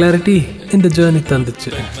இருக்கணுன்ற கிளாரிட்டி இந்த ஜேர்னி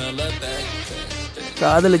தந்துச்சு.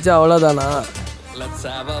 காதலிச்சா அவ்வளோதானா?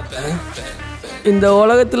 இந்த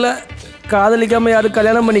உலகத்தில் காதலிக்காமல் யாரும்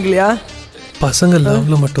கல்யாணம் பண்ணிக்கலையா? பசங்க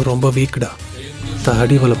லவ்ல மட்டும் ரொம்ப வீக்குடா.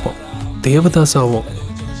 தாடி வளர்ப்போம், தேவதாஸ் ஆவோம்,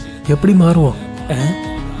 எப்படி மாறுவோம்?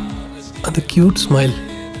 அந்த கியூட் ஸ்மைல்,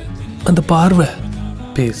 அந்த பார்வை,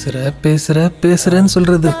 பேசுற பேசுற பேசுறேன்னு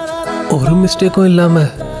சொல்றது, ஒரு மிஸ்டேக்கும் இல்லாம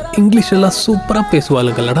இங்கிலீஷ் எல்லாம் சூப்பரா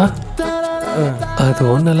பேசுவாளுங்கல்லடா.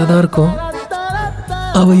 அதுவும் நல்லதா இருக்கும்.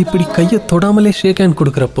 அவ இப்படி கையை தொடாமலே ஷேக் ஹேண்ட்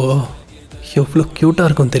கொடுக்குறப்போ எவ்வளோ கியூட்டா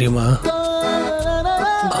இருக்கும் தெரியுமா?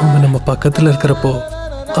 அவங்க நம்ம பக்கத்துல இருக்கிறப்போ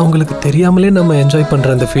அவங்களுக்கு தெரியாமலே நம்ம என்ஜாய்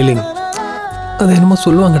பண்ற அந்த ஃபீலிங், அது என்னமோ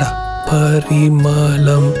சொல்லுவாங்கடா,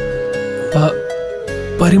 பரிமளம்.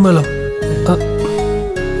 பரிமளம்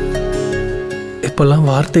இப்பெல்லாம்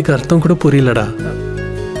வார்த்தைக்கு அர்த்தம் கூட புரியலடா.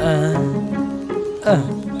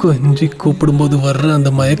 கொஞ்சி கூப்பிடும்போது வர்ற அந்த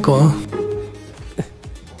மயக்கம்.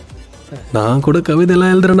 நான் கூட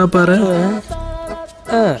கவிதைலாம் எழுதுறேன்னா பாரு.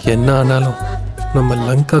 என்ன ஆனாலும் நம்ம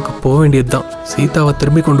லங்காக்கு போக வேண்டியதுதான். சீதாவை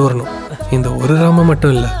திரும்பி கொண்டு வரணும். இந்த ஒரு ராமன்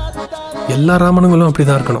மட்டும் இல்லை, எல்லா ராமனுங்களும்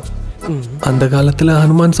அப்படிதான் இருக்கணும். அந்த காலத்தில்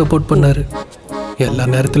ஹனுமான் சப்போர்ட் பண்ணாரு. எல்லா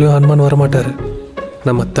நேரத்துலையும் ஹனுமான் வரமாட்டாரு.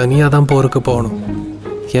 நம்ம தனியாக தான் போருக்கு போகணும்.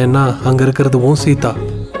 ஏன்னா அங்கே இருக்கிறது ஓம் சீதா,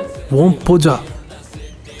 ஓம் பூஜா.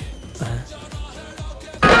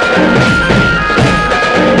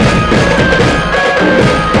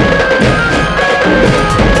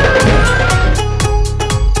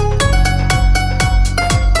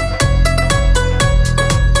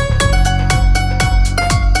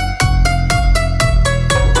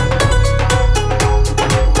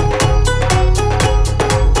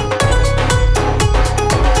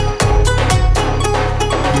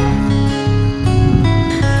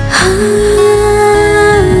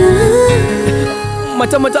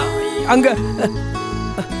 மச்சான் மச்சான் அங்க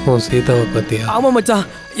உன் சீதாவை பத்தியா? ஆமா மச்சான்,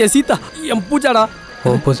 என் சீதா என் பூஜாடா.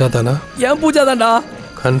 உன் பூஜா தானா? என் பூஜா தான்டா.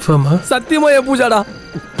 கன்ஃபார்மா? சத்தியமா என் பூஜாடா.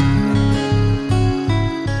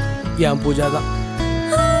 என் பூஜா தான்.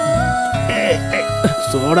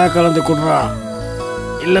 சோடா கலந்து குடுறா,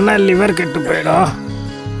 இல்லைன்னா லிவர் கெட்டு போயிடும்.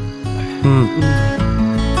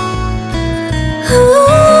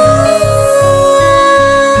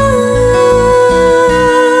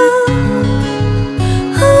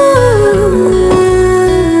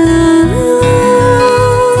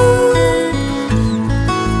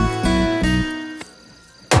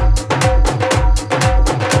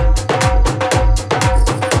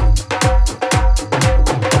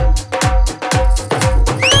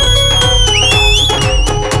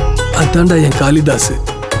 அதான்டா என் காளிதாஸ்.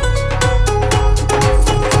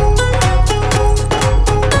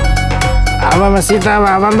 அவன் சீதாவை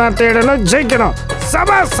அவன் தான் தேடணும், ஜெயிக்கணும்.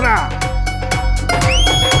 சபாஸ்ரா.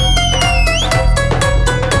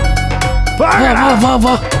 வா வா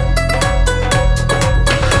வா.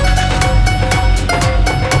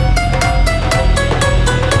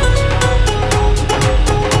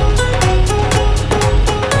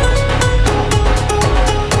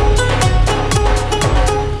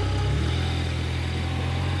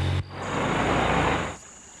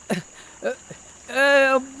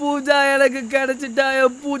 பூஜா எனக்கு கிடைச்சிட்டா,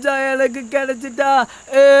 என் பூஜா எனக்கு கிடைச்சிட்டா.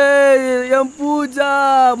 என் பூஜா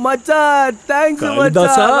மச்சான், தேங்க்ஸ்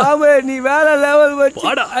மச்சான். ராமே நீ வேற லெவல்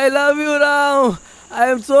மச்சான். I love you Ram. I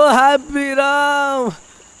am so happy Ram.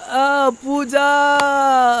 Pooja.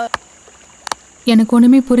 எனக்கு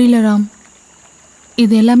ஒண்ணுமே புரியல ராம்.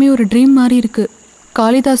 இது எல்லாமே ஒரு ட்ரீம் மாதிரி இருக்கு.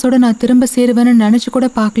 காளிதாஸோட நான் திரும்ப சேருவேன்னு நினைச்சு கூட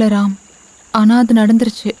பார்க்கல ராம். ஆனா அது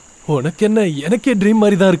நடந்துருச்சு. உனக்கு என்ன? எனக்கே ட்ரீம்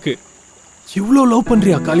மாதிரி தான் இருக்கு. இவ்வளோ லவ்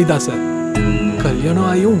பண்றியா காளிதாச? கல்யாணம்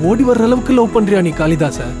ஆயும் ஓடி வர்ற அளவுக்கு லவ் பண்றியா நீ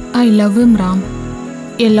Kalidasa? I love him Ram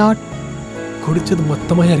a lot. குடிச்சது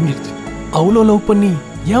மொத்தமா இறங்கிடுச்சு. அவ்வளோ லவ் பண்ணி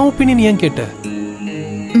என் ஒப்பீனியன் ஏன் கேட்ட?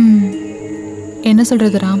 என்ன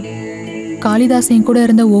சொல்றது ராம், காளிதாஸ் என் கூட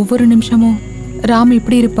இருந்த ஒவ்வொரு நிமிஷமும் ராம்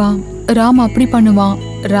இப்படி இருப்பான், ராம் அப்படி பண்ணுவான்,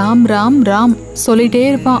 ராம் ராம் ராம் சொல்லிட்டே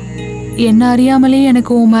இருப்பான். என்ன அறியாமலே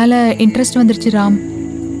எனக்கு உன் மேல இன்ட்ரெஸ்ட் வந்துருச்சு ராம்.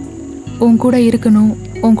 உன் கூட இருக்கணும்,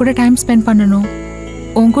 உன் கூட டைம் ஸ்பெண்ட் பண்ணணும்,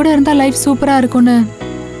 உன் கூட இருந்தா லைஃப் சூப்பரா இருக்கும்னு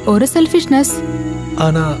ஒரு செல்ஃபிஷ்னஸ்.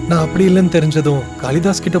 ஆனா நான் அப்படி இல்லைன்னு தெரிஞ்சதும்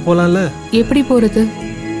காளிதாஸ் கிட்ட போலாம்ல. எப்படி போறது?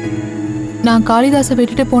 நான் காளிதாஸை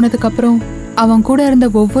விட்டுட்டு போனதுக்கு அப்புறம் அவன் கூட இருந்த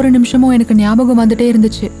ஒவ்வொரு நிமிஷமும் எனக்கு ஞாபகம் வந்துட்டே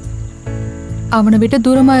இருந்துச்சு. அவனை விட்டு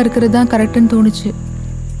தூரமா இருக்கிறது தான் கரெக்ட்னு தோணுச்சு.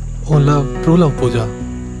 உன் லவ் ட்ரூ லவ் பூஜா.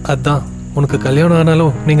 அதான் உனக்கு கல்யாணம்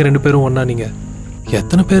ஆனாலும் நீங்க ரெண்டு பேரும் ஒண்ணா. நீங்க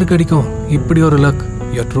எத்தனை பேருக்கு அடிக்கும் இப்படி ஒரு luck?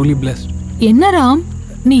 You are truly blessed. என்ன ராம்,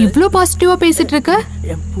 நீ இவ்ளோ பாசிட்டிவா பேசிட்டு இருக்க?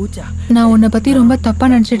 நான் உன்னை பத்தி ரொம்ப தப்பா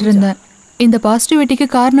நினைச்சிட்டு இருந்தேன். இந்த பாசிட்டிவிட்டிக்கு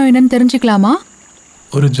காரணம் என்னன்னு தெரிஞ்சுக்கலாமா?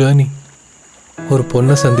 ஒரு ஜேர்னி. ஒரு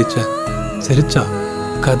பொண்ணை சந்திச்ச, சிரிச்சா,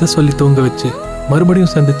 கதை சொல்லி தூங்க வச்சு,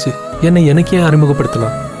 மறுபடியும் சந்திச்சு என்னை எனக்கே அறிமுகப்படுத்தினா.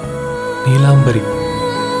 நீலாம்பரி.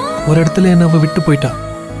 ஒரு இடத்துல என்ன அவ விட்டு போயிட்டா.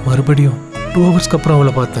 மறுபடியும் 2 ஹவர்ஸ்க்கு அப்புறம்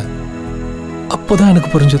அவளை பார்த்தேன். அப்போதான்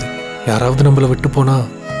எனக்கு புரிஞ்சது, யாராவது நம்மளை விட்டு போனா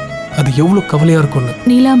அது எவ்வளவு கவலையா இருக்கும்னு.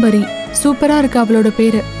 நீலாம்பரி சூப்பரா இருக்கு அவளோட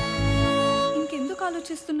பேரு.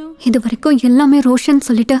 இது வரைக்கும் எல்லாமே ரோஷன்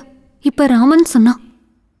சொல்லிட்டு இப்ப ராமன் சொன்னா.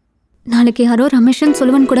 நாளைக்கு யாரோ ரமேஷன்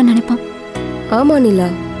சொல்லுவன் கூட நினைப்பான். ஆமா நிலா,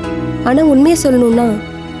 ஆனா உண்மையை சொல்லணும்னா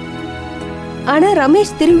ஆனா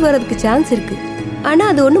ரமேஷ் திரும்பி வர்றதுக்கு சான்ஸ் இருக்கு. ஆனா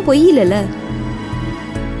அது ஒன்றும் பொய் இல்லைல்ல.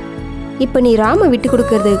 இப்ப நீ ராம விட்டு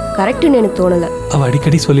கொடுக்கறது கரெக்ட்னு எனக்கு தோணல. அவ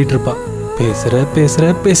அடிக்கடி சொல்லிட்டு இருப்பா, பேசுற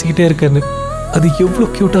பேசுற பேசிக்கிட்டே இருக்கன்னு. அது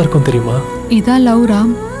எவ்வளவு கியூட்டா இருக்கும் தெரியுமா? இதான் லவ்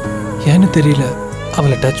ராம். ஏன்னு தெரியல,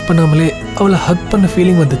 அவளை டச் பண்ணாமலே அவளை ஹக் பண்ண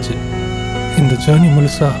ஃபீலிங் வந்துச்சு. இந்த ஜேர்னி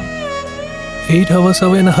முழுசா 8 ஹவர்ஸ்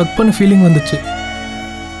அவ என்னை ஹக் பண்ண ஃபீலிங் வந்துச்சு.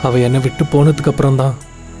 அவ என்னை விட்டு போனதுக்கு அப்புறம் தான்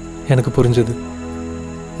எனக்கு புரிஞ்சது,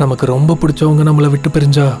 நமக்கு ரொம்ப பிடிச்சவங்க நம்மளை விட்டு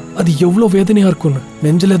பிரிஞ்சா அது எவ்வளோ வேதனையா இருக்கும்னு.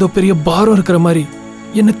 நெஞ்சில் ஏதோ பெரிய பாரம் இருக்கிற மாதிரி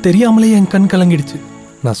என்ன தெரியாமலே என் கண் கலங்கிடுச்சு.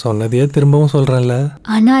 நான் சொன்னதையே திரும்பவும் சொல்றேன்ல.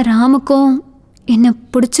 ஆனா ராமுக்கும் என்ன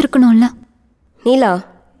பிடிச்சிருக்கணும்ல. நீலா,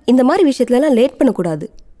 இந்த மாதிரி விஷயத்துலலாம் லேட் பண்ணக்கூடாது.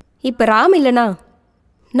 இப்போ ராம் இல்லைனா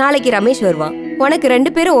நாளைக்கு ரமேஷ் வருவான். உனக்கு 2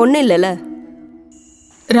 பேரும் ஒன்றும் இல்லைல்ல.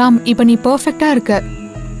 ராம், இப்போ நீ பர்ஃபெக்டா இருக்க.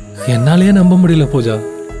 என்னாலேயே நம்ப முடியல பூஜா,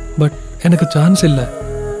 பட் எனக்கு சான்ஸ் இல்லை.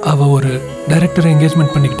 அவ ஒரு டைரக்டர்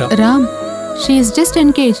என்கேஜ்மெண்ட் பண்ணிக்கிட்டா. Ram, she is just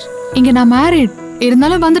engaged. இங்க நான் மேரிட்.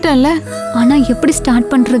 இருந்தாலும் வந்துட்டேன்ல. ஆனா எப்படி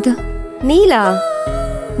ஸ்டார்ட் பண்றது? நீலா,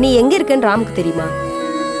 நீ எங்க இருக்கன்னு ராமுக்கு தெரியுமா?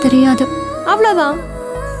 தெரியாது. அவ்வளவுதான்.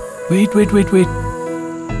 Wait wait wait wait.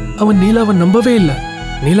 அவன் நீலாவை நம்பவே இல்லை.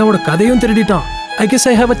 நீலாவோட கதையும் திருடிட்டான். I guess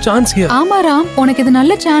I have a chance here. ஆமா ராம், உனக்கு இது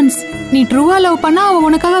நல்ல சான்ஸ். நீ ட்ரூவா லவ் பண்ணா அவ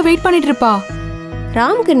உனக்காக வெயிட் பண்ணிட்டு இருப்பா.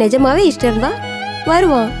 ராமுக்கு நிஜமாவே இஷ்டம் இருந்தா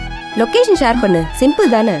வருவான். லொகேஷன் ஷேர் பண்ணு,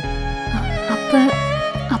 சிம்பிள் தானே.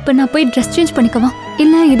 அப்ப நான் போய் ட்ரெஸ் சேஞ்ச் பண்ணிக்கவா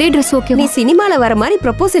இல்ல இதே ட்ரெஸ் ஓகே? நீ சினிமால வர மாதிரி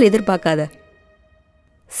ப்ரொபோசல் எதிர்பார்க்காத.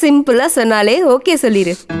 சிம்பிளா சொன்னாலே ஓகே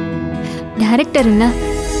சொல்லிரு. டைரக்டர் இல்ல,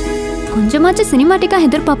 கொஞ்சமாச்சு சினிமாட்டிக்கா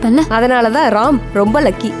எதிர்பார்ப்பேன்ல. அதனாலதான் ராம் ரொம்ப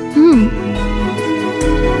லக்கி.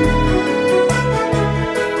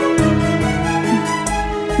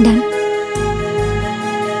 டன்.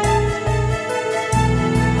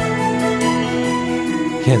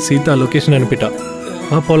 என் சீதா லொகேஷன் அனுப்பிட்டா.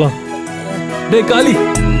 வா போலாம். டேய் காளி,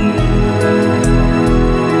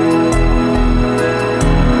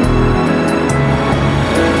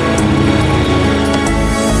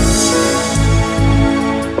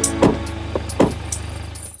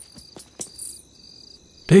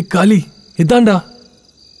 டேய் காளி, இதாண்டா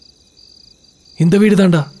இந்த வீடு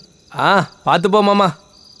தாண்டா. பார்த்து போ மாமா.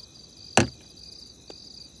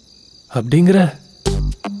 அப்படிங்கிற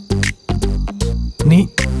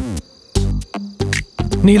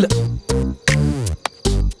நீல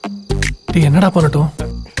என்னடா பண்ணட்டும்?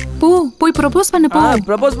 போய் ப்ரொபோஸ் பண்ணு போ.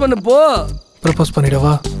 ப்ரொபோஸ் பண்ணு போ. ப்ரொபோஸ்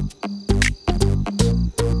பண்ணிடவா?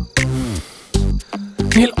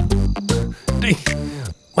 நீல டேய்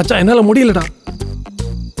மச்சான் என்னால முடியலடா.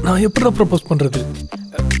 நான் எப்படிடா ப்ரொபோஸ் பண்றது?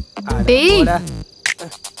 டேய்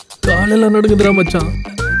காலையில நடுங்குதுடா மச்சான்.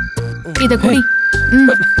 இத குடி.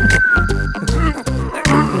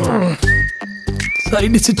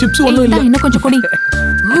 சைடு சிப்ஸ் ஒண்ணும் இல்ல. இன்னும் கொஞ்சம் குடி.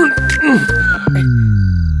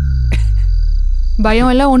 பயம்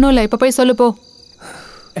எல்லாம் ஒண்ணும் இல்ல. இப்ப போய் சொல்லு போ.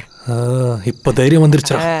 இப்ப தைரியம்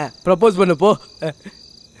வந்துருச்சா? ப்ரொபோஸ் பண்ணு போ.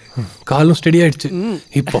 காலும் ஸ்டெடி ஆயிடுச்சு.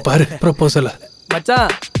 இப்ப பாரு ப்ரொபோசல. மச்சான்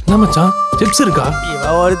என்ன மச்சான் சிப்ஸ் இருக்கா?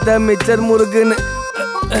 இவ ஒருத்த மிச்சர் முறுக்குன்னு.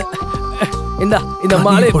 இந்த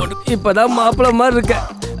மாலை போடு. இப்பதான் மாப்பிள்ள மாதிரி இருக்க.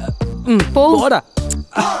 போடா.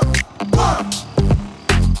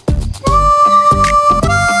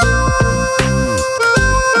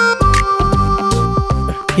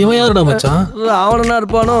 இவன் யாருடா மச்சான்? ராவணனா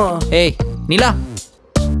இருப்பானோ? ஏய் நீலா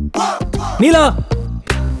நீலா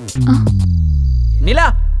நீலா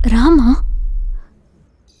ராமா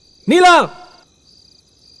நீலா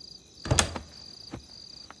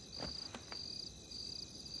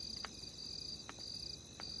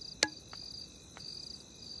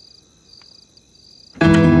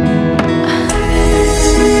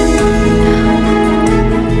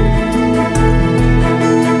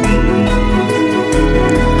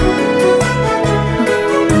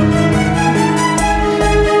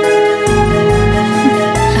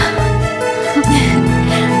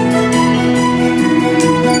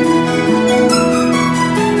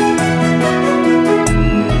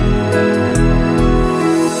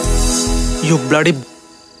bloody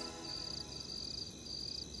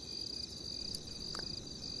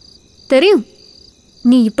தெரியும்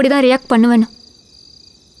நீ இப்படிதான் ரியாக்ட் பண்ணுவேன்னு.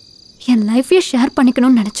 என் லைஃபையும் ஷேர்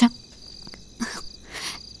பண்ணிக்கணும்னு நினைச்சேன்.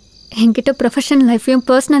 என்கிட்ட ப்ரொஃபஷனல் லைஃபையும்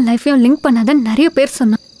பர்சனல் லைஃபையும் லிங்க் பண்ணாதான் நிறைய பேர்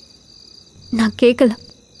சொன்னான். நான் கேட்கல.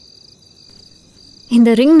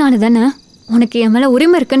 இந்த ரிங்னால தானே உனக்கு என் மேல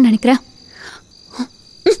உரிமை இருக்குன்னு நினைக்கிறேன்.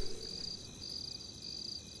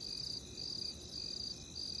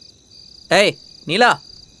 ஏய் நீலா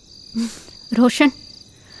ரோஷன்,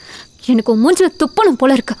 எனக்கு மூஞ்சில துப்பணும்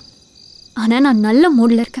போல இருக்கு. ஆனா நான் நல்ல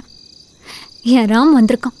மூட்ல இருக்கேன். என் ராம்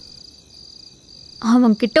வந்திருக்கான்.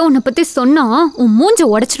 அவன் கிட்ட உன்னை பத்தி சொன்னா உன் மூஞ்ச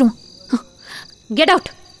உடைச்சிடுவான். Get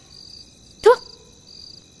out.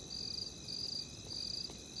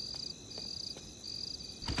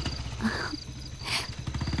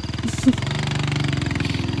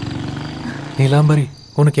 நீலாம்பரி,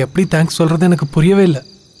 உனக்கு எப்படி தேங்க்ஸ் சொல்றது எனக்கு புரியவே இல்லை.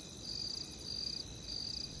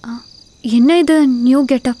 என்ன இது நியூ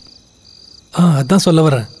கெட்டப்? அதான் சொல்ல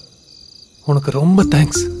வரேன். உனக்கு ரொம்ப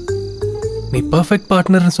தேங்க்ஸ். நீ பர்ஃபெக்ட்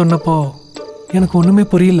பார்ட்னர்னு சொன்னப்போ எனக்கு ஒன்றுமே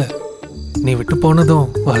புரியல. நீ விட்டு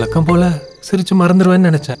போனதும் வழக்கம் போல சிரிச்சு மறந்துடுவேன்னு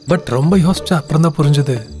நினச்சேன். பட் ரொம்ப யோசிச்சா அப்புறம் தான்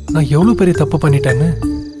புரிஞ்சுது நான் எவ்வளோ பெரிய தப்பு பண்ணிட்டேன்னு.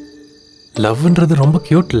 லவ்ன்றது ரொம்ப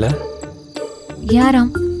கியூட் இல்லை?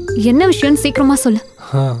 யாராம், என்ன விஷயம் சீக்கிரமா சொல்லு.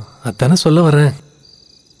 அதானே சொல்ல வரேன்.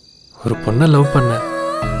 ஒரு பொண்ணை லவ் பண்ண,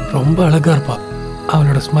 ரொம்ப அழகா இருப்பா.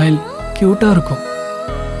 அவளோட ஸ்மைல் கியூட்டா இருக்கும்.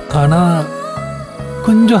 ஆனா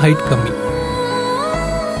கொஞ்சம் ஹைட் கம்மி.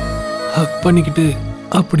 ஹக் பண்ணிக்கிட்டு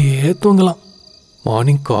அப்படியே தூங்கலாம்.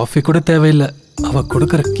 மார்னிங் காஃபி கூட தேவையில்லை. அவ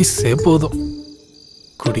கொடுக்குற கிஸ்ஸே போதும்.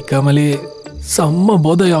 குடிக்காமலே செம்ம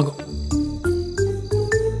போதையாகும்.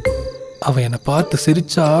 அவ என்னை பார்த்து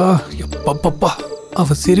சிரிச்சா எப்பப்பா,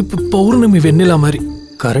 அவ சிரிப்பு பௌர்ணமி வெண்ணிலா மாதிரி.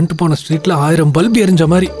 கரண்ட் போன ஸ்ட்ரீட்ல 1000 பல்ப் எரிஞ்ச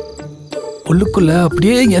மாதிரி. உள்ளுக்குள்ள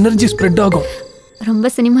அப்படியே எனர்ஜி ஸ்ப்ரெட் ஆகும். ரொம்ப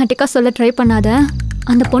சினிமாட்டிக்கா சொல்ல ட்ரை பண்ணாத.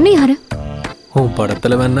 அந்த பொண்ணு யாரு? உன்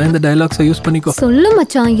படத்துல வேணா இந்த டயலாக்ஸை யூஸ் பண்ணிக்கோ. சொல்லு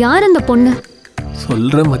மச்சான், யார் அந்த பொண்ணு?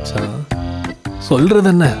 சொல்ற மச்சான். சொல்றது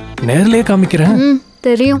என்ன, நேர்லயே காமிக்கிறேன்.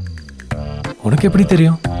 தெரியும். உனக்கு எப்படி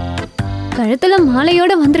தெரியும்? கழுத்துல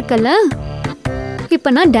மாலையோட வந்திருக்கல.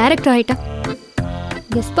 இப்ப நான் டைரக்டர் ஆயிட்டேன்.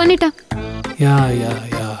 கெஸ் பண்ணிட்டேன். யா யா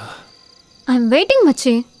யா. ஐ அம் வெயிட்டிங்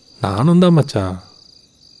மச்சி. நானும் தான் மச்சான்.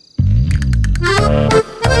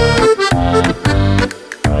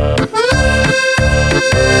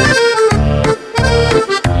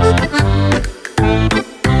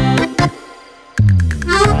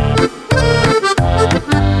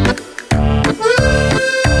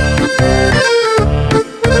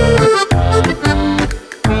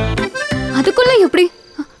 அதுக்குள்ள எப்படி?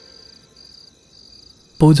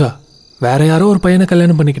 பூஜா வேற யாரோ ஒரு பையனை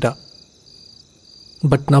கல்யாணம் பண்ணிக்கிட்டா.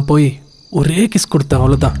 பட் நான் போய் ஒரே கிஸ் கொடுத்தேன்,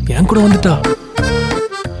 அவ்வளோதான். என் கூட வந்துட்டா.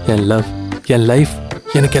 என் லவ், என் லைஃப்,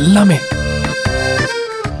 எனக்கு எல்லாமே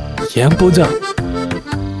என் பூஜா.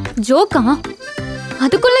 ஜோக்கா?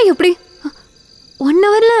 அதுக்குள்ள எப்படி? 1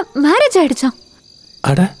 hourல மேரேஜ் ஆயிடுச்சாம்.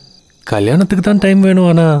 அட கல்யாணத்துக்கு தான் டைம் வேணும்,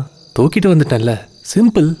 ஆனால் தூக்கிட்டு வந்துட்டேன்ல.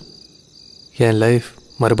 சிம்பிள். என் லைஃப்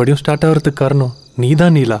மறுபடியும் ஸ்டார்ட் ஆகிறதுக்கு காரணம் நீ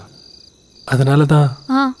தான் நீலா. அதனால தான்.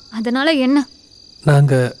 அதனால என்ன?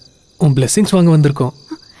 நாங்கள் உன் பிளெஸிங்ஸ் வாங்க வந்திருக்கோம்.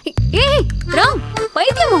 ஏய் ராம்,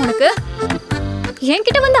 பைத்தியமா உனக்கு?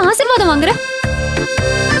 என்கிட்ட வந்து ஆசீர்வாதம் வாங்குற?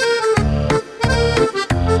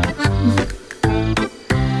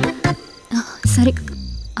 சரி,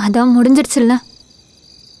 அதான் முடிஞ்சிடுச்சுல்ல.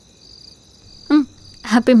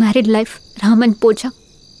 Happy married life Raman Pooja.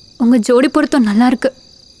 உங்க ஜோடி பொருத்தம் நல்லா இருக்கு.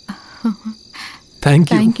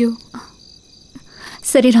 தேங்க்யூ.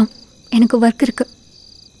 சரி ராம், எனக்கு ஒர்க் இருக்கு,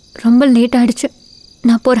 ரொம்ப லேட் ஆயிடுச்சு,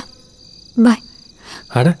 நான் போறேன். பாய்.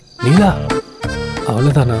 அட நீலா,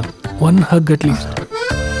 அவ்வளோதானா? 1 hug அட்லீஸ்ட்.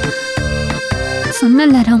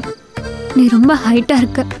 சொன்னல ராம், நீ ரொம்ப ஹைட்டா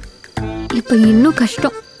இருக்க, இப்போ இன்னும்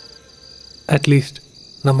கஷ்டம். அட்லீஸ்ட்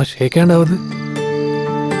நம்ம ஷேக் ஹேண்ட் ஆகுது.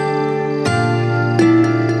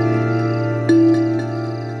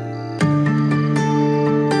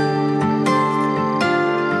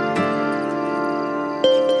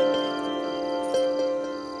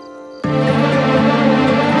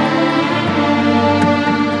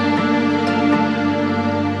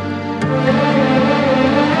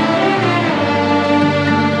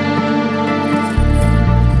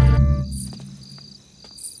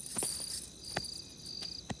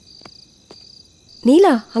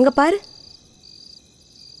 நீலா, அங்க பாரு.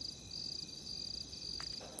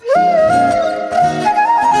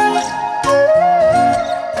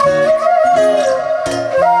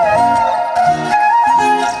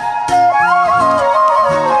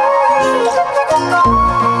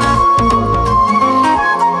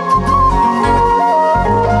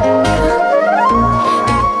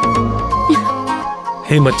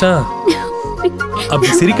 ஹே மச்சான்,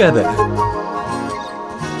 அப்படி சிரிக்காத.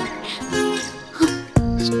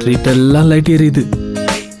 ஸ்ட்ரீட் எல்லாம் லைட் எரியுது.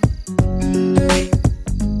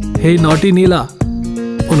 ஹே நாட்டி நீலா,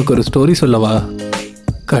 உனக்கு ஒரு ஸ்டோரி சொல்லவா?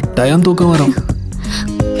 கட்டாயம் தூக்கம் வரும்.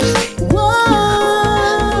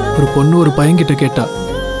 ஒரு பொண்ணு ஒரு பையன்கிட்ட கேட்டா,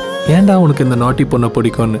 ஏன்டா உனக்கு இந்த நாட்டி பொண்ணை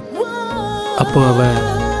பிடிக்கும்னு. அப்போ அவன்,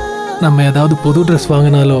 நம்ம ஏதாவது புது ட்ரெஸ்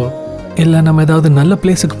வாங்கினாலோ, இல்லை நம்ம ஏதாவது நல்ல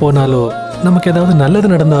பிளேஸுக்கு போனாலோ, நமக்கு ஏதாவது நல்லது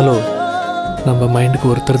நடந்தாலோ, நம்ம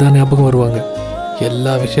மைண்டுக்கு ஒருத்தர் தான் ஞாபகம் வருவாங்க.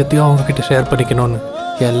 எல்லா விஷயத்தையும் அவங்கக்கிட்ட ஷேர் பண்ணிக்கணும்னு.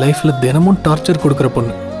 என் லைஃப்பில் தினமும் டார்ச்சர் கொடுக்குற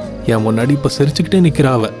பொண்ணு என் முன்னாடி இப்போ சிரிச்சுக்கிட்டே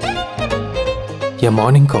நிற்கிறா. அவ என்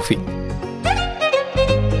மார்னிங் காஃபி,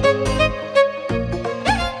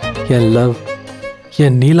 என் லவ்,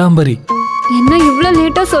 என் நீலாம்பரி. என்ன இவ்வளோ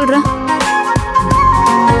லேட்டாக சொல்கிறேன்?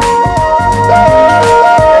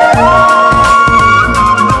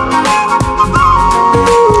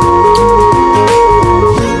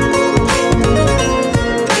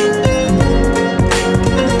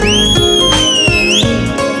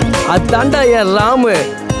 அதாண்டா என் ராமு.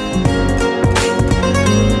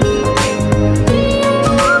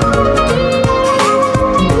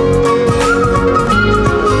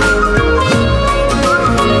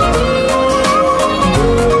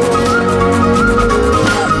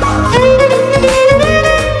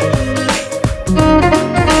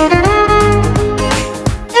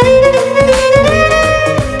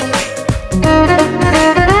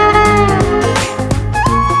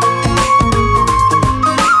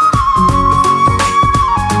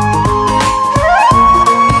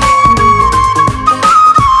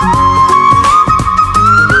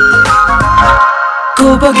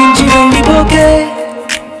 కోపగించి వెళ్ళిపోకే,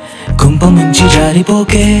 కుంపముంచి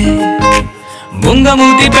జారిపోకే,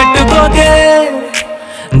 బొంగమూతి పెట్టుకోకే,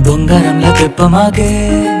 బొంగరంలో తెప్పమాకే.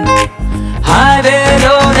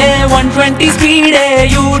 హైవేలోనే 120 స్పీడే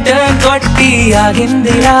యూ టర్న్ కొట్టి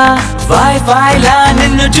ఆగిందిరా. వైఫై లా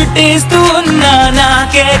నిన్ను చుట్టేస్తూ ఉన్నా,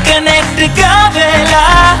 నాకే connect కావేలా.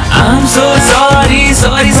 I'm so sorry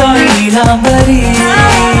sorry sorry Neelambari.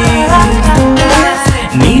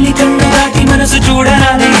 నీలి కన్ను దాటి మనసు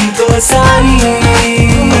చూడరాదే ఇంకోసారి.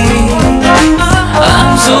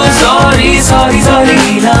 I'm so sorry sorry sorry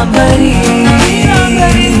Neelambari.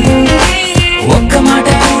 ఒక్క మాట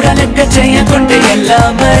కూడా లెక్క చేయకుంటే ఎలా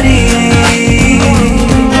మరి.